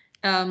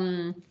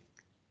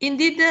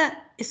 Indeed,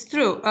 it's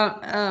true.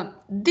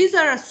 These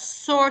are a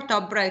sort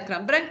of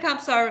breadcrumbs.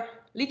 Breadcrumbs are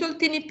little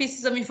teeny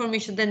pieces of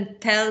information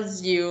that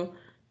tells you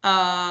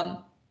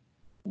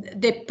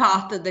the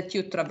path that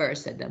you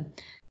traversed.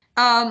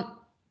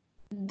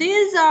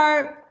 These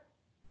are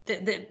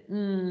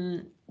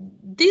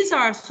these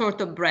are sort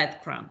of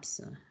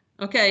breadcrumbs.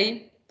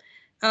 Okay,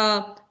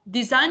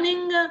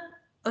 designing.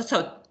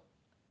 So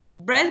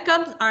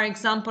breadcrumbs are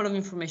example of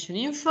information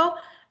info.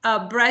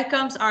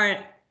 Breadcrumbs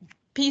are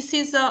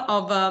pieces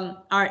of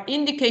are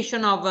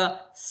indication of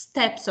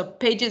steps of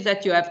pages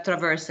that you have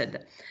traversed.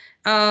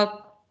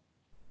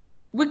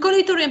 We call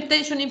it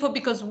orientation info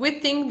because we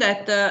think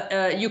that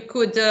you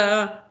could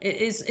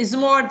is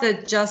more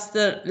than just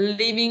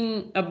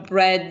leaving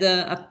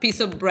a piece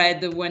of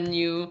bread when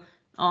you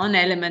an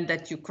element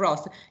that you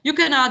cross. You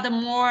can add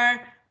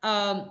more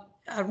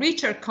a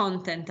richer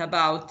content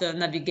about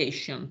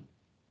navigation,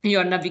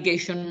 your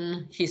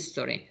navigation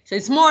history. So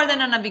it's more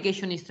than a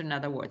navigation history, in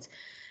other words.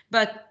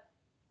 But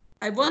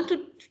I want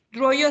to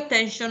draw your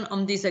attention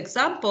on this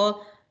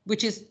example,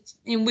 which is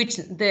in which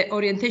the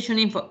orientation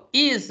info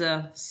is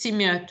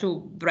similar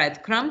to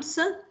breadcrumbs.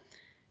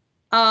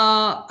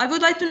 I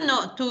would like to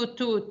know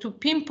to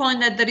pinpoint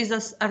that there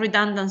is a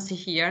redundancy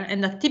here,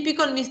 and a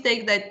typical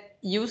mistake that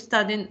you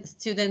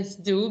students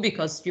do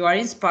because you are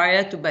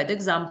inspired to bad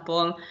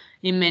example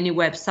in many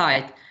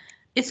websites.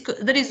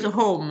 There is a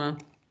home.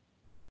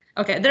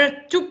 Okay, there are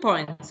 2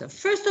 points.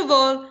 First of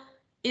all,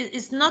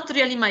 it's not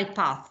really my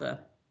path.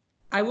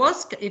 I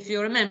was, if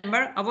you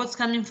remember, I was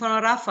coming from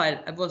a Raphael.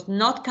 I was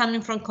not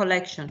coming from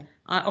collection.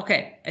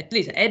 Okay, at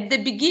least at the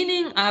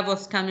beginning, I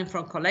was coming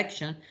from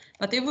collection.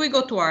 But if we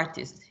go to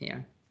artists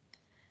here,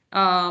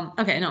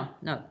 okay, no,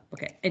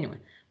 okay, anyway.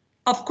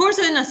 Of course,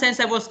 in a sense,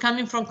 I was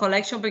coming from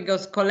collection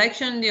because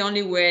collection is the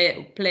only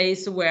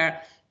place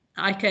where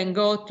I can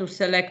go to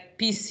select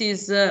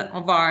pieces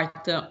of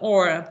art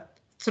or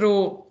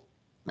through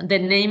the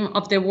name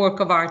of the work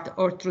of art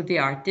or through the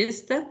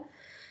artist.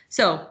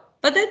 So,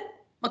 but that,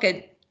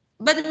 okay,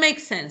 but it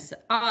makes sense.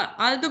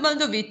 Aldo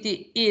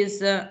Baldoviti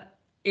is an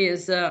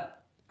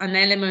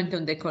element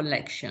in the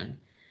collection,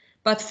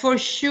 but for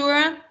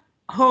sure,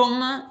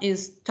 home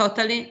is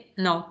totally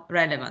not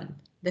relevant.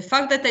 The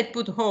fact that I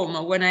put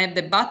home when I have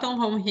the button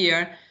home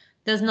here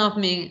does not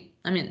mean,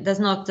 does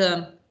not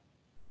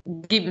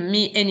give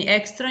me any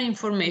extra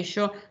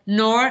information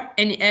nor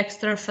any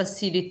extra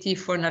facility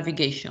for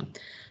navigation.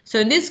 So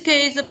in this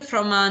case,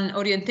 from an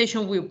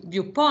orientation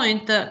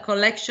viewpoint,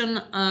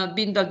 collection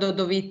Bindal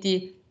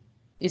Dodoviti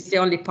is the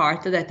only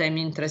part that I'm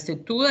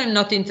interested to. I'm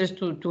not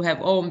interested to have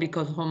home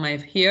because home I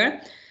have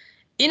here.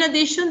 In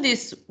addition,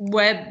 this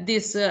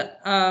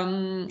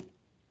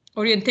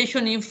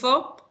orientation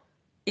info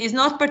is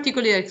not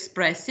particularly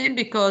expressive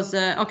because,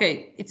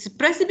 okay, it's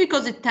expressive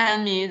because it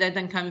tells me that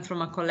I'm coming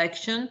from a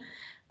collection.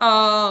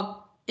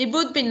 It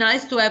would be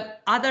nice to have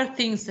other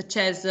things such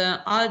as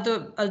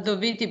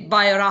Aldoviti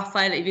by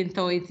Raphael, even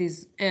though it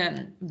is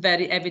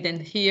very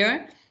evident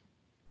here.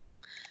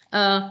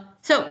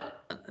 So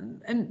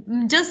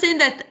I'm just saying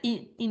that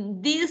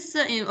in this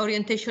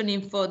orientation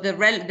info, the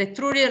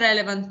truly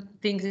relevant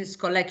things is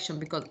collection,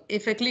 because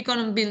if I click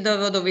on Build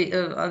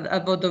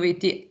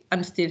Vodoviti,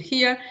 I'm still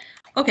here.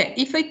 Okay,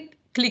 if I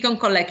click on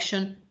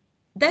collection,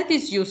 that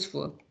is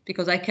useful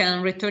because I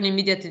can return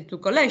immediately to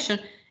collection,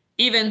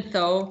 even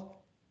though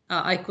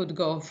I could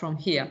go from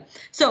here.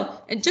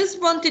 So I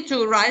just wanted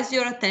to raise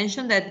your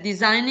attention that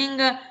designing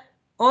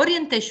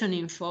orientation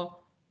info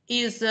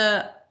is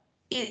a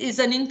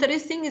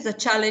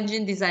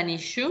challenging design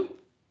issue.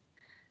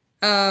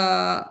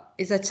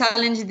 It's a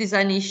challenging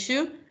design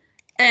issue,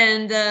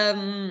 and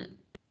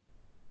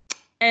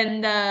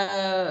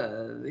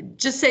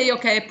just say,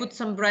 okay, I put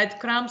some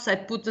breadcrumbs, I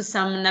put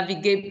some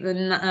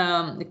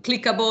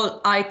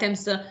clickable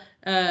items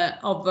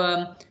of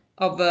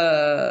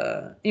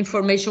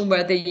information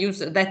where the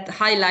user, that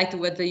highlight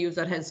where the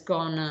user has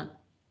gone,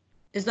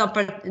 is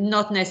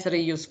not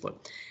necessarily useful.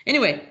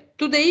 Anyway,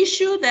 to the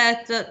issue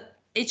that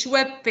each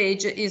web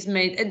page is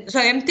made. So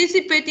I'm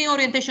anticipating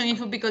orientation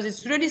info because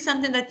it's really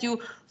something that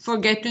you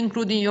forget to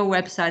include in your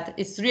website.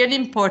 It's really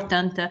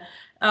important.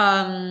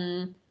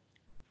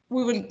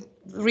 We will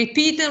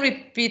repeat and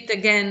repeat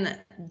again.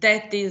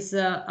 That is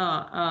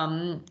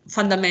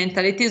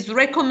fundamental. It is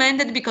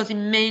recommended because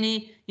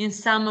in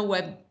some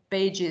web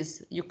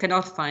pages you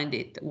cannot find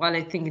it. While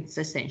I think it's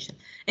essential.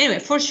 Anyway,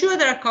 for sure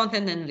there are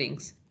content and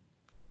links.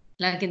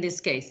 Like in this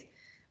case,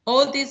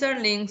 all these are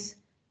links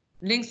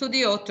to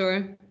the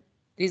author.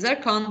 These are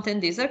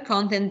content, these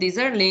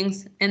are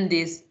links, and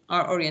these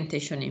are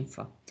orientation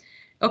info.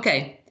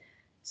 Okay,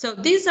 so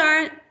these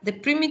are the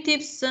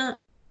primitives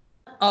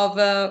of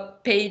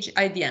page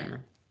IDM,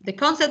 the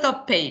concept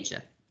of page,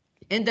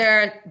 and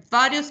there are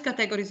various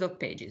categories of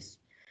pages.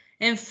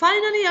 And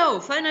finally,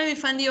 finally we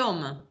find the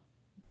home.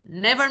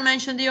 Never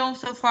mentioned the home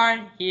so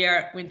far.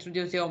 Here we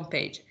introduce the home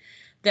page.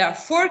 There are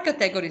 4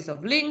 categories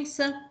of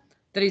links.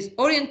 There is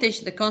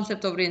orientation, the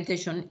concept of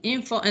orientation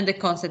info, and the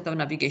concept of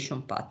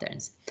navigation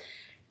patterns.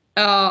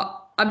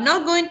 I'm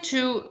not going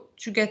to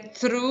get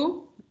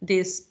through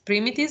these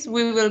primitives.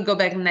 We will go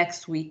back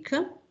next week.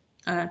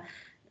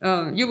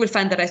 You will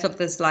find the rest of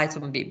the slides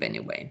on Bib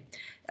anyway.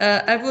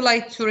 I would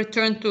like to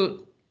return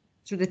to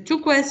the 2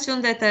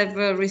 questions that I've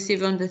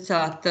received on the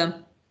chat.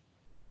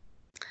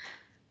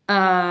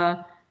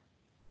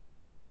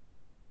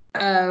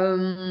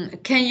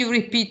 Can you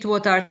repeat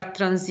what are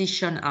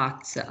transition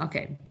acts?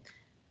 Okay.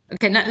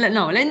 Okay,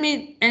 no, let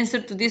me answer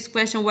to this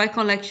question, why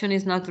collection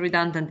is not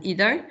redundant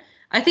either.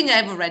 I think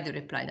I've already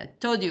replied. I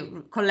told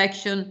you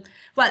collection,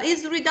 well,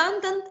 it's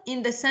redundant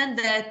in the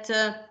sense that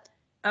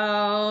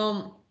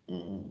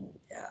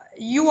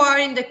you are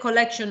in the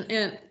collection.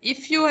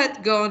 If you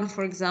had gone,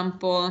 for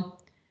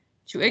example,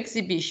 to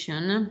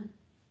exhibition,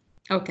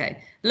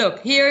 okay,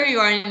 look, here you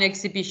are in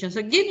exhibition.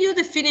 So give you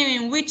the feeling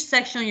in which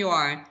section you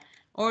are,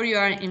 or you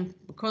are in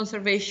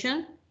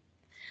conservation.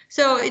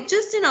 So it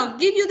just,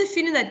 give you the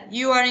feeling that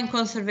you are in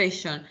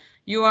conservation,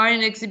 you are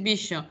in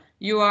exhibition,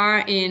 you are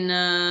in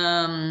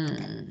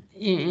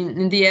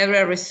the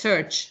area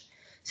research.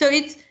 So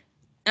it's,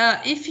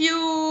 if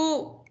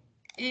you,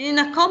 in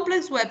a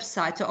complex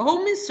website, so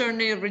home is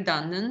certainly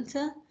redundant.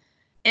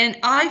 And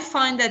I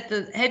find that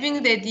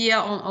having the idea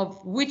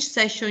of which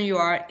section you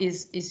are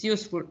is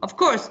useful. Of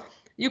course,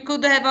 you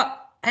could have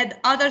had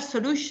other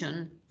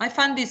solution. I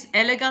find this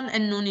elegant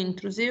and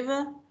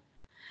non-intrusive.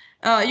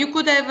 You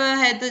could have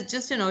had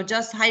just,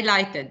 just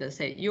highlighted,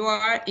 say, you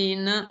are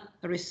in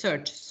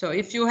research. So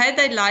if you had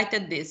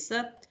highlighted this,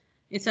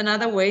 it's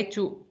another way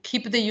to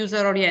keep the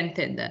user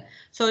oriented.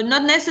 So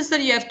not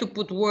necessarily you have to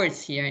put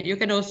words here. You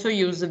can also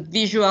use a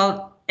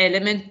visual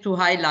element to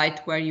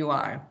highlight where you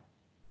are.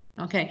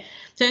 Okay,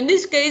 so in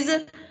this case,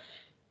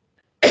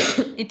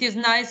 it is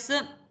nice,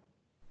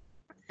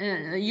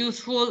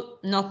 useful,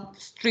 not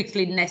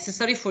strictly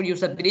necessary for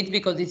usability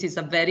because this is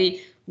a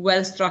very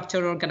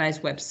well-structured,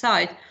 organized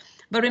website.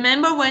 But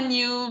remember when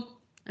you,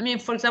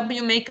 for example,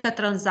 you make a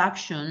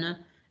transaction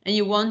and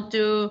you want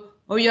to,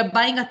 or you're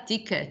buying a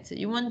ticket,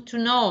 you want to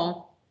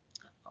know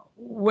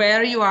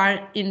where you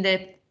are in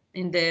the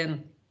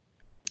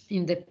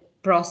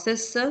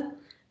process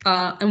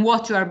and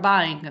what you are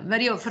buying.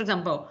 For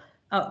example,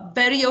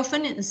 very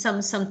often in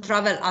some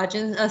travel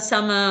agents,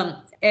 some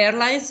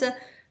airlines,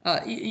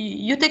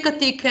 you take a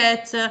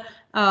ticket,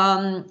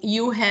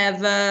 you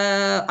have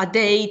a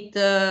date,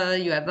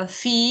 you have a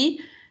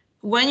fee.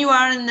 When you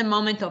are in the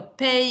moment of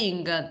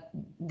paying,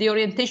 the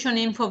orientation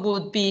info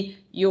would be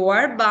you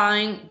are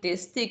buying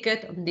this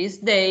ticket on this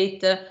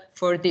date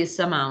for this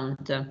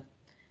amount.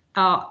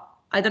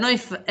 I don't know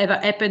if it ever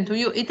happened to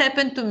you. It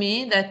happened to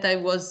me that I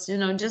was,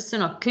 just,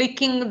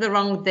 clicking the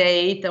wrong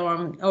date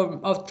or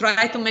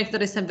try to make the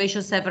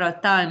reservation several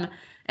times.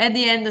 At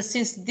the end,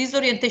 since this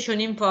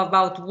orientation info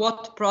about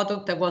what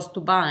product I was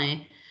to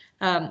buy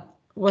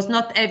was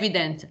not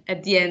evident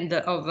at the end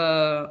of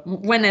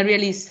when I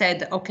really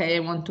said, okay, I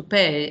want to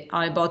pay,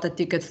 I bought a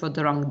ticket for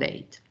the wrong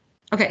date.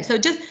 Okay, so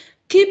just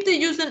keep the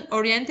user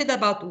oriented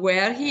about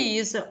where he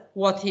is,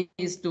 what he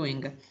is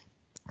doing.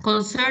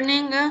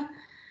 Concerning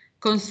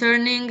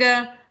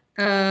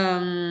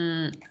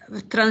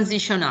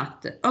transition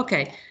act.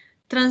 Okay,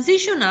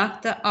 transition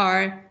act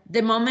are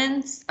the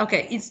moments.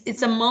 Okay,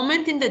 it's a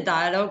moment in the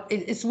dialogue.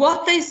 It's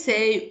what I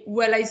say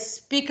when I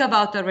speak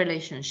about a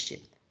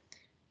relationship.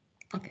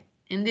 Okay,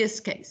 in this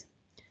case,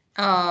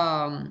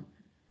 let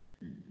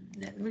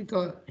me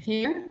go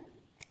here.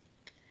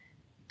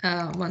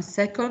 1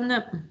 second.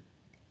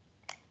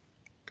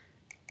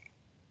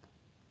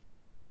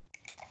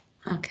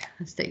 Okay,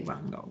 let's take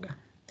Van Gogh.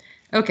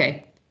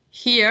 Okay,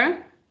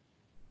 here.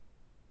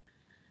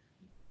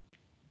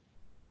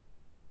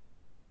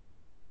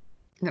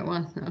 That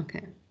one,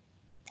 okay.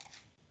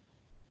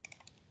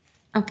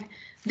 Okay,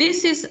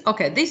 this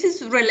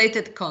is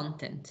related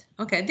content.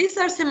 Okay, these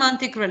are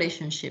semantic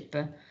relationship.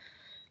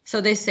 So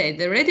they say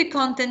the related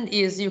content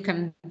is you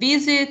can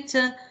visit.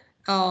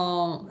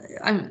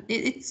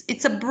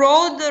 It's a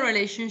broad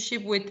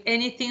relationship with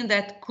anything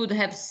that could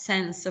have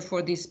sense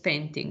for this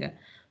painting.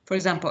 for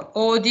example,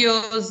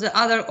 audios,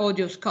 other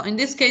audios. In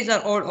this case,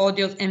 are all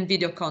audios and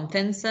video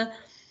contents.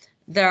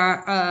 There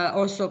are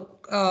also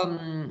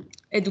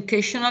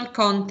educational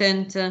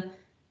content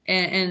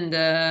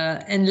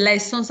and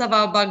lessons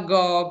about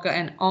Bagog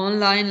and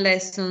online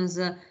lessons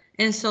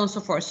and so on and so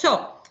forth.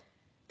 So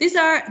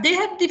they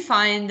have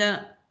defined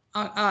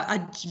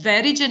a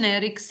very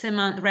generic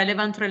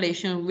relevant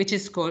relation, which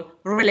is called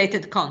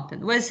related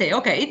content. We'll say,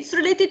 okay, it's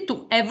related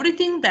to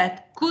everything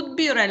that could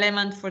be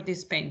relevant for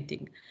this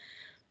painting.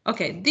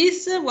 Okay,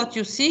 this what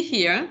you see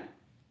here.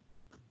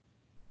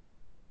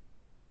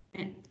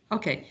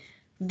 Okay,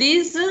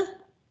 this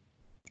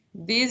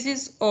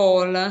is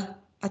all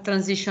a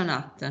transition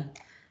act,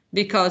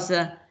 because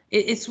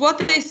it's what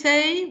they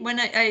say when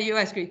you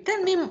ask me,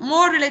 tell me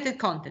more related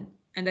content,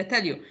 and I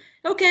tell you,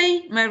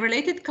 okay, my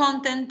related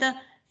content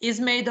is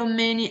made of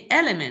many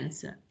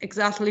elements,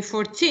 exactly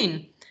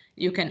 14.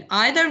 You can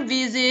either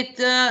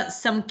visit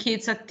some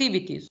kids'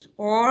 activities,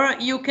 or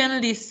you can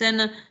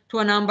listen to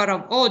a number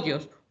of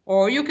audios,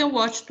 or you can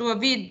watch two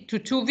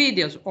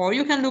videos, or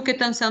you can look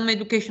at some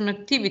education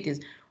activities,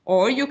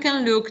 or you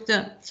can look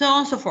to so on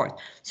and so forth.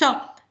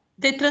 So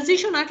the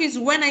transition arc is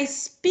when I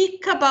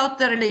speak about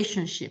the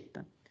relationship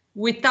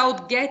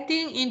without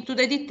getting into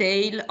the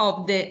detail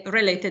of the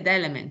related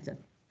elements.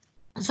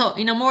 So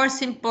in a more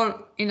simple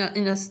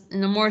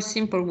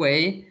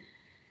way,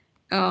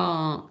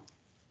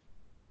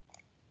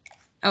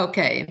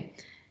 okay,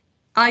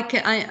 I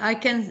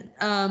can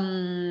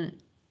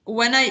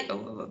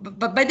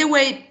but by the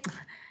way,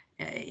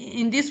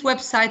 in this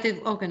website,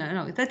 okay,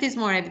 no, that is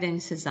more evident in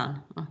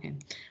Cézanne. Okay,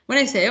 when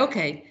I say,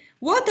 okay,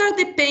 what are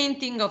the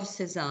painting of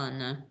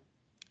Cézanne?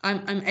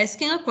 I'm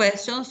asking a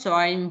question, so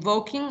I'm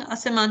invoking a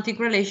semantic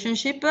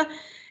relationship,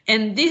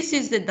 and this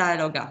is the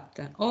dialogue act.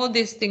 All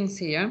these things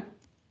here.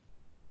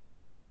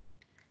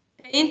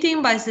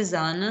 Painting by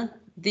Cézanne,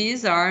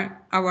 these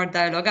are our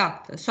dialogue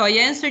act. So I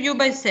answer you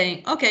by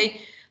saying,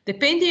 okay, the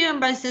painting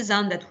by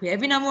Cézanne that we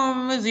have in our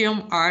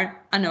museum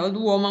are an old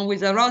woman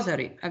with a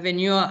rosary,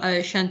 Avenue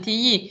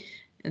Chantilly,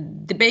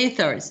 the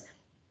bathers.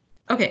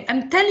 Okay,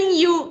 I'm telling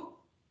you,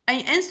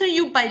 I answer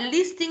you by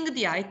listing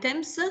the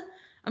items.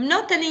 I'm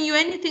not telling you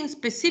anything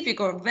specific,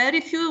 or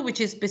very few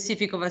which is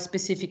specific of a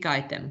specific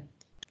item.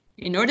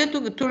 In order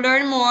to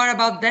learn more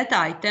about that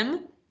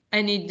item,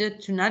 I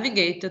need to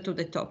navigate to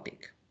the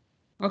topic.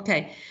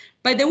 Okay,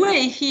 by the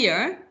way,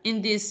 here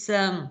in this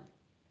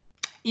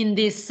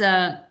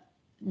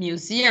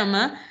museum,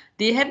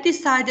 they have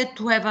decided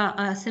to have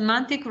a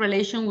semantic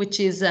relation which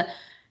is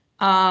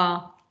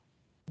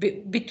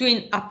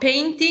between a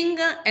painting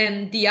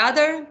and the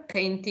other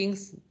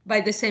paintings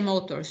by the same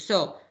author.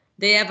 So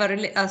they have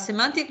a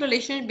semantic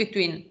relation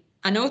between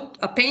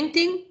a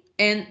painting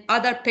and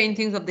other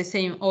paintings of the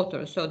same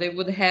author. So they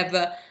would have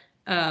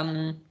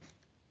an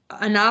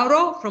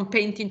arrow from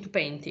painting to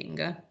painting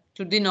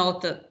to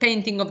denote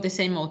painting of the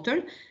same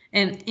author.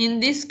 And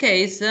in this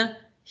case,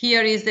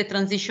 here is the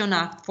transition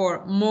act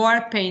for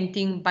more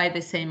painting by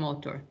the same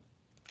author.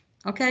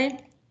 Okay,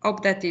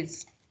 hope that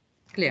is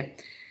clear.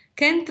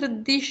 Can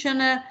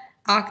transition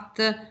act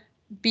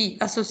be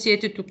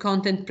associated to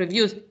content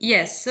previews?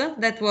 Yes,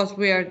 that's what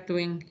we are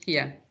doing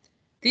here.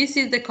 This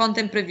is the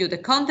content preview. The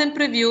content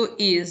preview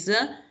is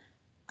a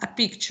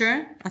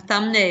picture, a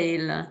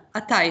thumbnail,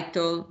 a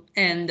title,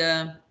 and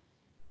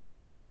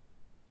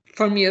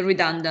for me,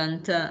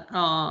 redundant,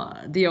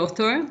 the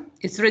author.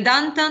 It's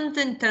redundant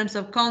in terms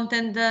of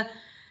content,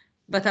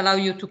 but allow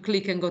you to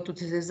click and go to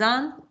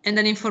Cézanne, and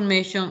then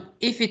information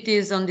if it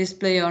is on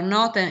display or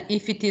not, and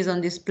if it is on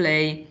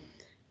display,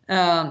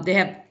 they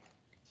have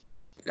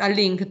a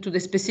link to the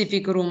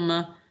specific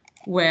room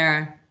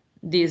where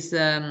these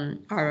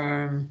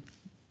where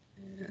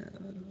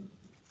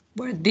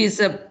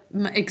this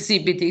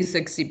exhibit is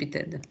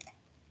exhibited.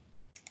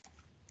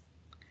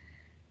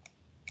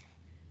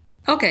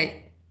 Okay.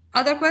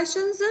 Other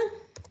questions?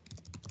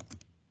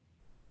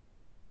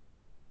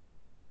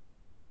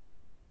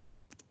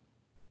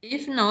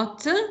 If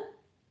not,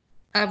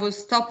 I will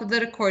stop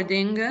the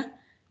recording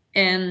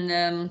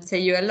and say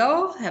you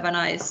hello, have a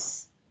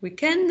nice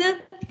weekend,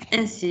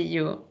 and see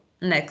you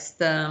next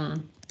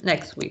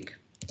week.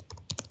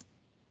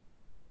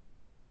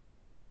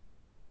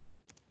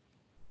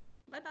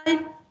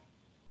 Bye-bye.